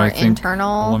turn more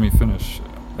internal. Let me finish.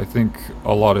 I think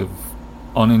a lot of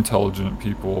unintelligent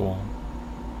people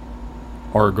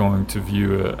are going to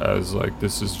view it as like,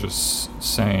 this is just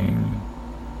saying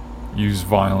use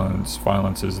violence.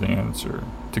 Violence is the answer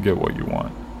to get what you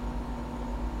want.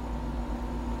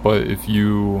 But if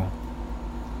you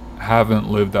haven't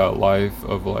lived that life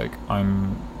of like,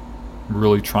 I'm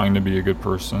really trying to be a good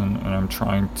person, and I'm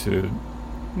trying to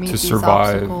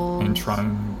survive and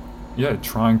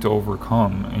trying to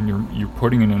overcome, and you're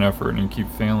putting in an effort and you keep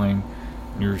failing,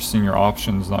 and you're seeing your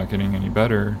options not getting any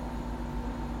better,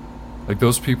 like,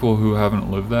 those people who haven't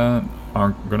lived that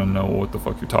aren't gonna know what the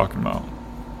fuck you're talking about.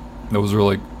 Those are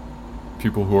like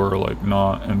people who are like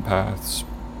not empaths,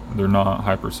 they're not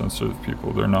hypersensitive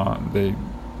people. They're not.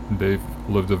 They've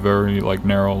lived a very like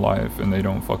narrow life, and they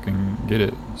don't fucking get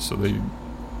it. So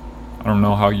I don't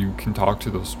know how you can talk to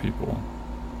those people.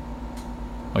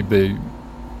 Like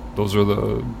those are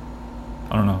the,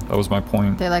 I don't know. That was my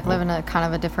point. They like live in a kind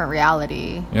of a different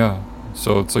reality. Yeah.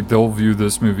 So it's like they'll view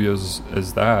this movie as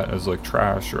like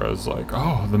trash, or as like,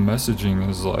 oh, the messaging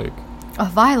is like,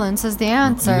 violence is the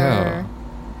answer. Yeah.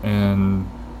 And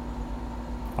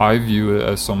I view it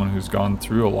as someone who's gone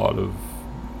through a lot of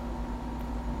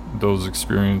those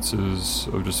experiences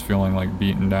of just feeling like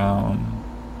beaten down,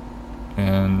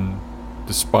 and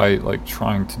despite like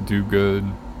trying to do good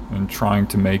and trying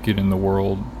to make it in the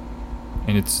world,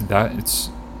 and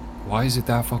why is it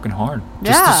that fucking hard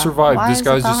just to survive? This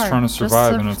guy's just trying to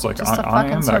survive, and it's like I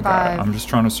am that guy. I'm just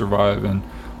trying to survive, and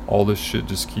all this shit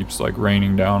just keeps like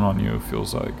raining down on you, it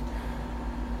feels like.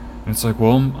 And it's like,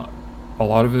 well, a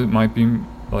lot of it might be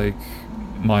like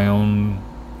my own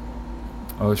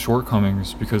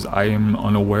shortcomings, because I am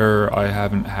unaware. I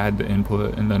haven't had the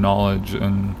input and the knowledge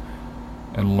and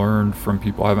learned from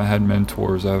people. I haven't had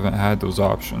mentors. I haven't had those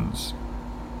options.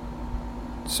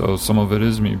 So some of it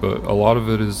is me, but a lot of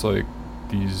it is like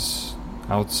these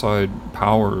outside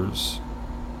powers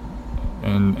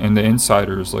and the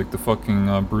insiders, like the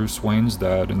fucking Bruce Wayne's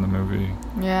dad in the movie.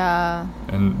 Yeah.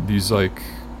 And these like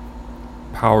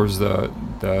powers that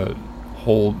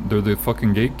hold, they're the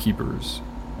fucking gatekeepers,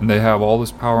 and they have all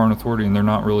this power and authority, and they're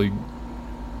not really,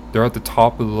 they're at the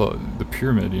top of the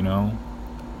pyramid, you know.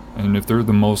 And if they're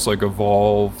the most like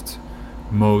evolved,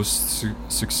 most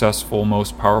successful,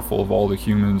 most powerful of all the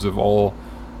humans, of all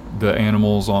the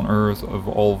animals on Earth, of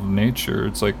all of nature,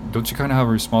 it's like, don't you kind of have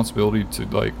a responsibility to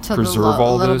like preserve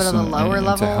all this and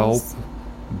to help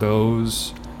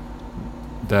those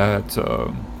that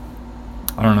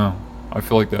I don't know, I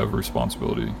feel like they have a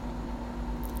responsibility,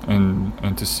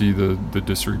 and to see the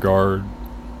disregard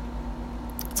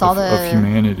of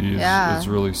humanity is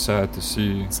really sad to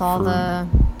see. It's all the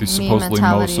supposedly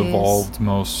most evolved,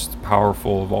 most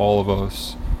powerful of all of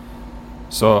us.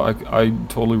 So I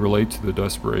totally relate to the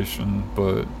desperation,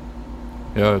 but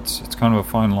yeah, it's kind of a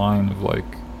fine line of like,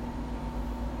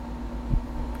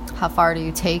 how far do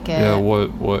you take it? Yeah,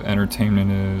 what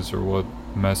entertainment is, or what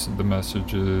the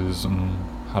message is, and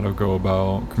how to go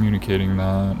about communicating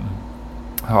that.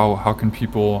 How can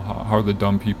people, how are the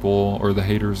dumb people or the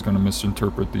haters going to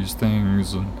misinterpret these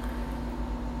things? And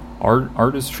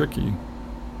art is tricky.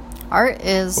 Art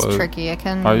is tricky.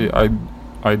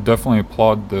 I definitely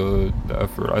applaud the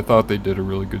effort. I thought they did a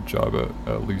really good job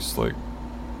at least like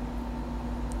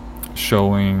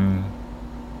showing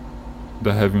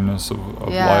the heaviness of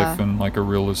life in like a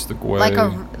realistic way.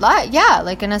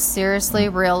 Like in a seriously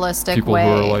realistic people way.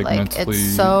 People who are like mentally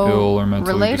it's so ill or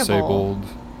mentally relatable. disabled,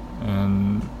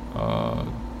 and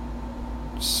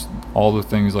all the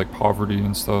things like poverty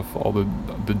and stuff, all the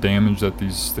damage that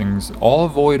these things, all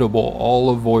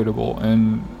avoidable,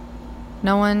 and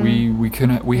no one,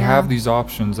 we have these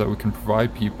options that we can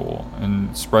provide people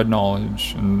and spread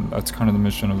knowledge, and that's kind of the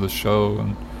mission of the show,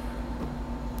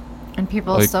 and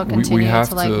people like, still continue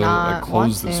to like not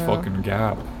close this fucking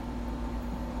gap.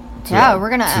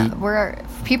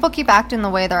 People keep acting the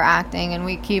way they're acting, and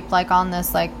we keep like on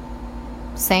this like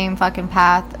same fucking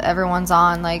path everyone's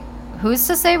on. Like, who's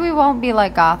to say we won't be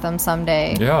like Gotham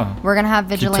someday? Yeah, we're gonna have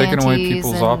vigilantes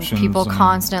and people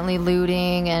constantly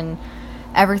looting, and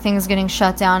everything's getting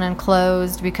shut down and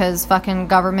closed because fucking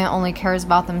government only cares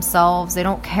about themselves. They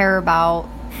don't care about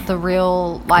the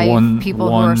real life people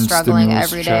who are struggling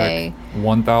every day.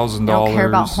 $1,000. They don't care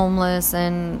about homeless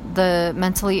and the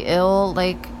mentally ill.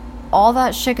 Like, all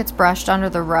that shit gets brushed under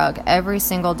the rug every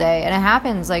single day, and it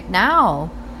happens like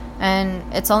now, and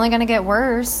it's only gonna get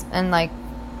worse. And like,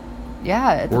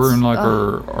 yeah, we're in like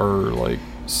our like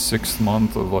 6th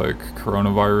month of like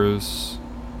coronavirus.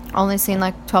 Only seen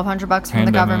like $1,200 from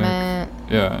the government.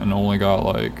 Yeah, and only got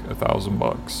like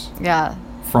 $1,000. Yeah.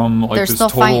 From like they're this still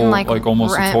total, fighting, like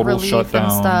almost a total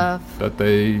shutdown stuff that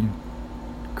they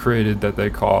created, that they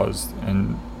caused,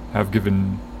 and have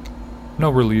given no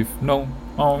relief. No,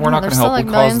 we're not going to help. Like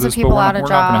millions of people out of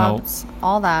jobs.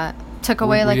 All that took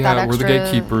away that extra. We're the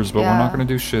gatekeepers, but we're not going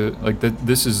to do shit. Like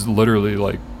this is literally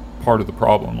like part of the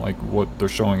problem. Like what they're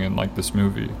showing in like this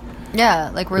movie. Yeah,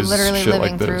 like we're literally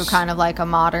living through kind of like a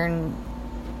modern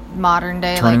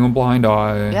day, turning like, a blind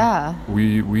eye. Yeah,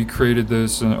 we created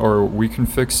this, or we can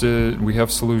fix it. We have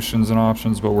solutions and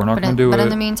options, but we're not going to do it. But in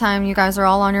the meantime, you guys are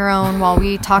all on your own while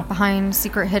we talk behind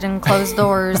secret, hidden, closed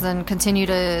doors and continue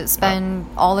to spend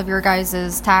all of your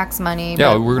guys' tax money.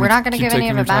 Yeah, we're not going to give any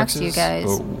of it back to you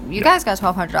guys. You guys got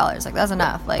 $1,200. Like, that's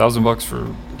enough. Like $1,000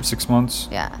 for 6 months.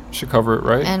 Yeah. Should cover it,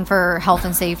 right? And for health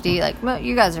and safety, like, well,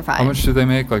 you guys are fine. How much do they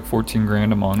make? Like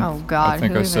 $14,000 a month. Oh God, I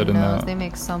think who I said even in knows? that. They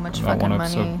make so much in that fucking one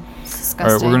money. episode. It's disgusting.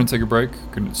 All right, we're gonna take a break.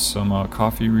 Get some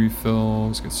coffee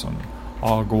refills. Get some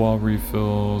agua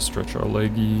refills. Stretch our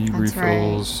leggy That's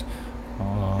refills.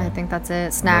 I think that's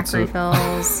it. Snack that's it.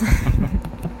 refills.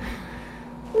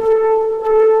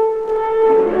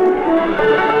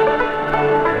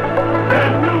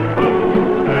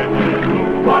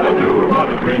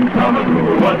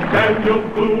 What Daniel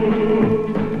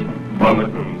Boone? From a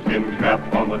coonskin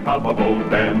cap on the top of old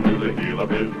Dan to the heel of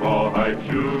his rawhide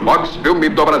shoe. Fox Filme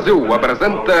do Brasil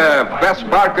apresenta Fess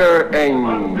Parker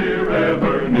em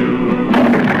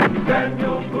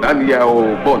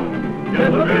Daniel Boone. Is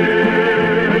a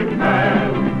big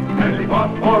man, and he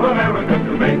fought for America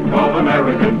to make all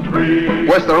Americans free.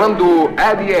 Mostrando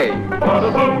Eddie What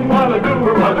a boom, what a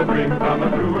doer, what a dream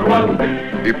come true, what a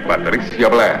bee. e Patricia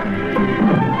Blair.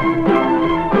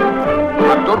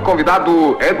 Ator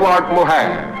convidado Edward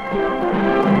Moher.